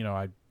think,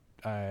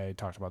 I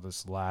talked about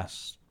this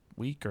last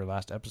week or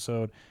last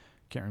episode.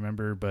 Can't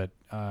remember, but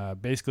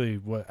basically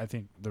what I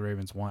think the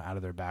Ravens want out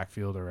of their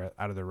backfield or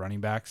out of their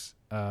running backs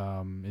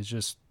is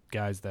just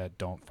guys that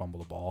don't fumble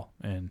the ball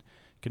and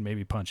can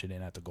maybe punch it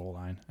in at the goal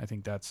line. I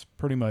think that's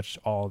pretty much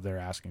all they're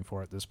asking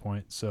for at this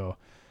point. So,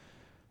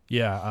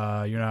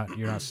 yeah, you're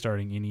not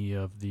starting any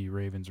of the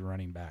Ravens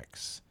running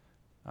backs.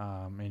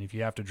 And if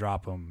you have to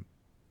drop them,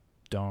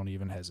 don't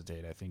even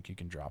hesitate. I think you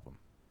can drop them.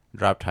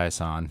 Drop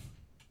Tyson.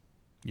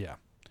 Yeah.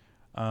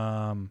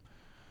 Yeah,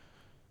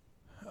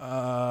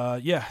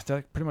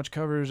 that pretty much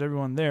covers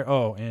everyone there.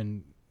 Oh,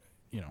 and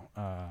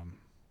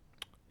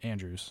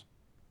Andrews,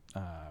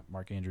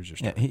 Mark Andrews,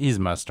 Yeah, he's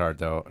must start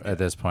though at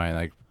this point,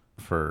 like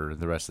for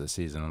the rest of the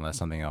season, unless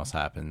something else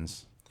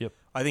happens. Yep.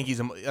 I think he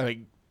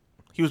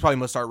was probably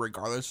must start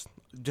regardless,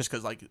 just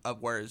because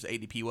of where his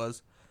ADP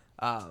was.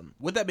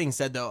 With that being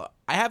said, though,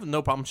 I have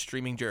no problem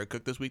streaming Jared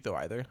Cook this week though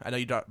either. I know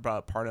you brought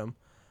up Parham,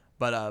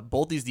 but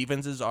both these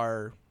defenses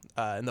are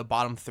in the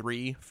bottom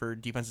 3 for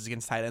defenses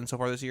against tight ends so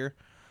far this year.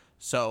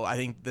 So I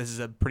think this is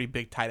a pretty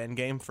big tight end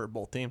game for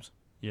both teams.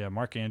 Yeah,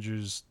 Mark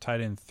Andrews,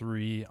 tight end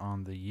 3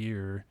 on the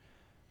year.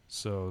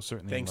 So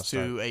certainly thanks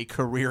to a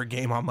career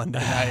game on Monday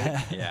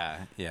night.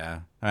 Yeah.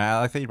 I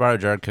like that you brought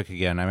up Jared Cook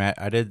again. I mean,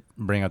 I did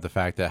bring up the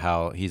fact that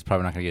how he's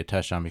probably not going to get a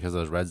touchdown because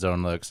of those red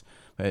zone looks.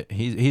 But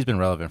he's been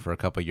relevant for a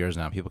couple of years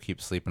now. People keep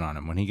sleeping on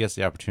him. When he gets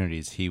the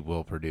opportunities, he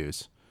will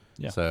produce.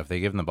 Yeah. So if they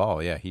give him the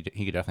ball, yeah, he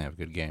could definitely have a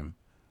good game.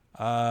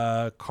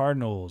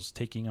 Cardinals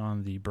taking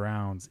on the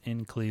Browns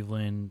in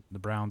Cleveland. The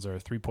Browns are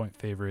 3-point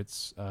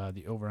favorites.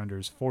 The over-under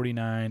is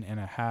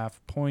 49.5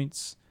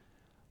 points.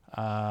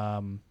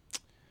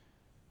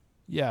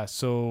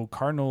 So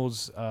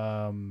Cardinals,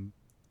 Kyler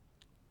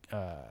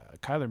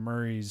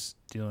Murray's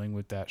dealing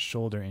with that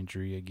shoulder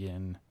injury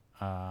again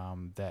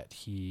that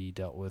he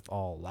dealt with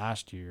all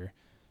last year.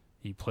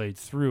 He played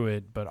through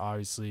it, but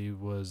obviously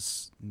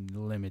was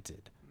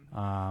limited.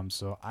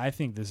 So I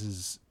think this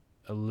is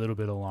a little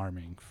bit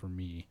alarming for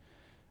me.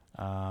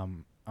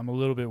 I'm a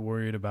little bit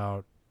worried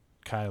about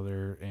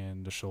Kyler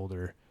and the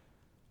shoulder.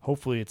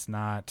 Hopefully it's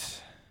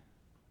not,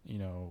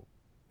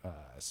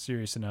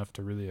 serious enough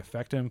to really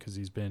affect him because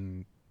he's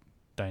been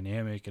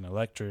dynamic and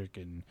electric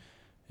and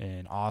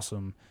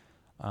awesome.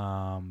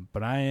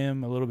 But I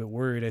am a little bit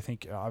worried. I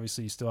think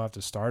obviously you still have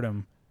to start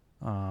him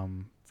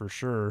for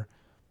sure.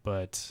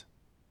 But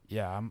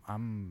yeah,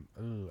 I'm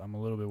a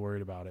little bit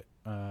worried about it.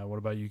 What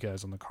about you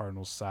guys on the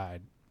Cardinals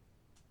side?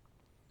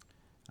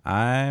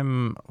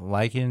 I'm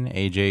liking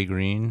AJ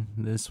Green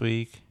this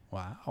week.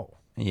 Wow.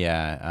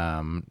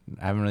 Yeah,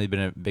 I haven't really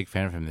been a big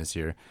fan of him this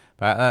year,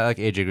 but I like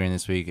AJ Green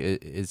this week.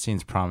 It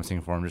seems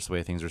promising for him, just the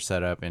way things are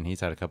set up, and he's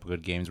had a couple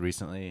good games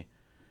recently.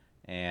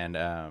 And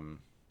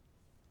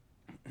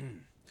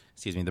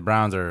excuse me, the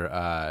Browns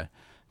are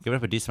giving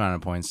up a decent amount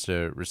of points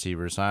to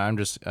receivers. So I'm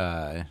just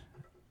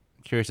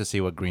curious to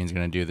see what Green's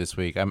going to do this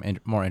week. I'm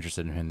more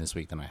interested in him this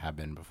week than I have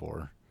been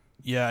before.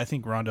 Yeah, I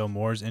think Rondell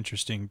Moore's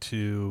interesting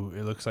too.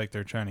 It looks like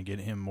they're trying to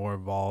get him more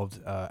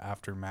involved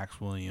after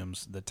Max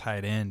Williams, the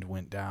tight end,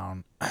 went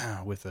down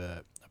with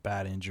a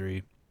bad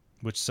injury,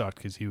 which sucked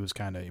because he was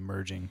kind of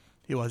emerging.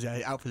 He was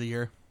out for the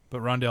year.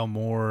 But Rondell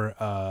Moore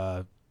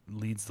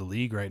leads the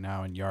league right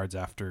now in yards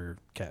after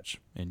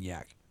catch in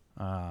Yak.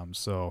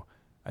 So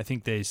I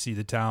think they see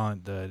the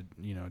talent, the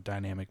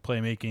dynamic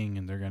playmaking,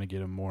 and they're going to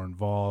get him more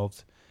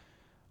involved.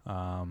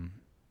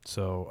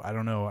 So I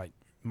don't know.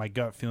 My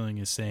gut feeling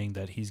is saying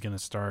that he's going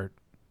to start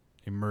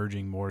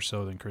emerging more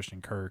so than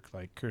Christian Kirk.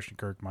 Like Christian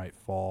Kirk might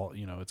fall.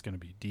 It's going to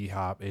be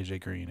D-Hop,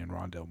 AJ Green, and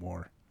Rondell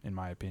Moore, in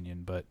my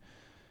opinion. But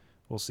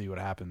we'll see what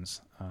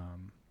happens.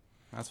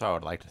 That's what I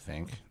would like to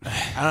think.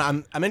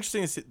 I'm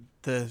interested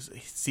to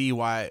see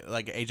why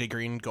like AJ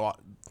Green go.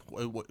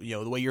 The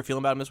way you're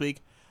feeling about him this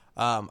week.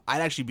 I'd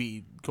actually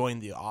be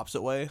going the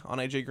opposite way on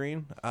AJ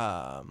Green.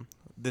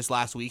 This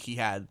last week he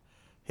had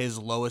his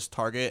lowest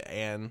target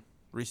and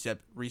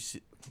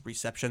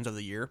receptions of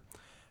the year.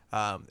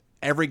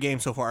 Every game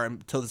so far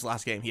until this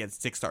last game, he had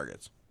 6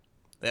 targets.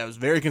 That was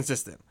very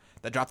consistent.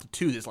 That dropped to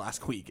 2 this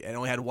last week and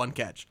only had 1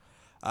 catch.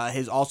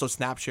 His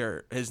snap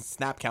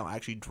count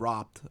actually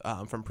dropped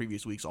from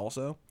previous weeks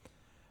also.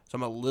 So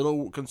I'm a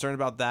little concerned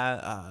about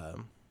that.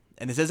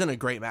 And this isn't a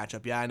great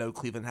matchup. Yeah, I know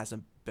Cleveland has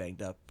some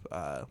banged up,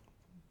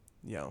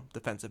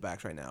 defensive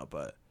backs right now,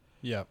 but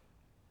yeah.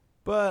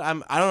 But I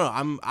don't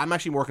know. I'm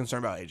actually more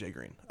concerned about AJ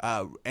Green.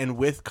 And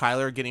with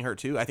Kyler getting hurt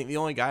too, I think the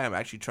only guy I'm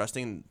actually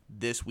trusting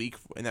this week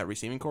in that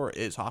receiving core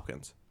is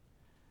Hopkins.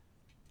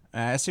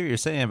 I see what you're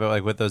saying, but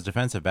like with those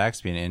defensive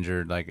backs being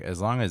injured, like as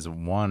long as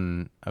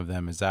one of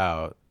them is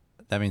out,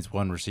 that means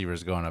one receiver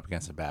is going up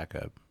against a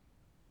backup,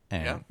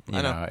 and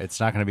I know.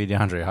 It's not going to be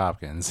DeAndre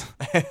Hopkins.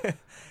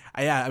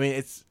 Yeah, I mean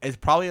it's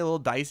probably a little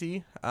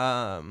dicey.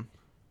 I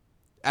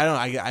don't know.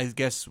 I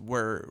guess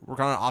we're kind of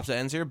on opposite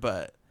ends here,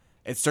 but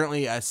it's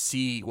certainly a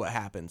see what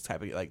happens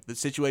type of, like, the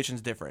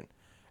situation's different.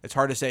 It's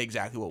hard to say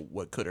exactly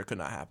what could or could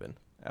not happen.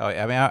 Oh,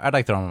 I mean, I'd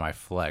like to throw him on my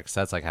flex.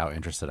 That's like how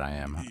interested I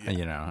am.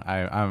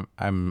 Yeah.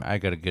 I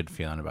got a good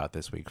feeling about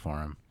this week for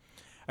him.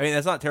 I mean,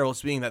 that's not terrible.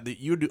 Speaking that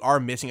you are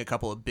missing a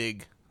couple of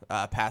big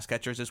pass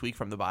catchers this week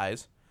from the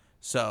buys.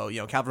 So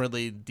Calvin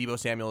Ridley, Deebo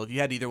Samuel. If you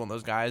had either one of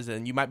those guys,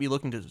 then you might be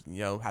looking to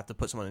have to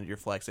put someone into your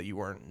flex that you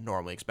weren't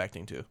normally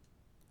expecting to.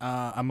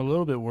 I'm a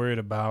little bit worried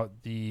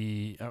about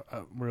the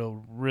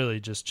really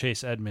just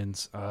Chase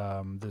Edmonds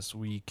this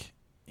week.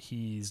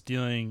 He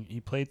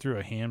played through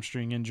a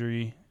hamstring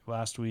injury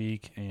last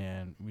week,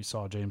 and we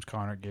saw James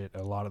Conner get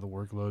a lot of the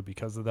workload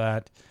because of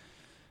that.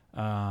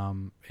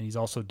 And he's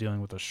also dealing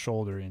with a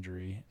shoulder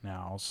injury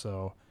now.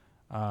 So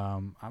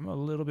I'm a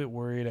little bit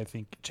worried. I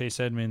think Chase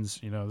Edmonds,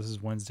 this is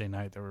Wednesday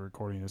night that we're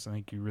recording this. I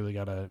think you really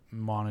got to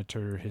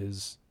monitor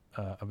his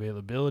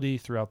availability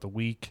throughout the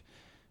week.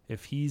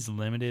 If he's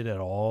limited at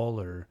all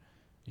or,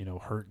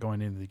 hurt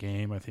going into the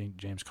game, I think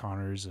James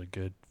Conner is a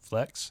good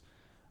flex.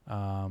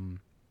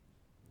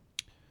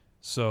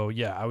 So,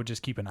 yeah, I would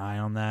just keep an eye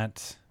on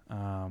that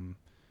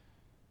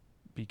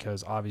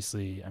because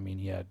obviously,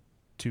 he had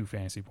 2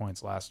 fantasy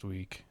points last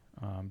week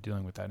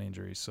dealing with that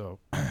injury. So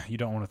you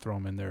don't want to throw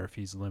him in there if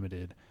he's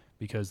limited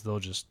because they'll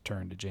just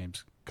turn to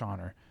James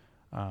Conner.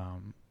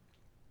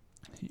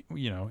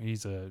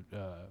 He's a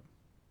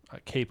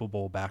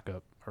capable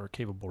backup or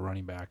capable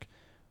running back.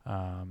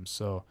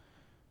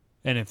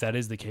 And if that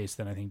is the case,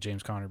 then I think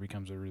James Conner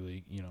becomes a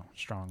really,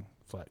 strong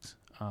flex.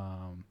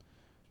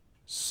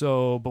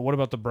 But what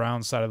about the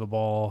Browns side of the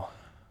ball?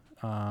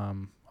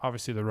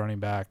 Obviously the running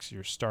backs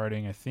you're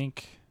starting, I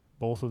think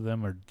both of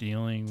them are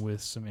dealing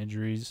with some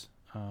injuries.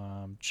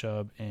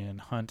 Chubb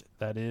and Hunt,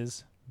 that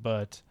is.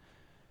 But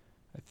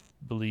I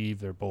believe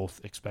they're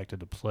both expected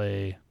to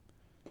play.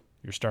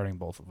 You're starting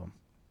both of them.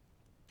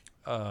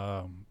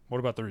 What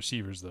about the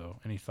receivers, though?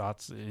 Any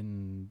thoughts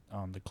on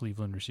the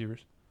Cleveland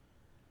receivers?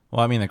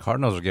 Well, I mean, the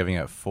Cardinals are giving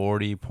up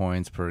 40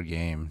 points per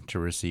game to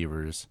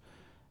receivers.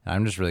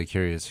 I'm just really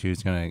curious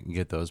who's going to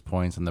get those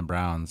points on the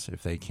Browns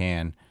if they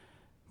can.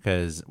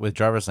 Because with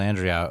Jarvis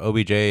Landry out,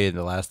 OBJ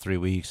the last 3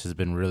 weeks has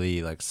been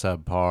really like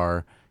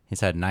subpar. He's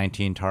had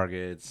 19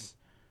 targets.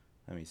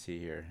 Let me see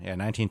here. Yeah,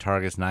 19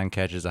 targets, 9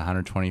 catches,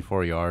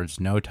 124 yards,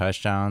 no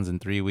touchdowns in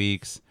 3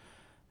 weeks.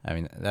 I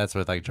mean, that's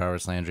with like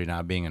Jarvis Landry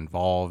not being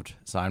involved.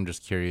 So I'm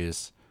just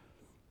curious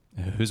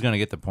who's going to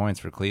get the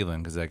points for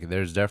Cleveland, because like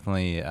there's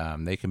definitely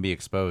they can be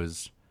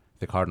exposed.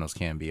 The Cardinals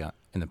can be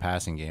in the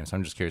passing game. So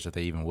I'm just curious if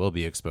they even will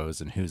be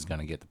exposed and who's going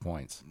to get the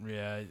points.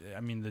 Yeah,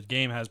 I mean, the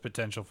game has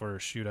potential for a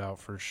shootout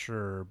for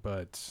sure,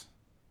 but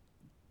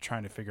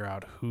trying to figure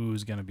out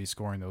who's going to be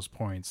scoring those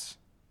points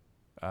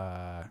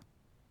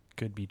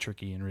could be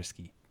tricky and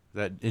risky. Is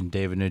that in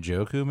David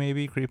Njoku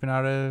maybe creeping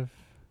out of?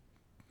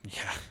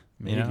 Yeah,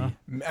 maybe. You know?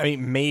 I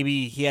mean,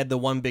 maybe he had the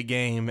one big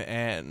game,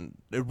 and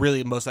it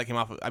really most of that came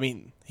off of. I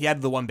mean, he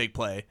had the one big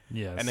play,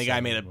 Yeah, and the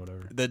guy made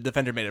whatever. the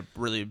defender made a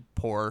really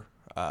poor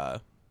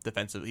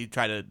defensive. He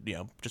tried to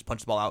just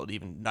punch the ball out,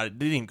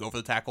 didn't even go for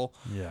the tackle.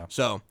 Yeah,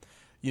 So,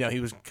 he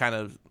was kind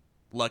of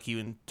lucky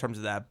in terms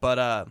of that. But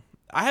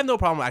I have no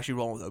problem actually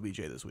rolling with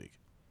OBJ this week.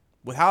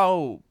 With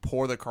how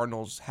poor the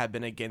Cardinals have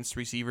been against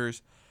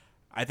receivers,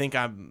 I think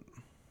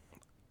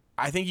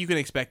you can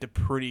expect a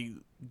pretty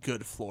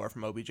good floor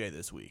from OBJ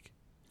this week.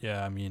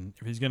 yeah. I mean,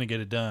 if he's going to get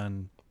it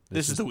done,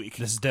 This is the week.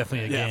 This is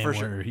definitely a Yeah, game for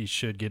where sure. he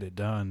should get it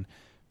done.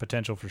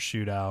 Potential for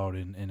shootout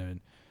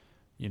and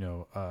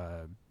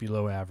a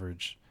below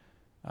average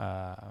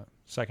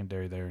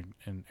secondary there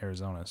in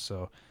Arizona.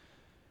 So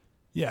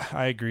yeah,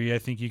 I agree. I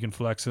think you can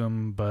flex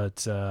him,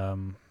 but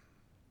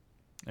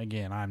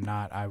again,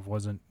 I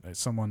wasn't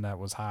someone that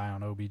was high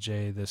on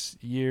OBJ this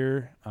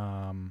year.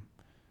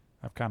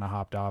 I've kind of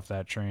hopped off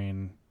that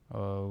train a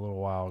little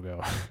while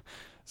ago.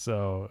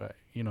 So,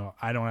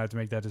 I don't have to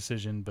make that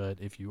decision,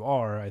 but if you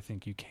are, I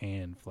think you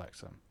can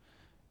flex him.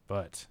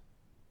 But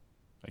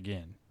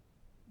again,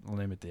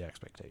 limit the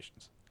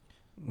expectations.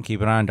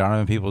 Keep an eye on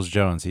Donovan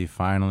Peoples-Jones. He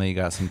finally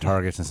got some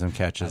targets and some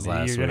catches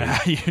last You're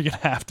week. gonna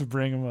have to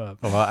bring him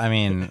up. Well, I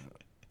mean,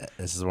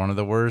 this is one of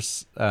the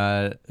worst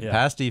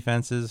pass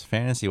defenses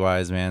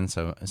fantasy-wise, man.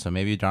 So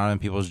maybe Donovan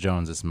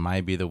Peoples-Jones, this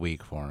might be the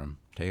week for him.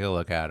 Take a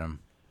look at him.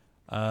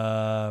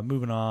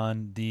 Moving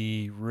on,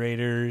 the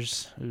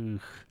Raiders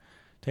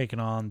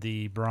taking on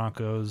the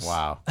Broncos.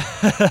 Wow.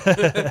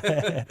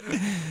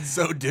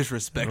 So A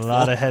disrespectful.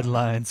 lot of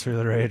headlines for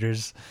the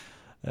Raiders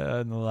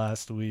in the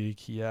last week.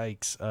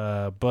 Yikes.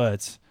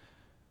 But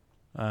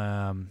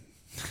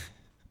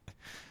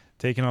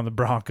taking on the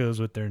Broncos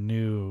with their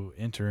new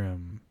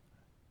interim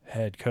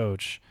head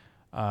coach.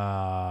 What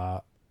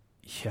are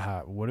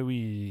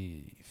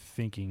we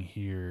thinking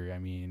here? I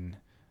mean,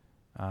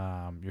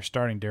 you're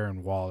starting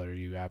Darren Waller.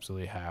 You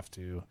absolutely have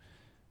to.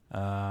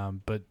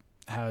 But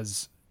I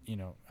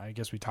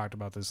guess we talked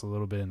about this a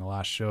little bit in the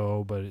last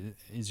show, but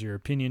is your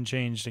opinion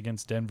changed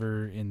against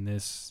Denver in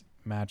this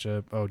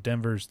matchup? Oh,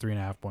 Denver's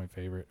 3.5-point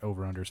favorite.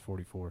 Over-under is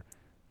 44.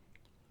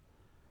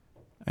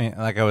 I mean,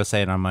 like I was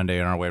saying on Monday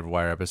in our waiver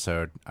wire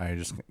episode, I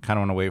just kind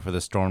of want to wait for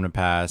the storm to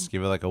pass,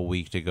 give it like a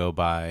week to go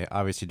by.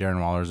 Obviously, Darren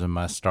Waller's a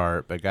must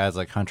start, but guys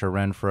like Hunter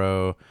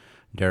Renfrow,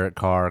 Derek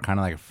Carr, kind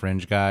of like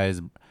fringe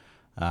guys,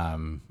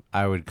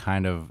 I would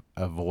kind of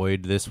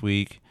avoid this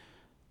week.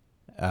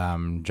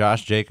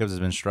 Josh Jacobs has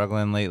been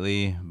struggling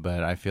lately,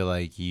 but I feel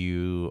like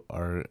you're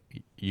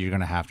going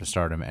to have to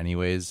start him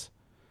anyways.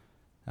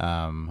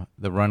 The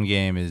run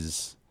game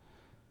is,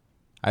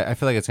 I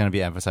feel like it's going to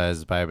be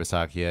emphasized by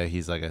Bisaccia.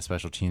 He's like a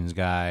special teams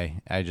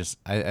guy. I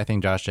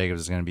think Josh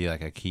Jacobs is going to be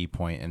like a key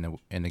point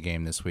in the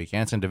game this week.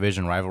 And it's a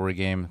division rivalry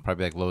game,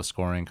 probably like low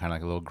scoring, kind of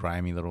like a little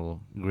grimy,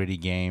 little gritty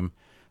game.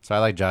 So I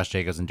like Josh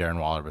Jacobs and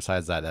Darren Waller.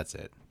 Besides that, that's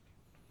it.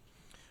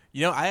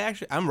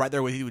 I'm right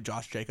there with you with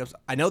Josh Jacobs.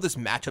 I know this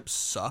matchup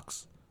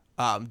sucks.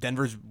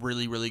 Denver's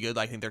really, really good.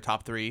 I think they're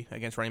top 3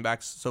 against running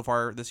backs so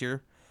far this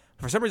year.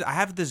 For some reason, I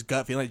have this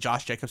gut feeling that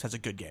Josh Jacobs has a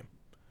good game.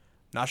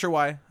 Not sure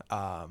why.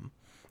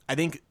 I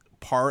think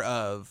part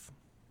of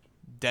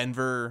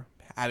Denver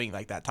having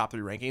like that top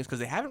 3 rankings because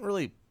they haven't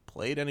really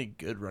played any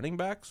good running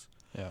backs.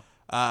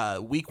 Yeah.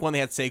 Week 1 they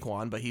had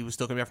Saquon, but he was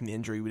still coming back from the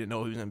injury. We didn't know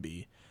who he was going to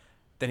be.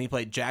 Then he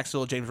played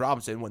Jacksonville, James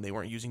Robinson when they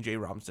weren't using Jay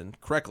Robinson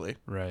correctly.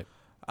 Right.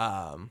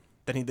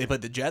 Then they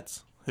played the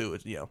Jets, who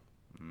is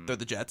they're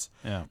the Jets.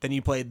 Yeah. Then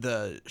you played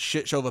the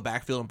shit show of a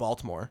backfield in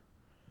Baltimore.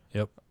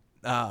 Yep.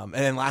 And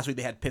then last week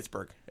they had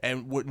Pittsburgh,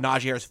 and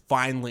Najee Harris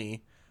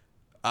finally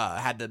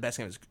had the best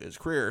game of his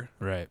career,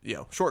 Right.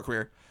 Short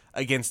career,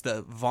 against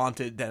the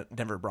vaunted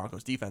Denver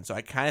Broncos defense. So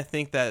I kind of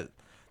think that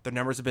their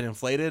numbers have been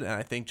inflated, and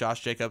I think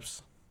Josh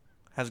Jacobs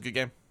has a good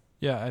game.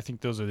 Yeah, I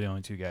think those are the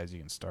only 2 guys you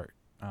can start,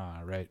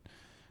 right?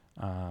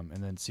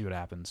 And then see what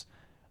happens.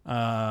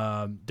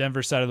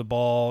 Denver side of the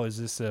ball, is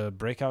this a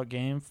breakout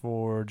game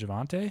for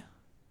Javonte?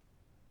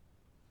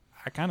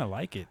 I kind of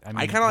like it.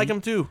 I kind of like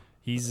him too.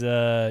 He's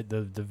the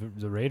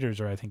Raiders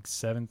are, I think,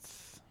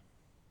 seventh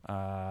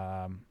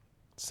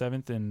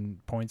in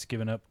points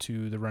given up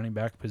to the running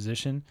back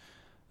position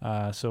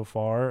so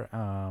far.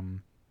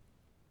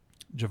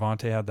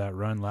 Javonte had that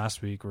run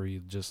last week where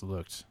he just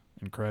looked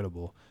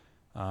incredible.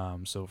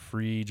 So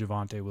free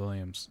Javonte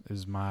Williams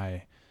is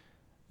my.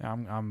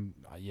 I'm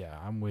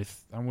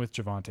with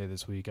Javonte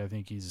this week. I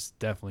think he's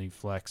definitely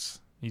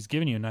flex. He's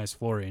giving you a nice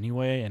floor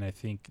anyway, and I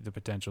think the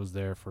potential is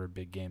there for a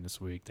big game this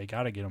week. They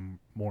got to get him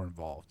more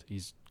involved.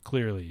 He's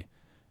clearly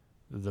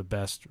the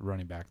best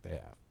running back they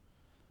have.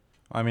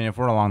 I mean, if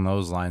we're along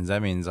those lines,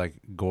 that means like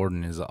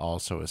Gordon is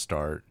also a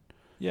start.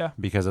 Yeah,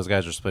 because those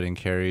guys are splitting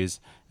carries.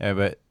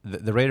 But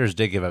the Raiders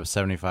did give up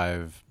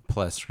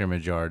 75-plus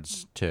scrimmage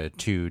yards to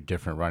two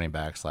different running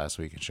backs last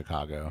week in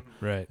Chicago.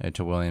 Right.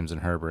 To Williams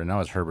and Herbert. And that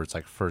was Herbert's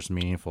like first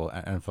meaningful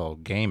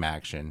NFL game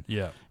action.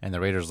 Yeah. And the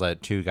Raiders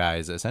let two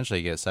guys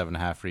essentially get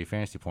 7.5 free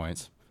fantasy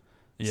points.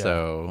 Yeah.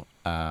 So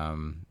I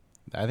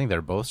think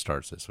they're both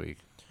starts this week.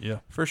 Yeah.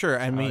 For sure.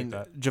 I mean,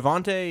 like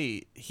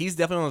Javonte, he's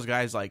definitely one of those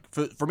guys, like,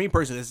 for me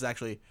personally, this is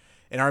actually,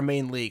 in our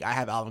main league, I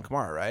have Alvin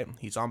Kamara, right?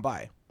 He's on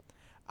bye.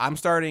 I'm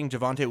starting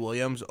Javonte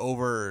Williams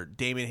over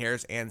Damian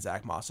Harris and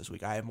Zach Moss this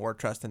week. I have more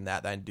trust in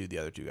that than I do the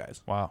other two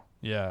guys. Wow.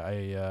 Yeah,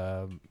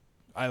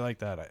 I like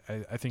that.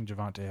 I think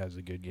Javonte has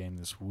a good game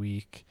this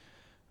week.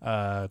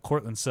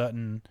 Cortland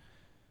Sutton,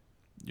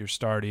 you're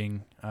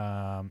starting.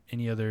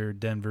 Any other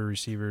Denver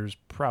receivers?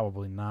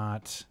 Probably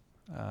not.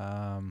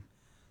 Tim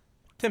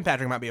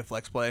Patrick might be a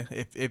flex play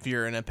if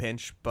you're in a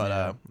pinch,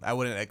 but I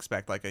wouldn't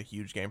expect like a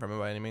huge game from him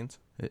by any means.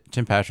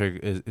 Tim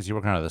Patrick, is he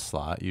working out of the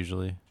slot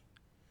usually?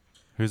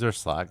 Who's their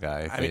slot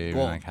guy?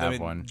 If have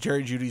one.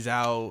 Jerry Judy's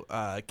out.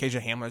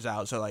 KJ Hamler's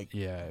out. So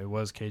yeah, it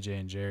was KJ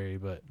and Jerry,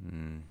 but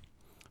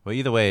well,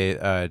 either way,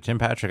 Tim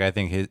Patrick, I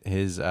think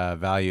his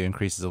value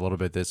increases a little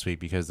bit this week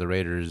because the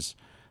Raiders'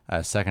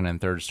 second and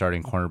third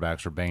starting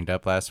cornerbacks were banged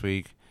up last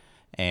week,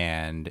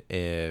 and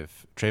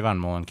if Trayvon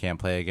Mullen can't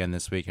play again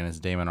this week and it's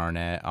Damon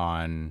Arnett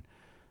on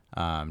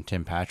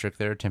Tim Patrick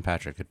there, Tim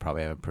Patrick could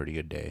probably have a pretty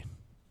good day.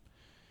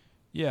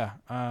 Yeah,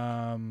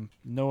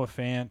 Noah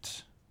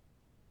Fant.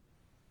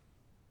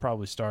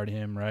 Probably start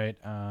him, right?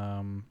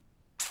 Kind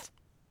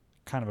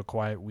of a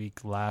quiet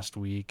week last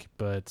week,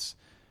 but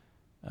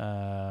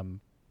yeah,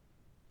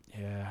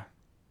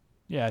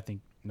 I think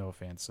Noah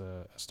Fant's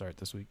a start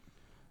this week.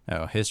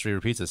 Oh, history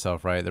repeats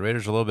itself, right? The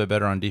Raiders are a little bit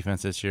better on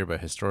defense this year, but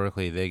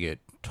historically they get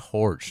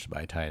torched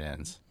by tight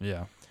ends.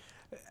 Yeah.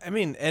 I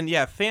mean, and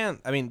yeah, Fant,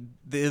 I mean,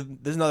 there's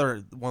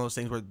another one of those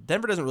things where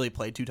Denver doesn't really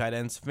play two tight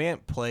ends.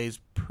 Fant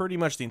plays pretty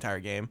much the entire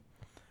game.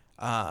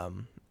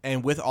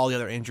 And with all the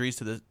other injuries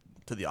to the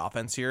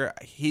offense here,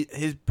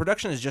 his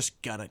production is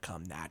just gonna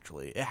come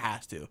naturally. It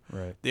has to.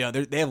 Right. They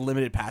have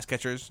limited pass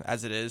catchers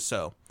as it is,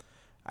 so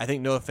I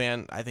think Noah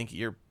Fant, I think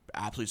you're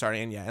absolutely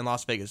starting. And yeah, and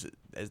Las Vegas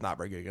is not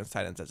very good against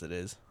tight ends as it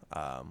is,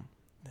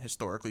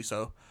 historically.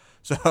 So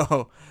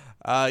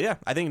yeah,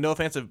 I think Noah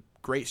Fant's a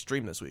great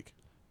stream this week.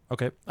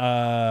 Okay.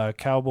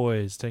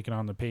 Cowboys taking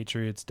on the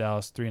Patriots.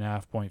 Dallas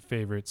 3.5-point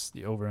favorites.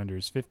 The over/under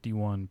is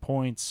 51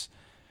 points.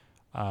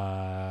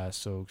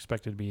 So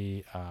expected to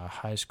be a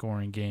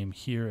high-scoring game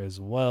here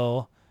as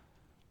well.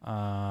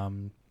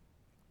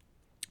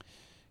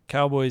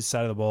 Cowboys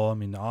side of the ball, I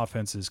mean, the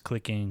offense is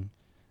clicking.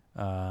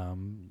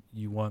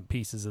 You want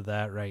pieces of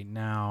that right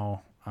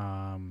now.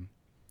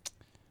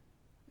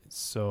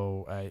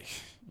 So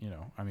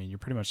you're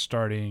pretty much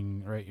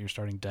starting, right? You're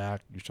starting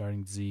Dak, you're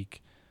starting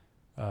Zeke,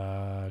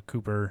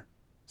 Cooper,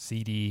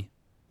 CD,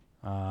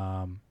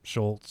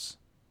 Schultz,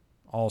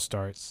 all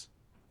starts.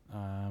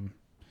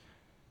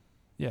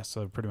 Yeah,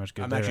 so pretty much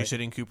good. I'm actually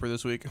sitting Cooper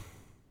this week.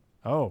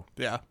 Oh.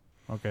 Yeah.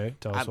 Okay,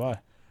 tell us why.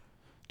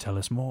 Tell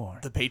us more.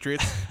 The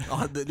Patriots.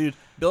 Dude,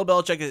 Bill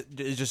Belichick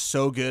is just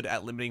so good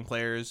at limiting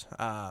players.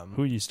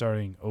 Who are you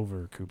starting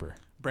over Cooper?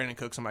 Brandon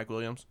Cooks and Mike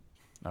Williams.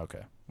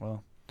 Okay,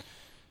 well,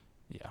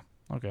 yeah,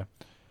 okay.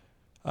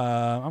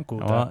 I'm cool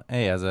with that.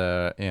 Hey, as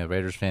a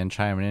Raiders fan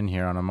chiming in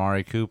here on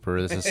Amari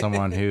Cooper, this is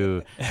someone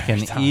who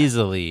can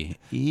easily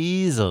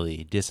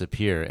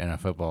disappear in a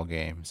football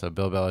game. So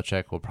Bill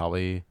Belichick will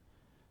probably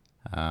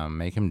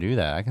make him do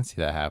that. I can see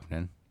that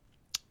happening.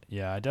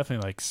 Yeah, I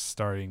definitely like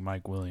starting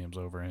Mike Williams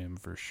over him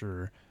for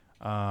sure.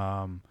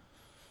 Tony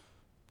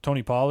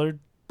Pollard,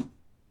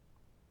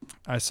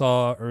 I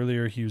saw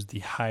earlier he was the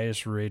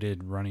highest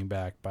rated running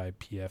back by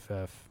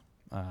PFF,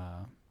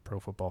 Pro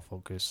Football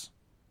Focus,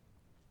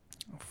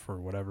 for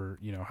whatever,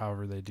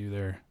 however they do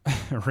their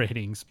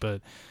ratings,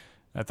 but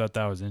I thought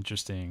that was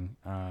interesting.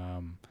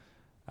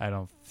 I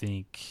don't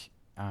think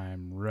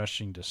I'm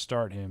rushing to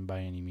start him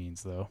by any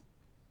means, though.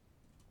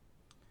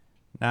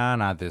 Nah,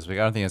 not this week.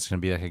 I don't think it's going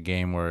to be like a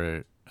game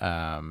where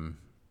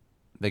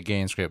the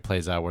game script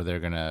plays out where they're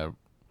going to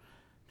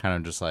kind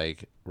of just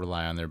like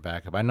rely on their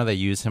backup. I know they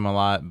use him a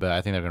lot, but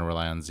I think they're going to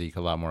rely on Zeke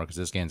a lot more because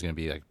this game's going to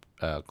be like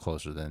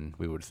closer than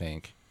we would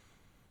think.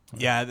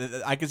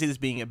 Yeah, I could see this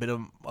being a bit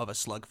of a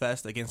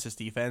slugfest against this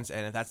defense,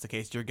 and if that's the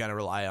case, you're gonna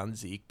rely on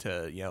Zeke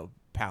to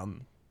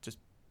pound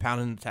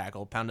in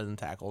the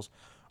tackles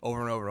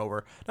over and over and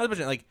over. Not to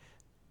mention, like,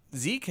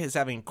 Zeke is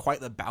having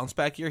quite the bounce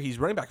back year. He's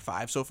running back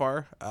 5 so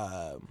far.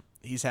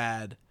 He's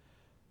had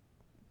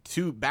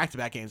 2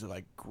 back-to-back games of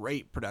like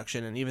great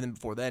production, and even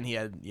before then, he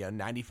had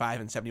 95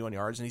 and 71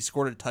 yards, and he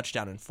scored a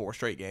touchdown in 4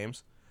 straight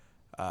games.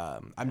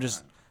 I'm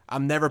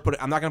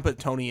not gonna put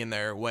Tony in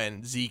there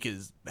when Zeke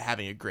is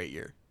having a great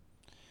year.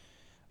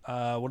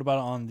 What about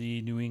on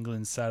the New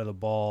England side of the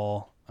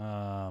ball?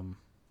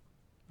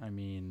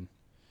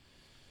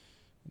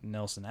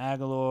 Nelson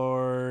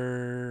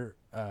Aguilar,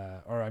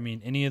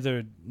 any of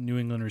the New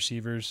England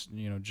receivers,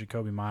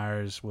 Jacoby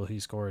Myers, will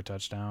he score a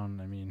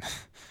touchdown?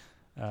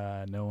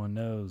 No one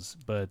knows,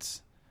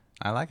 but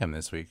I like him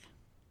this week.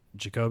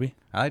 Jacoby?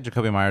 I like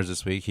Jacoby Myers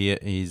this week.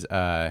 He's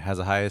has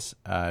the highest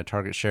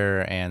target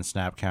share and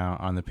snap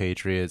count on the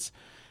Patriots,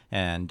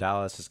 and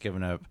Dallas has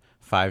given up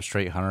 5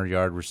 straight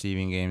 100-yard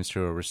receiving games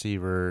to a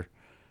receiver.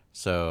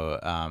 So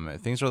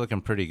things are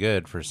looking pretty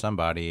good for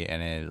somebody,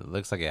 and it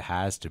looks like it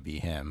has to be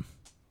him.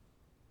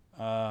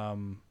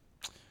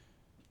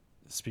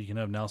 Speaking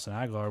of Nelson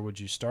Aguilar, would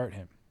you start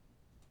him?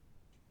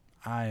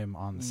 I am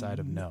on the side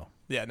of no.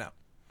 Yeah, no.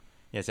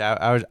 Yes,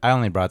 I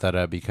only brought that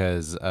up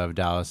because of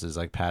Dallas's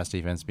like pass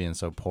defense being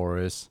so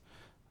porous.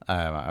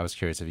 I was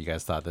curious if you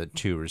guys thought that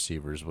 2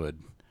 receivers would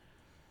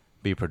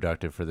be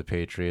productive for the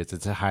Patriots.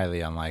 It's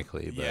highly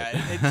unlikely. But. Yeah,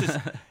 it's just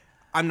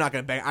I'm not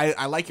gonna bang.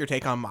 I like your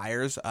take on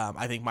Myers.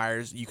 I think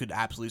Myers you could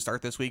absolutely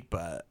start this week,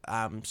 but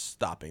I'm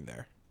stopping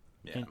there.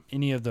 Yeah.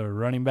 Any of the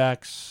running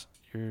backs?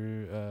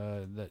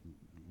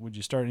 Would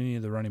you start any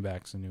of the running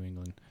backs in New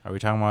England? Are we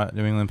talking about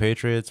New England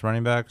Patriots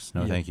running backs?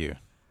 No, Yeah. thank you.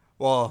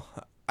 Well,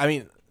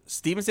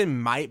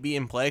 Stevenson might be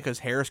in play because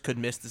Harris could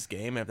miss this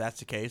game. If that's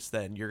the case,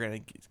 then you're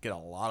going to get a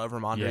lot of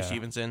Ramondre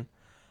Stevenson.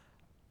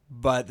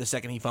 But the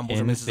second he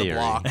fumbles or misses a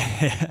block,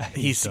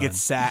 he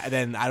gets sat.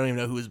 Then I don't even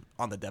know who's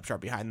on the depth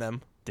chart behind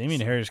them.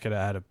 Damian Harris could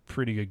have had a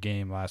pretty good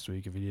game last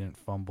week if he didn't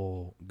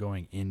fumble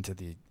going into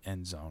the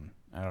end zone.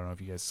 I don't know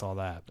if you guys saw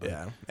that. But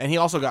yeah, and he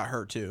also got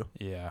hurt too.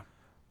 Yeah.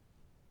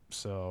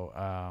 So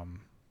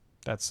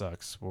that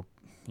sucks. We'll,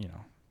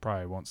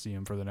 probably won't see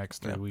him for the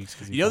next 3 weeks.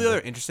 Cause the other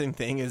interesting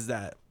thing is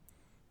that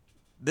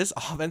this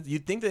offense,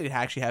 you'd think they'd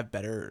actually have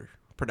better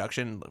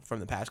production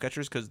from the pass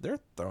catchers because they're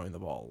throwing the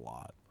ball a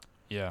lot.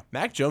 Yeah.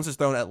 Mac Jones has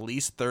thrown at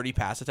least 30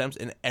 pass attempts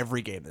in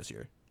every game this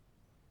year.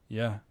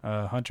 Yeah.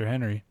 Hunter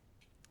Henry.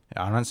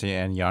 Honestly,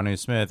 and Jonnu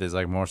Smith is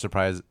like more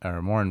surprised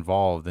or more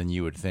involved than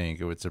you would think.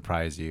 It would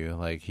surprise you.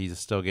 Like he's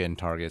still getting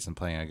targets and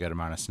playing a good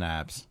amount of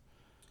snaps.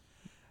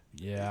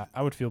 Yeah,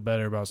 I would feel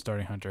better about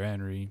starting Hunter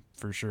Henry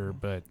for sure,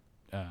 but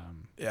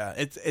yeah,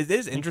 it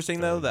is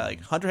interesting though that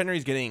like Hunter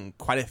Henry's getting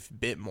quite a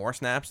bit more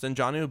snaps than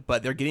Jonnu,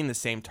 but they're getting the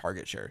same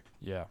target share.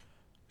 Yeah,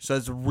 so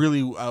it's a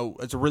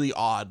really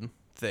odd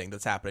thing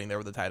that's happening there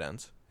with the tight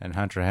ends. And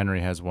Hunter Henry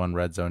has 1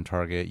 red zone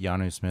target.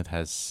 Jonnu Smith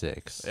has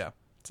 6. Yeah.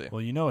 See.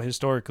 Well,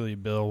 historically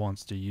Bill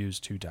wants to use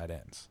 2 tight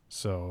ends,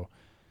 so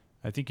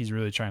I think he's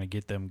really trying to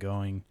get them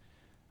going.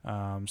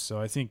 So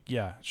I think,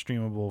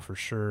 streamable for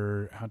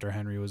sure. Hunter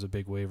Henry was a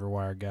big waiver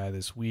wire guy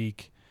this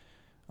week.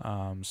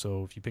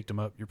 So if you picked him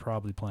up, you're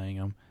probably playing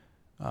him.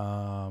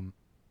 And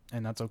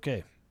that's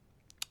okay.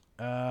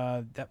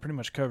 That pretty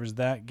much covers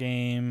that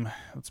game.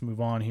 Let's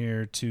move on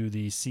here to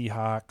the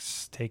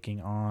Seahawks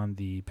taking on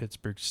the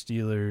Pittsburgh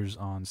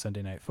Steelers on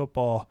Sunday Night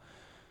Football.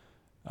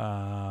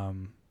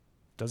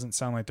 Doesn't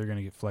sound like they're going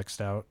to get flexed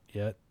out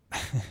yet.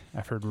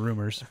 I've heard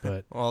rumors,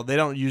 but well, they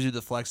don't usually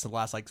the flex in the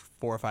last like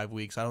 4 or 5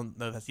 weeks. I don't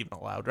know if that's even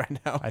allowed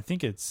right now. I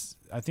think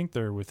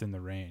they're within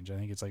the range. I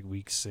think it's like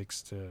week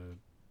 6 to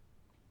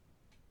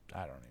I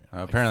don't even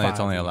know. Apparently, like it's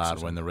only 5 weeks or allowed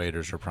something. when the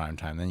Raiders are prime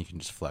time. Then you can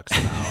just flex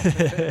them out.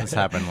 This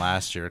happened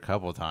last year a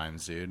couple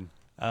times, dude.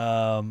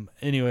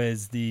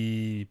 Anyways,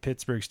 the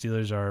Pittsburgh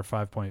Steelers are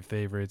 5-point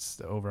favorites.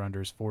 The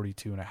over-under is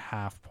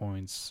 42.5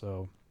 points.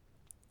 So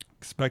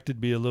expected to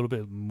be a little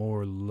bit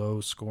more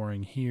low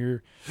scoring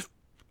here.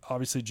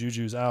 Obviously,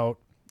 Juju's out.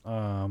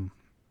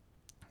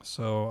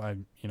 So I've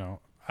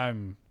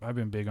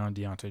been big on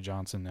Deontay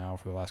Johnson now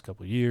for the last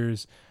couple of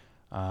years.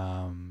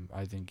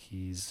 I think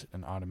he's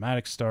an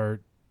automatic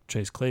start.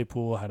 Chase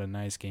Claypool had a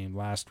nice game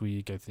last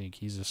week. I think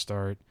he's a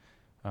start,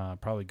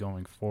 probably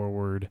going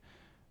forward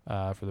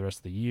for the rest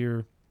of the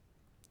year.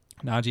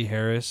 Najee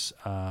Harris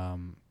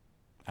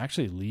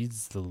actually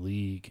leads the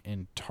league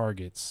in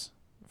targets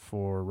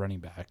for running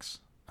backs.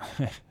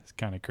 It's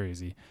kind of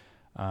crazy.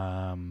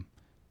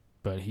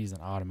 But he's an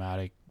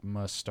automatic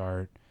must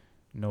start,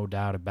 no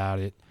doubt about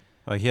it.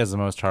 Like he has the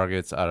most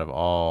targets out of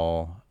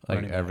all, like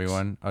Running backs.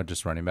 everyone. Oh,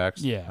 just running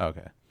backs. Yeah.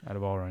 Okay. Out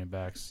of all running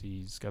backs,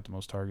 he's got the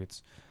most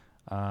targets.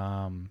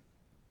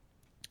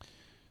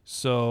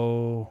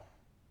 So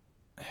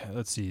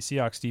let's see.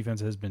 Seahawks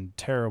defense has been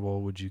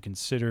terrible. Would you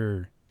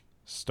consider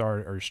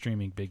start or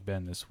streaming Big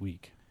Ben this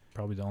week?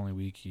 probably the only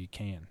week you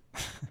can.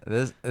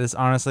 This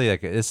honestly,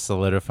 like, this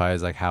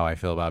solidifies like how I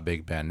feel about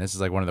Big Ben. This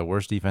is like one of the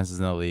worst defenses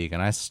in the league,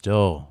 and I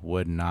still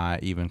would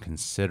not even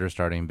consider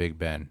starting Big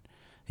Ben.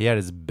 He had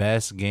his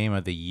best game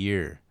of the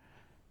year,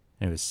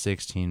 and it was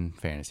 16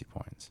 fantasy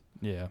points.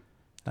 Yeah.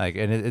 Like,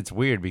 and it's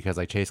weird because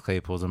like Chase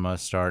Claypool's a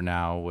must start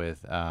now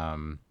with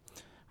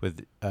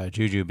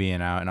Juju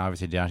being out, and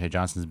obviously Deontay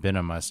Johnson's been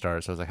a must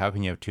start. So it's like, how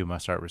can you have two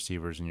must start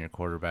receivers in your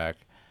quarterback?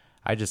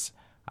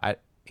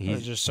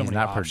 He's just so not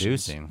many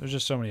producing. There's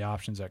just so many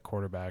options at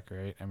quarterback,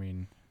 right? I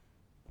mean,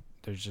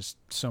 there's just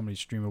so many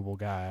streamable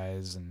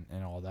guys and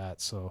all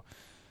that. So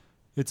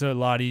it's a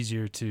lot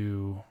easier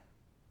to,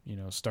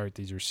 start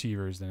these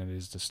receivers than it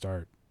is to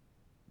start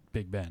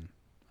Big Ben.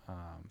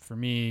 For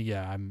me,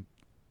 yeah,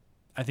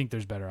 I think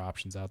there's better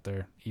options out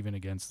there, even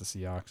against the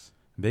Seahawks.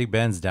 Big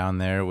Ben's down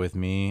there with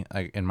me,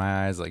 like in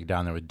my eyes, like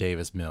down there with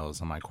Davis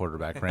Mills on my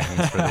quarterback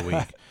rankings for the week.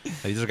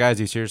 Like, these are guys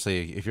who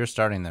seriously, if you're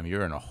starting them,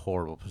 you're in a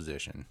horrible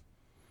position.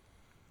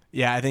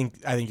 Yeah, I think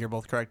you're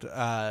both correct.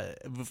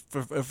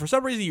 For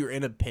some reason you're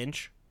in a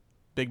pinch,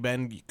 Big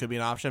Ben could be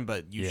an option,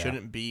 but you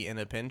shouldn't be in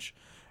a pinch.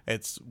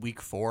 It's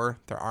week 4.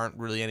 There aren't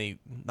really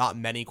not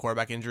many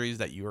quarterback injuries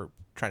that you were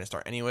trying to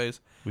start anyways.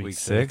 Week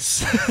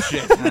 6.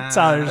 Shit.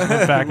 Tyler's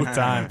went back in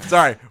time.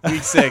 Sorry,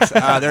 week 6.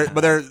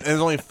 There's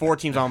only 4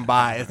 teams on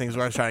bye. I think is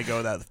where I was trying to go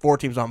with that. 4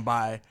 teams on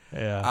bye.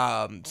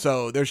 Yeah.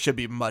 So there should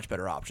be much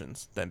better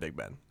options than Big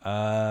Ben.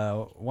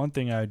 One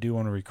thing I do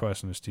want to request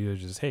from the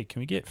Steelers is, hey,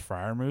 can we get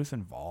Freiermuth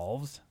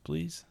involved,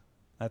 please?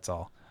 That's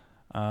all.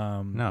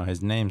 No,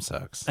 his name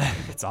sucks.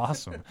 It's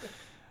awesome.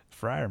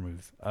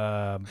 Freiermuth.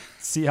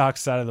 Seahawks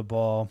side of the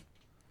ball.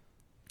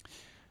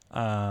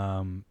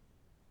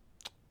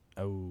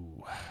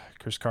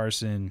 Chris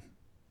Carson,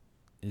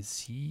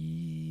 is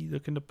he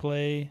looking to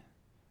play?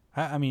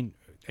 I mean,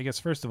 I guess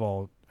first of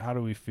all, how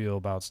do we feel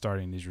about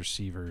starting these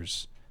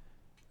receivers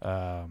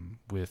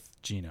with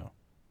Geno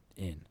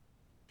in?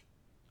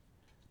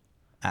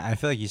 I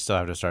feel like you still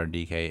have to start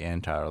DK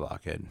and Tyler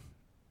Lockett.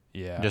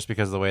 Yeah. Just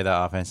because of the way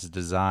that offense is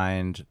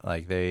designed,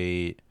 like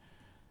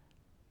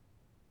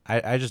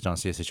I just don't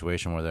see a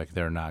situation where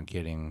they're not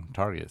getting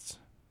targets.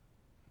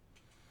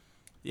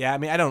 Yeah, I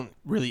mean, I don't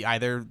really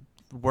either.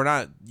 We're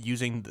not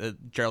using the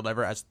Gerald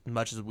Everett as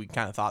much as we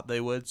kind of thought they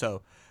would,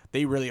 so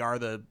they really are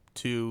the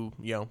two,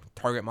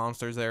 target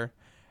monsters there.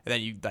 And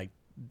then you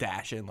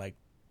dash in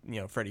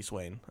Freddie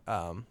Swain,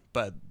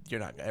 but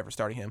you're not ever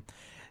starting him.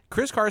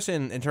 Chris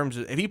Carson, in terms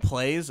of if he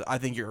plays, I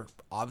think you're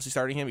obviously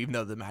starting him, even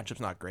though the matchup's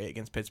not great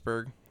against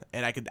Pittsburgh.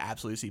 And I could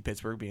absolutely see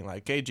Pittsburgh being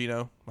like, "Hey,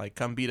 Geno,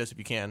 come beat us if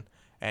you can,"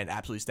 and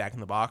absolutely stacking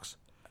the box.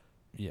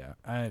 Yeah,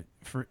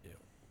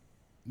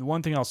 the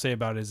one thing I'll say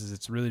about it is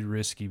it's really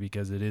risky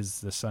because it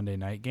is the Sunday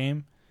night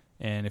game,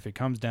 and if it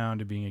comes down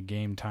to being a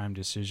game time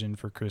decision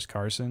for Chris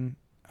Carson,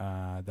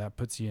 that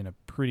puts you in a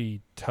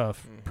pretty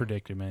tough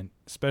predicament,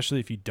 especially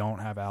if you don't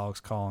have Alex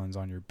Collins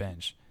on your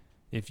bench.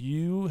 If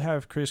you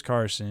have Chris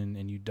Carson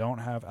and you don't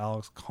have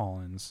Alex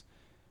Collins,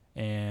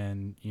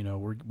 and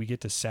we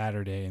get to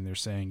Saturday and they're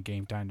saying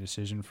game time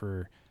decision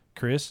for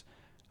Chris,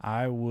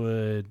 I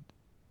would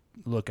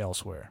look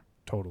elsewhere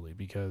totally,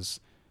 because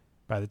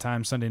by the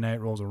time Sunday night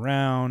rolls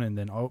around and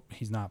then,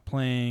 he's not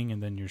playing,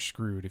 and then you're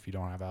screwed if you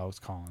don't have Alex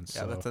Collins.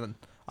 Yeah, that's an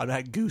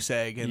automatic goose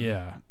egg.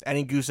 And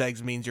any goose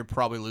eggs means you're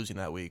probably losing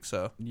that week.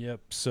 So yep.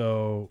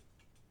 So,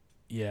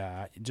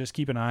 yeah, just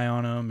keep an eye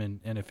on him.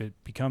 And if it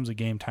becomes a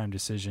game time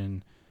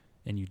decision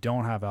and you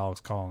don't have Alex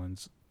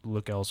Collins,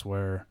 look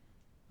elsewhere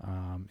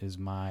is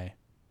my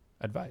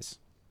advice.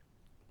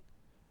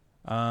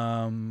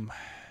 Yeah,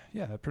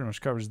 that pretty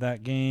much covers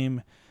that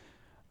game.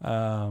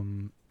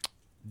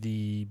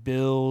 The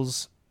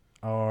Bills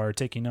are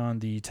taking on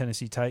the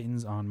Tennessee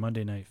Titans on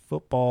Monday Night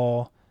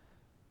Football.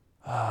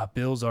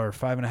 Bills are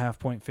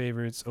 5.5-point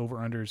favorites.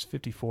 Over-under is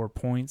 54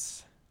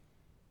 points.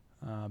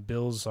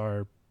 Bills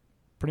are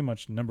pretty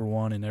much number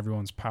one in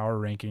everyone's power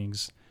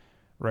rankings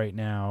right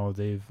now.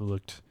 They've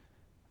looked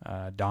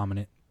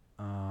dominant,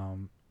 not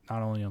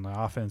only on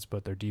the offense,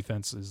 but their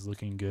defense is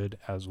looking good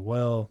as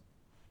well.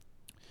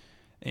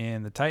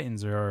 And the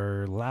Titans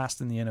are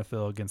last in the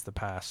NFL against the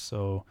pass.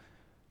 So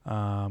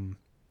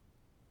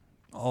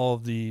all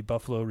of the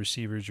Buffalo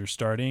receivers you're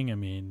starting, I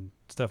mean,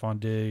 Stephon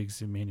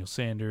Diggs, Emmanuel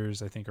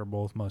Sanders, I think are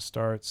both must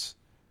starts.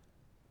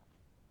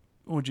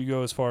 Would you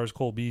go as far as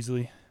Cole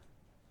Beasley?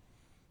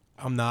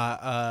 I'm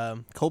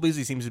not. Cole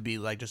Beasley seems to be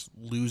just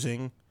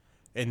losing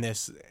in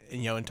this,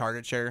 in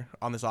target share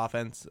on this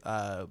offense.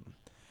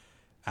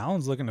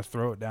 Allen's looking to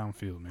throw it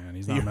downfield, man.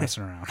 He's not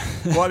messing around.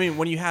 Well, I mean,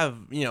 when you have,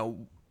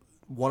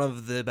 one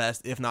of the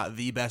best, if not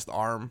the best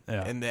arm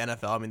in the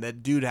NFL, I mean,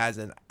 that dude has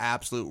an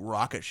absolute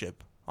rocket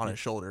ship on his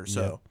shoulder.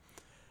 So,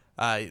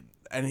 and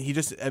he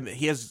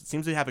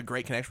seems to have a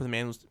great connection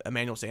with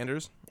Emmanuel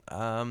Sanders.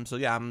 So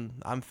yeah,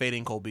 I'm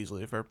fading Cole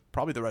Beasley for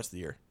probably the rest of the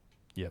year.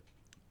 Yep.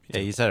 Yeah,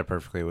 you said it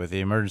perfectly. With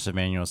the emergence of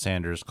Emmanuel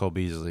Sanders, Cole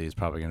Beasley is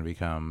probably going to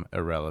become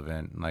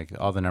irrelevant. Like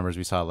all the numbers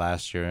we saw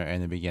last year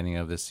and the beginning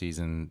of this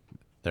season,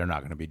 they're not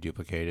going to be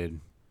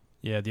duplicated.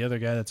 Yeah, the other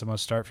guy that's a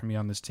must start for me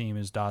on this team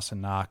is Dawson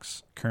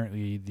Knox,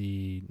 currently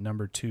the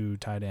number 2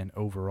 tight end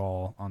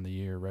overall on the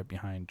year, right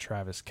behind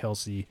Travis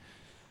Kelce.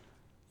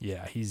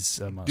 Yeah, he's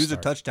a must Dude's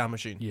start. a touchdown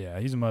machine. Yeah,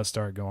 he's a must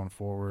start going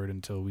forward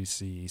until we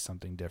see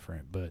something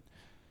different. But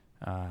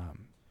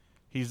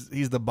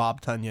He's the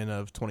Bob Tunyon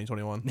of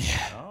 2021.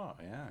 Oh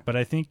yeah. but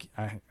I think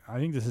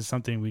this is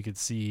something we could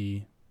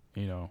see,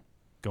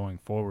 going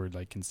forward,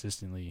 like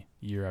consistently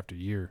year after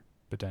year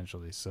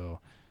potentially. So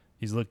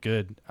he's looked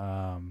good.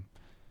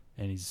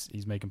 And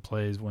he's making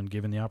plays when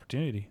given the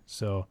opportunity.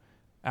 So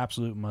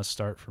absolute must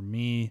start for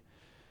me.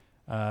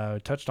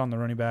 Touched on the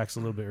running backs a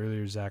little bit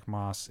earlier, Zach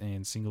Moss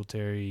and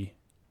Singletary.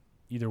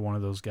 Either one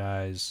of those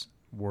guys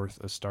worth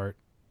a start.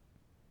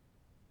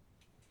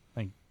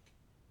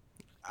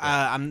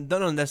 I don't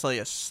know necessarily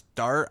a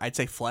start. I'd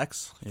say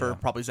flex for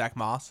probably Zach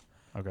Moss.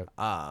 Okay.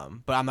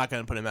 But I'm not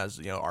going to put him as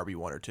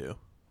RB1 or 2.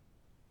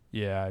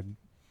 Yeah,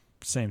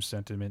 same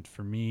sentiment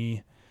for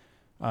me.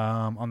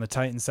 On the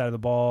Titans side of the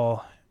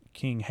ball,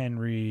 King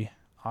Henry,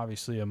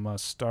 obviously a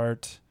must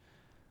start.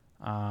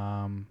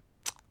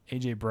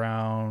 A.J.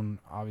 Brown,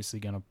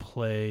 obviously going to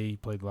play. He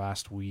played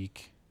last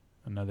week.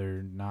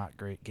 Another not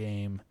great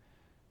game.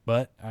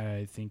 But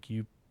I think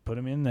you put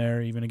him in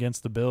there, even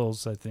against the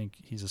Bills. I think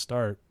he's a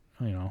start.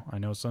 I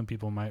know some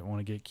people might want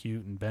to get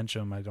cute and bench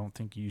him. I don't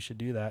think you should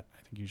do that.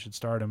 I think you should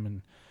start him.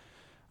 And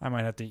I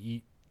might have to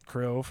eat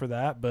crow for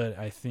that, but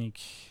I think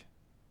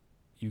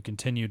you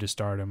continue to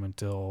start him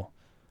until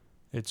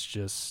it's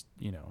just,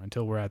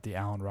 until we're at the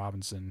Allen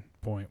Robinson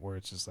point where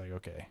it's just like,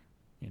 okay,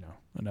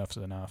 enough's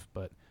enough.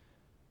 But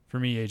for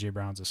me, A.J.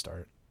 Brown's a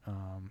start.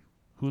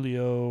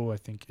 Julio, I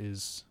think,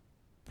 is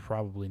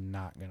probably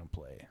not going to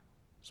play,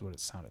 is what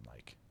it sounded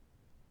like.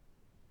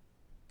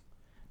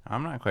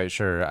 I'm not quite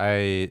sure.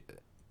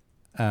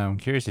 I'm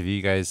curious if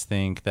you guys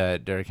think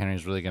that Derrick Henry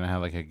is really going to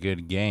have like a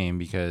good game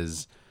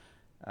because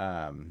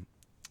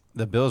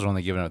the Bills are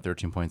only giving up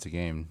 13 points a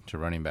game to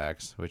running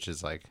backs, which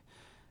is like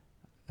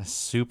a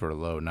super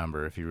low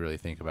number if you really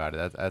think about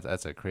it.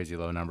 That's a crazy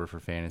low number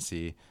for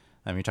fantasy.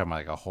 I mean, you're talking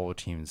about like a whole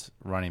team's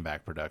running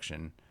back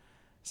production.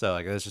 So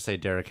like let's just say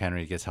Derrick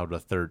Henry gets held to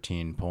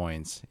 13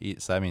 points.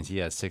 So that means he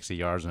has 60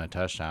 yards and a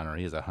touchdown, or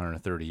he has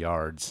 130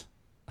 yards.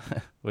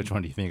 Which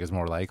one do you think is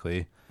more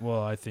likely?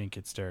 Well, I think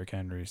it's Derrick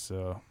Henry,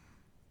 so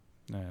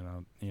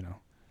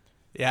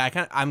Yeah,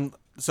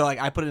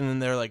 I put it in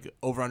there like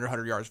over under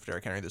 100 yards for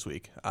Derrick Henry this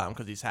week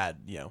because he's had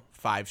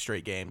 5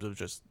 straight games of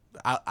just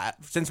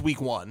since week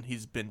 1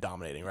 he's been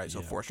dominating, right? So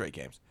 4 straight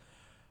games.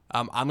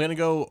 I'm gonna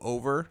go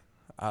over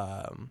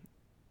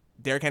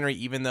Derrick Henry,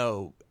 even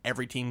though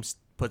every team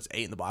puts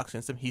 8 in the box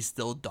against him, he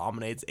still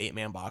dominates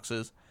 8-man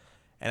boxes,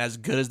 and as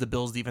good as the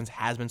Bills' defense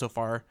has been so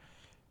far,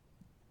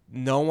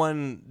 no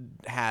one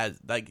has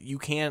you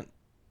can't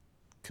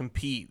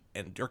compete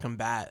or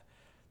combat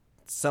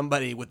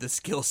somebody with the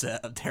skill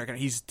set of Derrick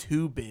Henry. He's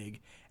too big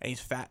and he's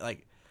fat.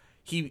 Like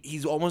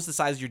he's almost the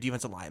size of your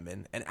defensive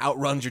lineman and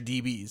outruns your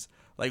DBs.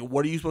 Like,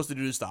 what are you supposed to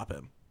do to stop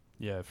him?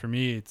 Yeah, for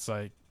me, it's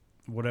like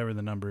whatever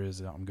the number is,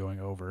 I'm going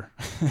over.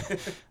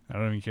 I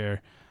don't even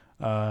care.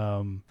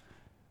 But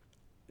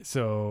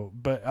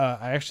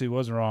I actually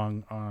was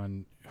wrong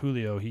on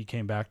Julio. He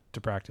came back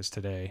to practice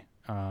today.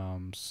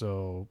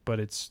 But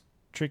it's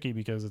tricky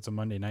because it's a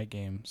Monday night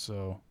game.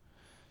 So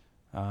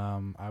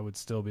I would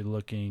still be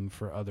looking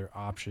for other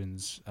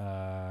options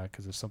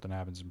because if something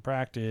happens in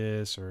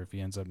practice or if he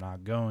ends up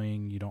not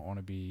going, you don't want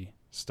to be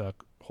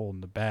stuck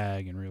holding the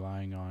bag and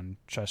relying on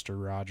Chester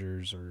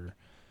Rogers or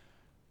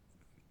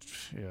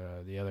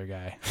the other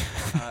guy.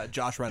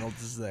 Josh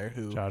Reynolds is there.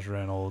 Who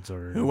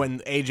when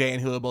AJ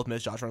and Julio both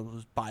missed, Josh Reynolds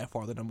was by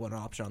far the number 1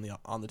 option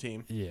on the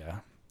team. Yeah.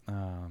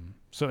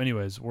 So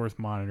anyways, worth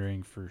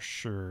monitoring for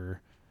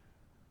sure.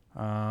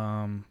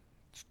 Ryan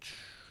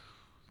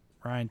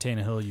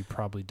Tannehill, you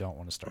probably don't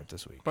want to start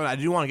this week. But I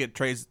do want to get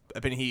Trey's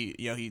opinion.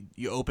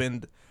 He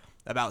opened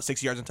about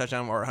 60 yards and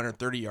touchdown or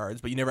 130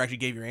 yards, but you never actually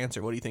gave your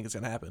answer. What do you think is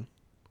going to happen?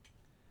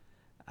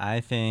 I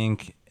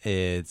think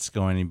it's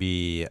going to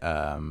be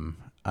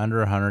under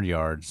 100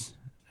 yards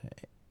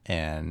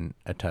and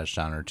a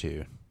touchdown or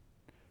 2.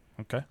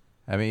 Okay.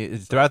 I mean,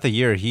 throughout the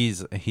year,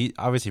 he's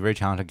obviously a very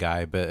talented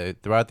guy,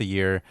 but throughout the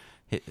year,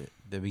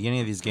 the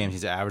beginning of these games,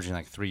 he's averaging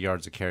like 3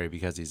 yards a carry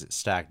because he's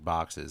stacked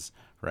boxes,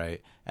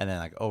 right? And then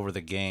like over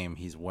the game,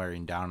 he's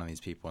wearing down on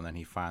these people, and then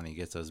he finally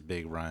gets those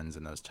big runs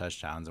and those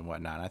touchdowns and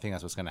whatnot. And I think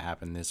that's what's going to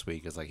happen this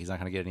week is like he's not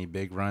going to get any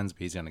big runs,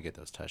 but he's going to get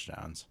those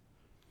touchdowns.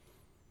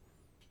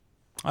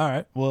 All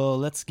right. Well,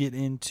 let's get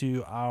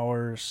into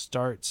our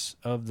starts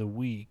of the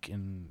week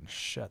and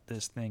shut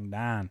this thing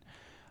down.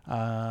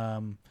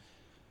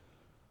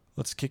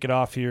 Let's kick it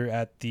off here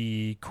at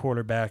the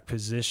quarterback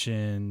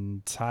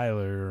position.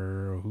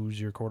 Tyler, who's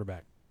your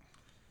quarterback?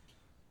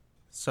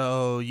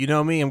 So, you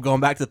know me, I'm going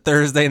back to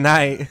Thursday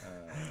night.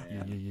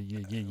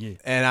 Yeah.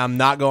 And I'm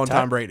not going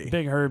Tom Brady.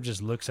 Big Herb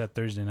just looks at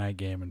Thursday night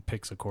game and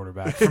picks a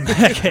quarterback from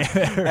that game.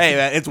 Hey,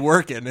 man, it's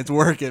working. It's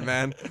working,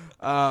 man.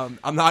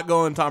 I'm not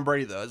going Tom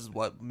Brady, though. This is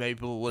what maybe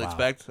people would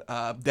expect.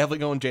 Definitely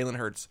going Jalen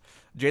Hurts.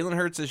 Jalen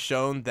Hurts has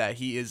shown that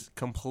he is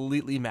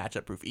completely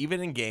matchup proof,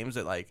 even in games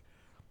that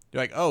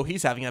you're like, oh,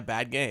 he's having a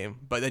bad game,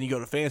 but then you go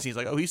to fantasy, he's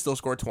like, oh, he still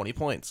scored 20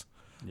 points.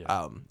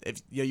 Yeah.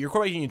 If your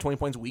quarterback giving you 20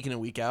 points week in and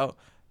week out,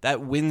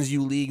 that wins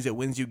you leagues, it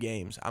wins you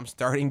games. I'm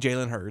starting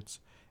Jalen Hurts,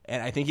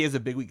 and I think he has a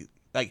big week.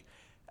 Like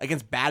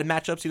against bad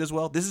matchups, he does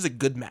well. This is a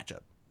good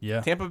matchup.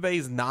 Yeah, Tampa Bay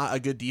is not a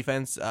good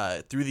defense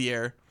through the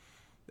air,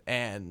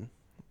 and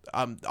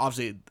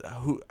obviously,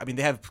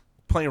 they have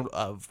plenty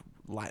of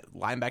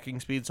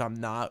linebacking speed. So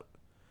I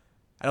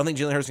don't think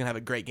Jalen Hurts is gonna have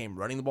a great game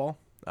running the ball.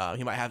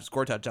 He might have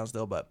score touchdowns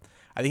still, but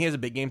I think he has a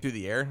big game through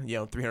the air.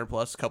 300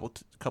 plus, couple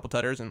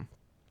tutters, and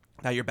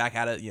now you're back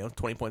at it.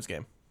 20 points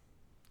game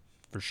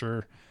for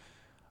sure.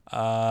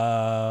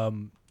 I'll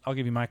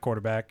give you my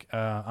quarterback.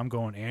 I'm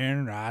going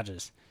Aaron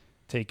Rodgers,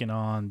 taking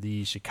on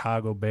the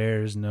Chicago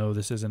Bears. No,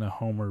 this isn't a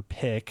homer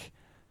pick.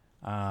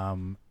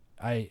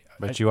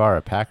 But you are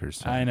a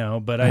Packers fan. I know,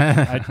 but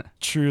I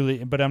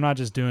truly, but I'm not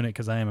just doing it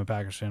because I am a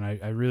Packers fan.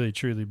 I really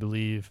truly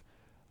believe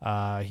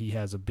he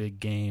has a big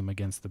game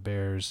against the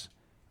Bears.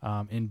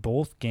 In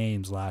both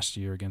games last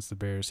year against the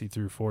Bears, he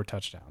threw 4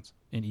 touchdowns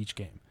in each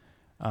game,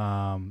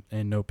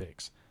 and no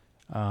picks.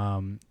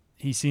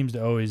 He seems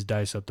to always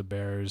dice up the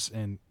Bears,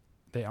 and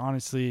they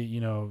honestly,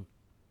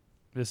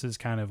 this is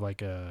kind of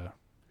like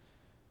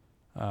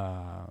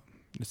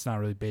it's not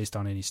really based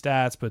on any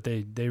stats, but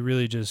they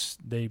really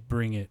they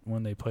bring it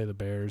when they play the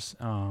Bears.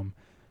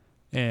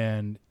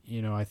 And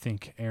I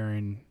think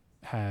Aaron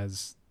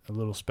has a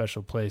little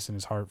special place in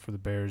his heart for the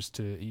Bears.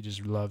 He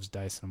just loves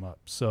dicing them up.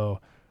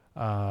 So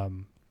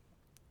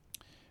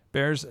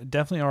Bears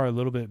definitely are a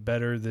little bit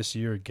better this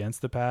year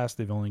against the pass.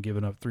 They've only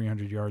given up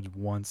 300 yards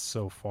once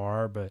so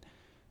far, but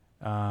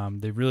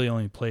they've really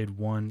only played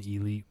one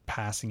elite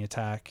passing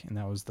attack, and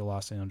that was the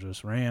Los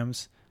Angeles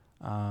Rams.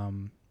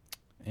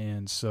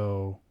 And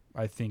so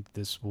I think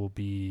this will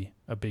be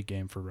a big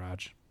game for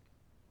Raj.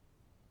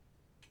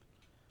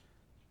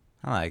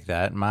 I like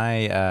that.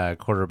 My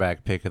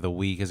quarterback pick of the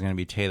week is going to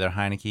be Taylor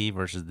Heineke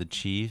versus the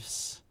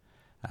Chiefs.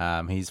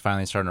 He's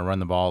finally starting to run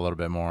the ball a little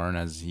bit more, and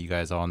as you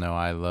guys all know,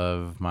 I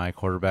love my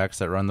quarterbacks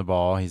that run the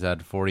ball. He's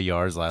had 40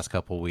 yards last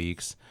couple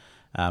weeks,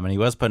 and he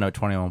was putting up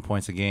 21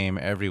 points a game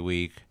every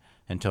week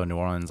until New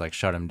Orleans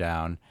shut him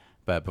down.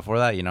 But before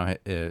that,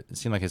 it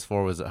seemed like his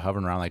floor was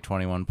hovering around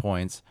 21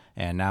 points,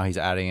 and now he's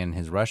adding in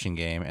his rushing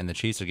game, and the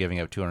Chiefs are giving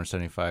up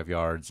 275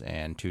 yards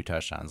and 2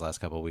 touchdowns last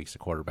couple of weeks to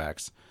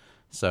quarterbacks.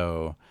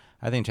 So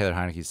I think Taylor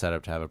Heineke's set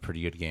up to have a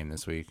pretty good game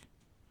this week.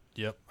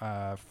 Yep,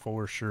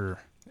 for sure.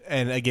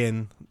 And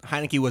again,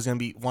 Heineke was going to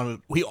be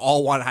we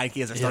all wanted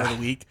Heineke as our start of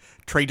the week.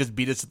 Trey just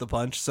beat us to the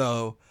punch,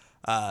 so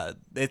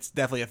it's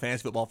definitely a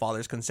fantasy football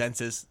father's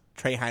consensus.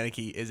 Trey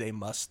Heineke is a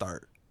must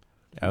start.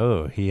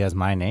 Oh, he has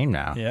my name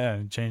now.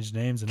 Yeah, changed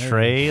names and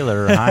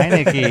Trailer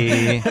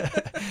Heineke.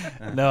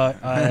 No,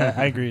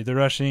 I agree. The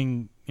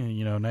rushing,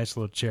 nice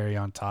little cherry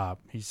on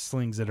top. He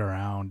slings it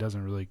around,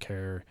 doesn't really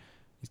care.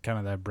 He's kind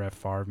of that Brett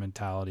Favre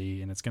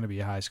mentality, and it's going to be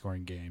a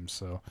high-scoring game.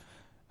 So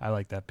I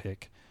like that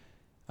pick.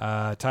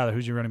 Tyler,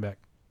 who's your running back?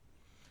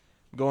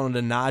 Going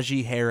to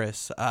Najee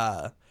Harris.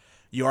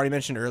 You already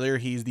mentioned earlier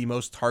he's the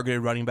most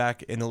targeted running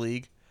back in the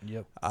league.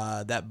 Yep.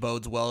 That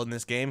bodes well in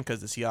this game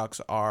because the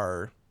Seahawks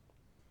are,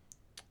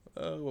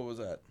 what was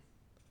that?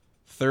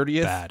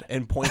 30th Bad.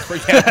 in points per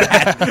game.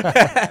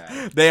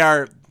 Bad. They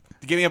are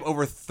giving up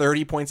over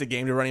 30 points a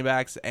game to running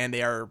backs, and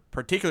they are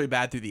particularly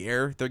bad through the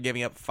air. They're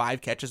giving up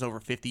 5 catches over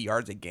 50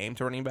 yards a game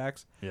to running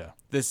backs. Yeah.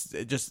 This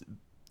just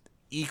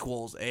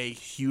equals a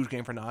huge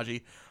game for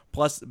Najee.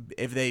 Plus,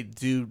 if they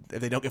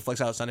don't get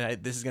flexed out Sunday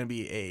night, this is going to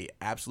be a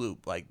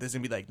absolute this is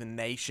going to be the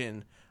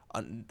nation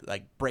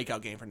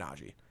breakout game for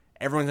Najee.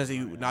 Everyone's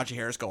going to see Najee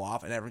Harris go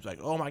off, and everyone's like,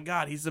 "Oh my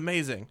God, he's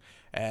amazing!"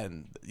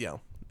 And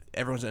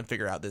everyone's going to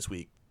figure out this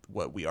week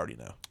what we already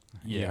know.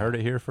 You heard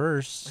it here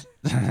first.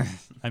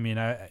 I mean,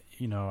 I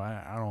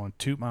don't want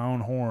to toot my own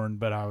horn,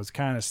 but I was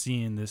kind of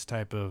seeing this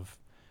type of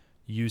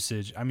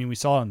usage. I mean, we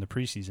saw it in the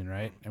preseason,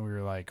 right? And we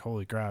were like,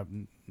 holy crap,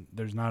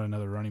 there's not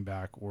another running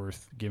back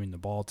worth giving the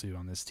ball to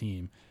on this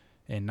team.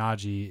 And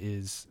Najee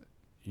is,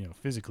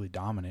 physically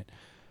dominant,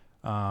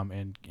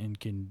 and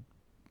can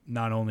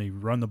not only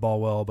run the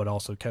ball well, but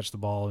also catch the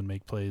ball and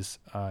make plays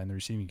in the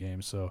receiving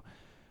game. So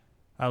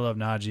I love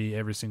Najee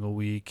every single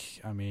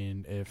week. I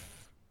mean,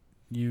 if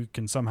you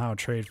can somehow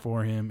trade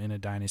for him in a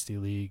dynasty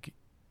league,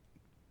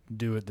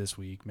 do it this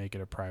week. Make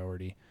it a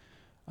priority.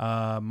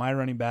 My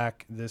running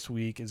back this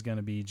week is going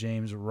to be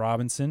James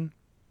Robinson.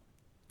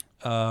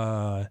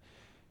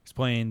 He's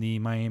playing the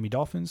Miami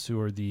Dolphins, who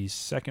are the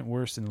second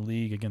worst in the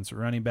league against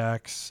running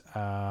backs.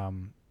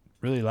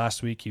 Really,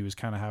 last week he was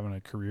kind of having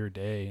a career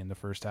day in the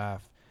first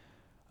half.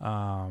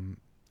 And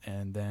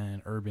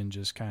then Urban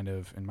just kind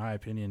of, in my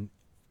opinion,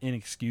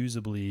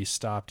 inexcusably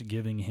stopped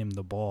giving him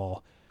the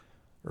ball.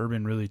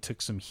 Urban really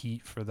took some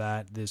heat for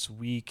that this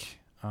week.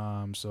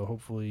 So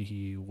hopefully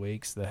he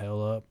wakes the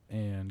hell up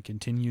and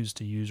continues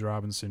to use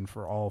Robinson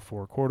for all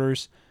 4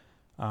 quarters.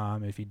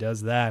 If he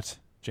does that,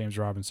 James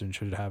Robinson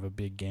should have a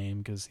big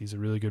game because he's a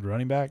really good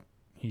running back.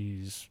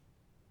 He's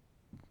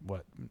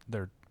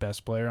their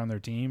best player on their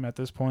team at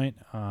this point.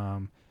 I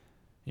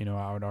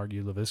would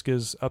argue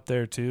Laviska's up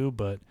there too,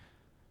 but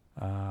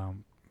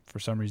for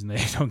some reason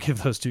they don't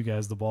give those 2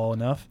 guys the ball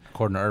enough.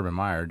 According to Urban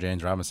Meyer,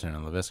 James Robinson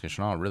and Laviska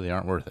Shenault really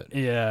aren't worth it.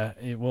 Yeah,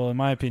 well, in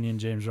my opinion,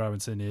 James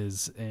Robinson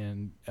is,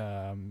 and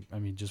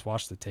just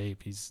watch the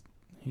tape. He's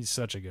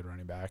such a good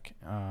running back.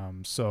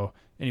 So,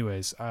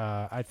 anyways,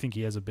 I think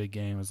he has a big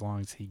game as long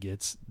as he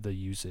gets the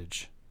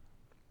usage.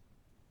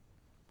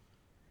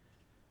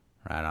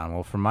 Right on.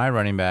 Well, for my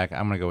running back,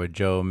 I'm going to go with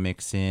Joe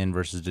Mixon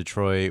versus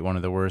Detroit, one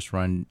of the worst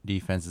run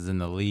defenses in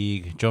the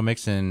league. Joe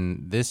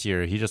Mixon, this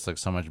year, he just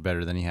looks so much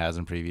better than he has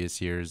in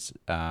previous years.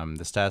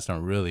 The stats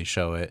don't really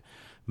show it,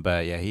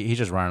 but yeah, he's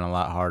just running a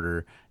lot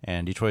harder,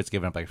 and Detroit's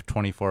giving up like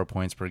 24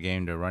 points per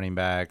game to running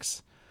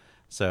backs.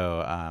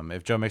 So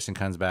if Joe Mixon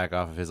comes back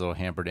off of his little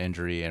hampered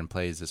injury and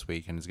plays this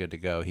week and is good to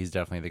go, he's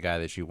definitely the guy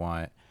that you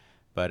want.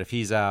 But if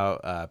he's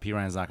out, P.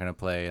 Ryan's not going to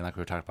play, and like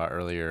we were talking about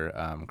earlier,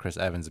 Chris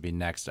Evans will be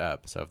next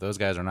up. So if those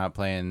guys are not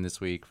playing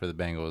this week for the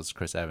Bengals,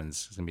 Chris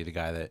Evans is going to be the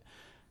guy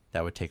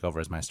that would take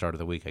over as my start of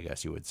the week, I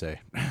guess you would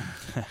say.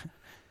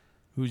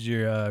 Who's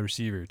your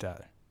receiver,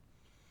 Tyler?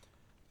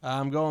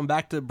 I'm going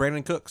back to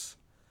Brandon Cooks.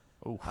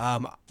 Oh,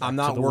 I'm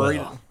not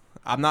worried.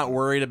 I'm not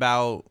worried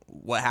about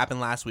what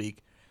happened last week.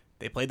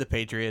 They played the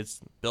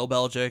Patriots. Bill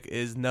Belichick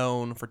is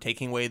known for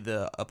taking away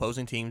the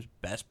opposing team's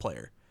best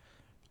player.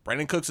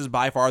 Brandon Cooks is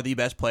by far the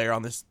best player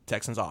on this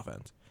Texans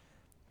offense.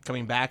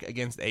 Coming back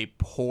against a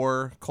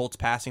poor Colts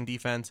passing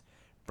defense,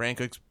 Brandon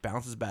Cooks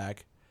bounces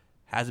back,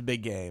 has a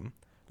big game.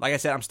 Like I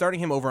said, I'm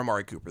starting him over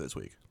Amari Cooper this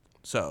week.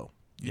 So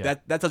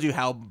that tells you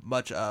how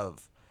much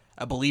of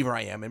a believer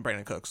I am in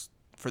Brandon Cooks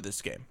for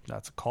this game.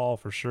 That's a call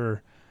for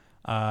sure.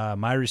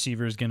 My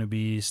receiver is going to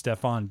be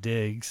Stephon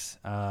Diggs.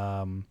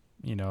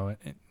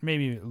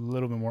 Maybe a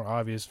little bit more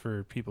obvious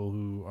for people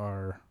who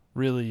are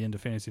really into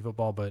fantasy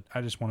football, but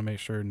I just want to make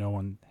sure no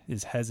one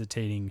is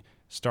hesitating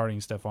starting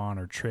Stephon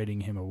or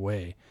trading him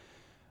away.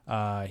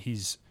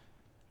 He's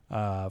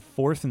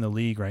 4th in the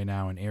league right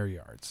now in air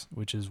yards,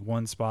 which is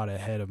 1 spot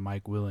ahead of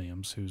Mike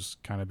Williams, who's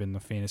kind of been the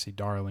fantasy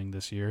darling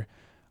this year.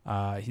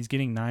 He's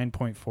getting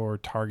 9.4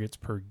 targets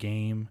per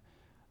game,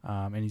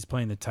 and he's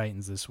playing the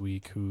Titans this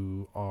week,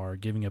 who are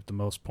giving up the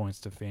most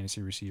points to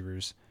fantasy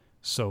receivers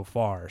so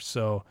far.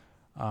 So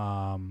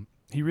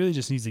he really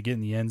just needs to get in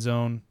the end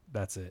zone.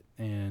 That's it.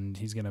 And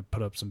he's going to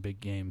put up some big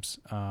games.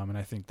 And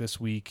I think this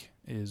week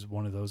is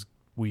one of those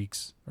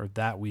weeks, or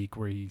that week,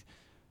 where he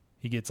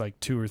gets like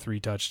 2 or 3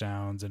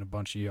 touchdowns and a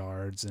bunch of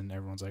yards, and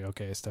everyone's like,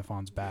 okay,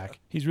 Stephon's back.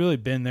 He's really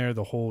been there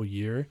the whole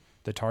year.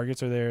 The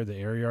targets are there. The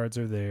air yards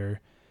are there.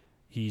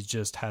 He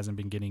just hasn't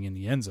been getting in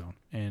the end zone.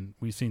 And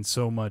we've seen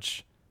so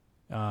much,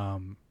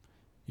 shine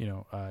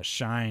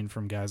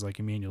from guys like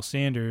Emmanuel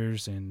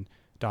Sanders and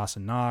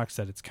Dawson Knox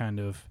that it's kind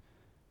of,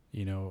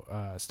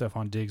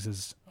 Stephon Diggs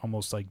has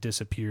almost like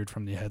disappeared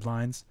from the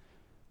headlines.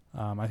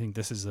 I think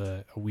this is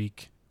a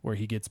week where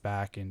he gets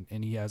back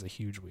and he has a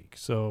huge week.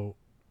 So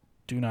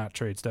do not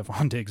trade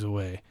Stephon Diggs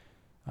away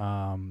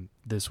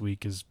this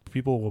week, because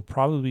people will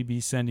probably be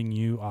sending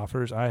you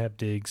offers. I have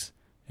Diggs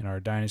in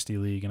our Dynasty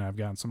League, and I've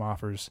gotten some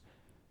offers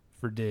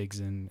for Diggs,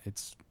 and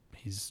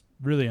he's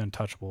really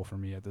untouchable for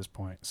me at this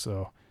point.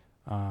 So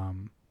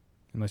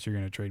unless you're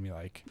going to trade me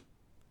like,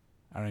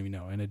 I don't even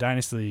know. In a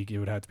Dynasty League, it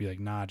would have to be like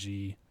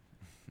Najee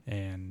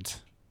and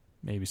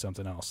maybe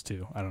something else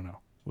too. I don't know.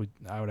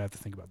 I would have to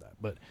think about that.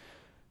 But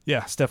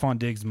yeah, Stephon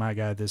Diggs is my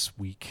guy this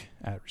week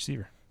at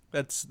receiver.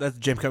 That's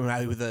Jim coming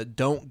at you with a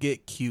don't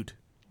get cute.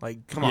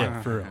 Like, come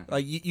on. For real.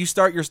 Like, you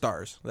start your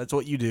stars. That's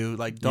what you do.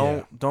 Like,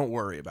 don't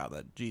worry about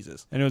that.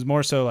 Jesus. And it was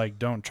more so like,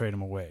 don't trade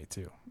him away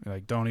too.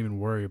 Like, don't even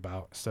worry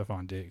about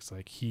Stephon Diggs.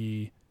 Like,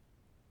 he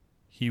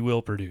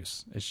will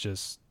produce. It's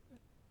just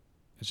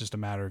a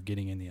matter of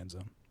getting in the end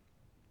zone.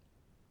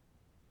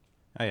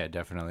 Oh yeah,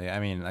 definitely. I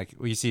mean, like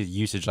when you see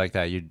usage like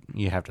that,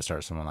 you have to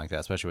start someone like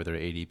that, especially with their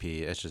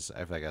ADP. It's just,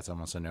 I feel like that's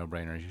almost a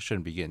no-brainer. You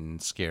shouldn't be getting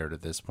scared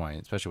at this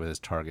point, especially with his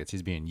targets.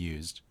 He's being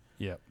used.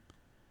 Yep.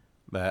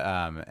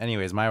 But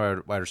anyways, my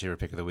wide receiver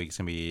pick of the week is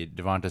going to be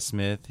Devonta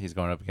Smith. He's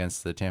going up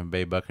against the Tampa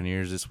Bay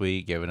Buccaneers this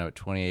week, giving up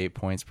 28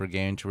 points per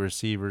game to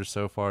receivers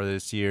so far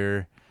this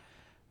year.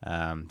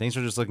 Things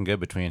are just looking good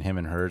between him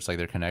and Hurts. Like,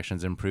 their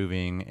connection's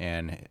improving,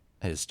 and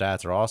his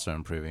stats are also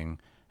improving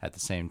at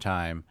the same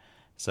time.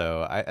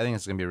 So I think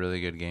it's going to be a really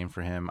good game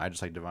for him. I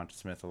just like Devonta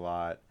Smith a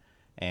lot.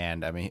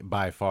 And, I mean,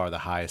 by far the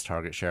highest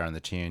target share on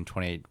the team,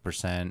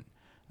 28%.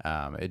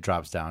 It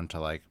drops down to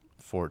like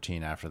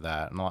 14 after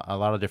that. And a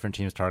lot of different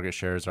teams' target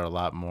shares are a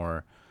lot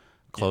more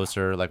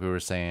closer. Yeah. Like we were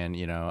saying,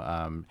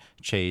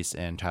 Chase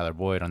and Tyler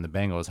Boyd on the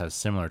Bengals have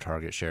similar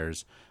target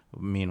shares.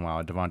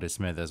 Meanwhile, Devonta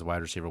Smith as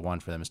wide receiver 1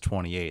 for them is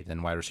 28.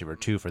 Then wide receiver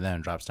 2 for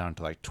them drops down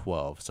to like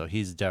 12. So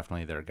he's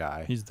definitely their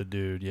guy. He's the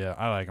dude. Yeah,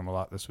 I like him a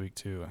lot this week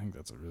too. I think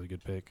that's a really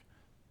good pick.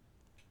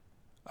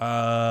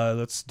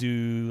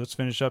 Let's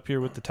finish up here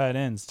with the tight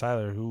ends.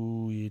 Tyler,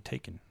 who are you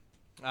taking?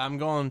 I'm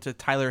going to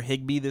Tyler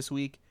Higbee this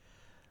week.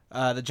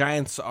 The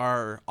Giants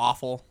are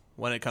awful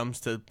when it comes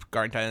to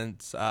guarding tight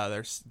ends.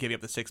 They're giving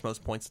up the 6th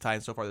most points to tight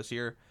ends so far this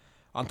year.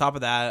 On top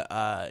of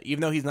that,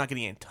 even though he's not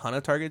getting a ton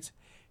of targets,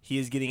 he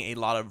is getting a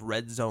lot of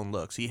red zone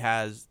looks. He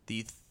has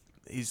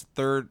he's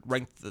third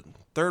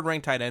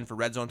ranked tight end for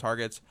red zone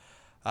targets,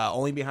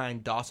 only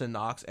behind Dawson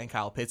Knox and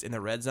Kyle Pitts in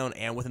the red zone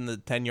and within the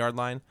 10-yard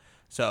line.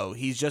 So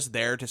he's just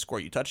there to score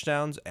you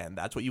touchdowns, and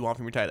that's what you want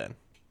from your tight end.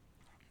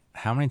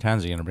 How many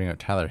times are you going to bring up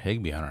Tyler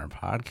Higbee on our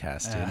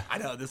podcast, dude? I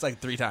know, this like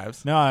 3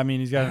 times. No, I mean,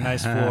 he's got a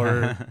nice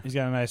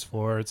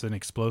floor. It's an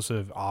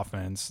explosive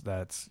offense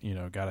that's,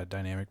 got a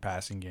dynamic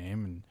passing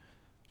game, and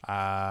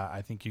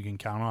I think you can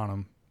count on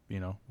him,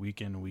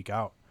 week in, week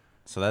out.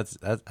 So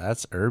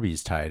that's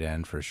Irby's tight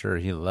end for sure.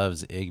 He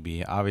loves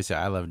Higbee. Obviously,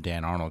 I love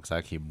Dan Arnold because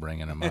I keep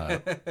bringing him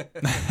up.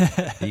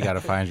 You got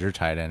to find your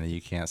tight end that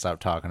you can't stop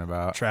talking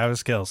about.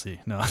 Travis Kelce.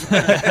 No.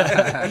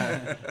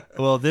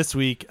 Well, this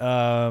week,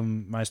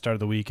 my start of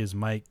the week is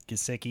Mike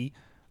Gesicki.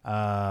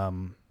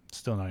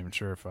 Still not even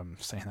sure if I'm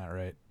saying that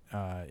right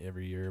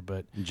every year,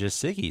 but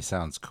Gesicki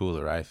sounds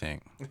cooler, I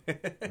think.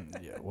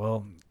 Yeah,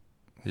 well,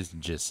 it's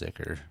just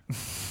sicker.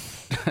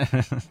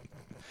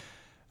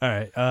 All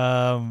right.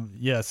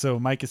 So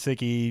Mike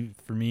Gesicki,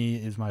 for me,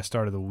 is my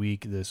start of the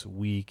week this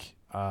week.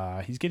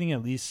 He's getting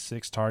at least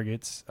 6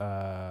 targets,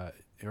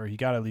 or he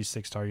got at least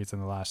 6 targets in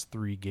the last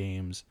 3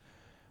 games.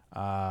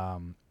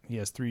 He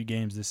has 3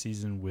 games this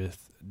season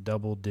with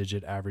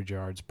double-digit average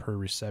yards per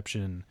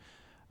reception.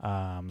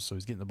 So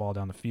he's getting the ball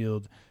down the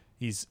field.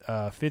 He's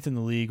 5th in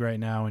the league right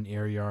now in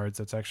air yards.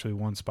 That's actually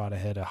 1 spot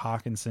ahead of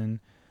Hawkinson.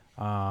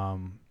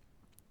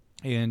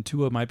 And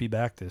Tua might be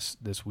back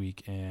this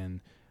week.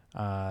 And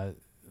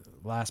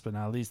last but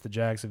not least, the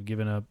Jags have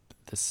given up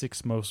the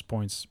 6th most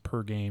points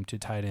per game to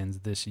tight ends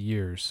this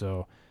year.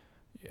 So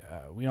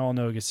we all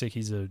know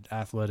Gesicki's an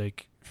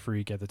athletic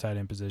freak at the tight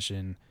end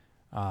position.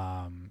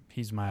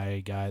 He's my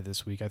guy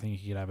this week. I think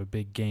he could have a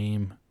big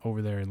game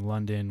over there in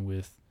London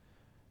with,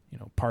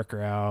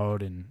 Parker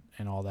out and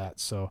all that.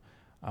 So,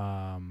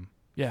 I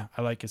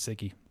like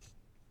Gesicki.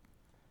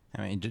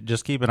 I mean,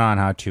 just keep an eye on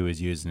how Tua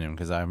is using him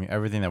because,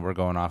 everything that we're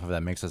going off of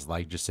that makes us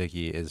like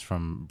Gesicki is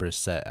from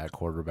Brissett at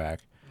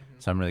quarterback. Mm-hmm.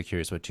 So I'm really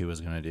curious what Tua is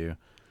going to do.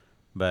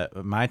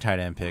 But my tight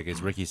end pick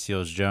is Ricky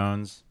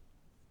Seals-Jones.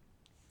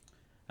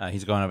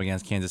 He's going up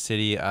against Kansas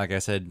City. Like I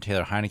said,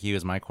 Taylor Heineke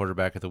was my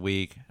quarterback of the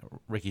week.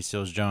 Ricky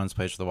Seals-Jones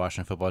plays for the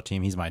Washington football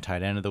team. He's my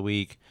tight end of the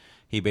week.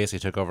 He basically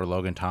took over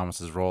Logan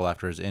Thomas's role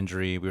after his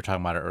injury. We were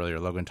talking about it earlier.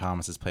 Logan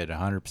Thomas has played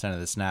 100% of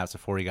the snaps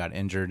before he got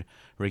injured.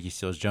 Ricky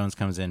Seals-Jones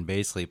comes in,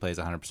 basically plays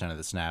 100% of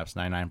the snaps,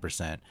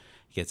 99%.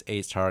 He gets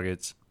 8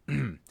 targets.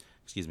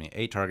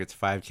 8 targets,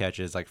 5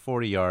 catches, like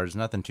 40 yards,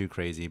 nothing too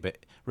crazy, but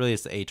really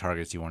it's the 8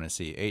 targets you want to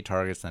see. 8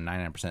 targets and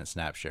 99%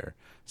 snap share.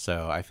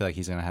 So I feel like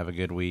he's going to have a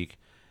good week.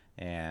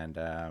 And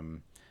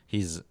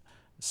he's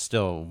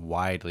still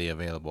widely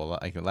available.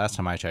 Like last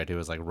time I checked, it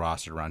was like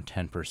rostered around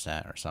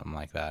 10% or something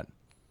like that.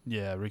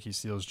 Yeah, Ricky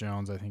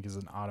Seals-Jones I think is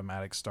an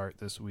automatic start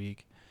this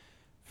week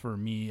for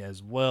me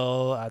as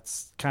well.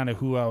 That's kind of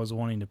who I was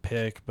wanting to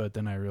pick, but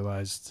then I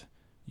realized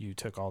you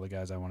took all the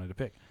guys I wanted to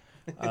pick.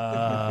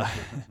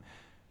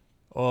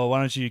 Well, why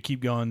don't you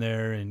keep going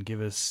there and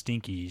give us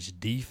Stinky's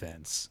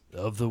defense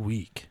of the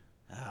week?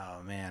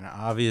 Oh, man.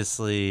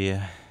 Obviously,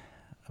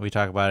 we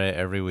talk about it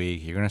every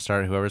week. You're going to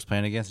start whoever's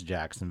playing against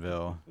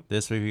Jacksonville.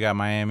 This week we got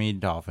Miami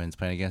Dolphins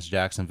playing against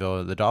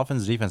Jacksonville. The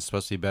Dolphins' defense is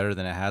supposed to be better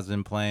than it has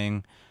been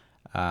playing.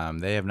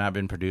 They have not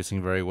been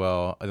producing very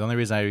well. The only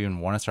reason I even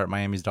want to start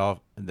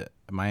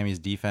Miami's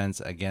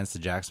defense against the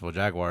Jacksonville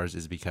Jaguars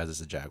is because it's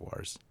the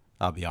Jaguars.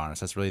 I'll be honest.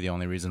 That's really the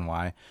only reason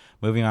why.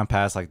 Moving on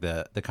past like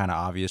the kind of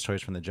obvious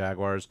choice from the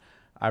Jaguars,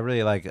 I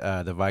really like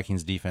the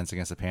Vikings defense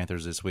against the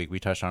Panthers this week. We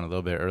touched on it a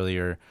little bit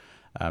earlier.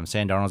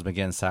 Sam Darnold's been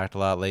getting sacked a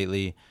lot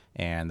lately,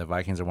 and the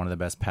Vikings are one of the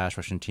best pass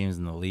rushing teams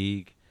in the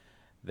league.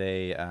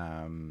 They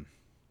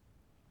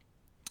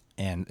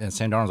and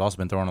Sam Darnold's also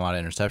been throwing a lot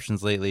of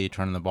interceptions lately,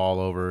 turning the ball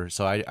over.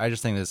 So I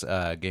just think this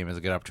game is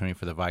a good opportunity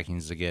for the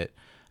Vikings to get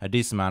a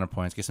decent amount of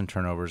points, get some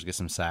turnovers, get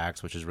some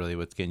sacks, which is really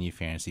what's getting you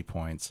fantasy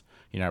points.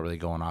 You're not really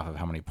going off of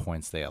how many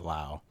points they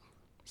allow.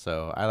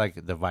 So I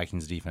like the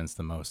Vikings defense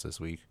the most this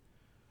week.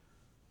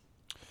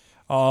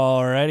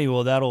 Alrighty,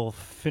 well, that'll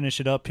finish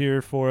it up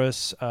here for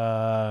us.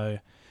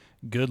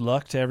 Good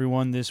luck to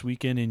everyone this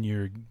weekend in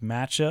your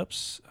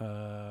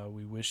matchups.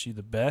 We wish you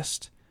the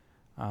best.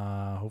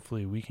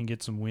 Hopefully we can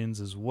get some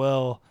wins as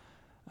well.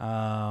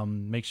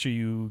 Make sure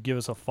you give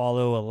us a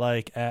follow, a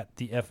like at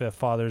the FF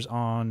Fathers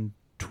on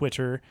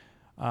Twitter,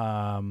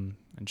 and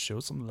show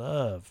some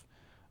love.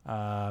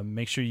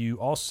 Make sure you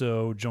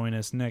also join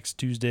us next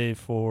Tuesday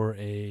for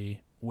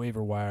a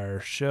waiver wire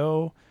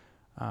show.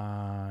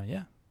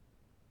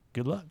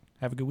 Good luck.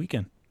 Have a good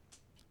weekend.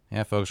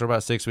 Yeah, folks, we're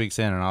about 6 weeks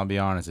in, and I'll be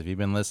honest, if you've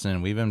been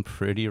listening, we've been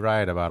pretty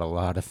right about a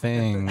lot of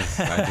things.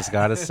 I just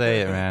got to say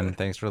it, man.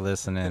 Thanks for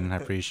listening. I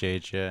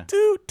appreciate you.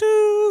 Toot,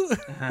 toot.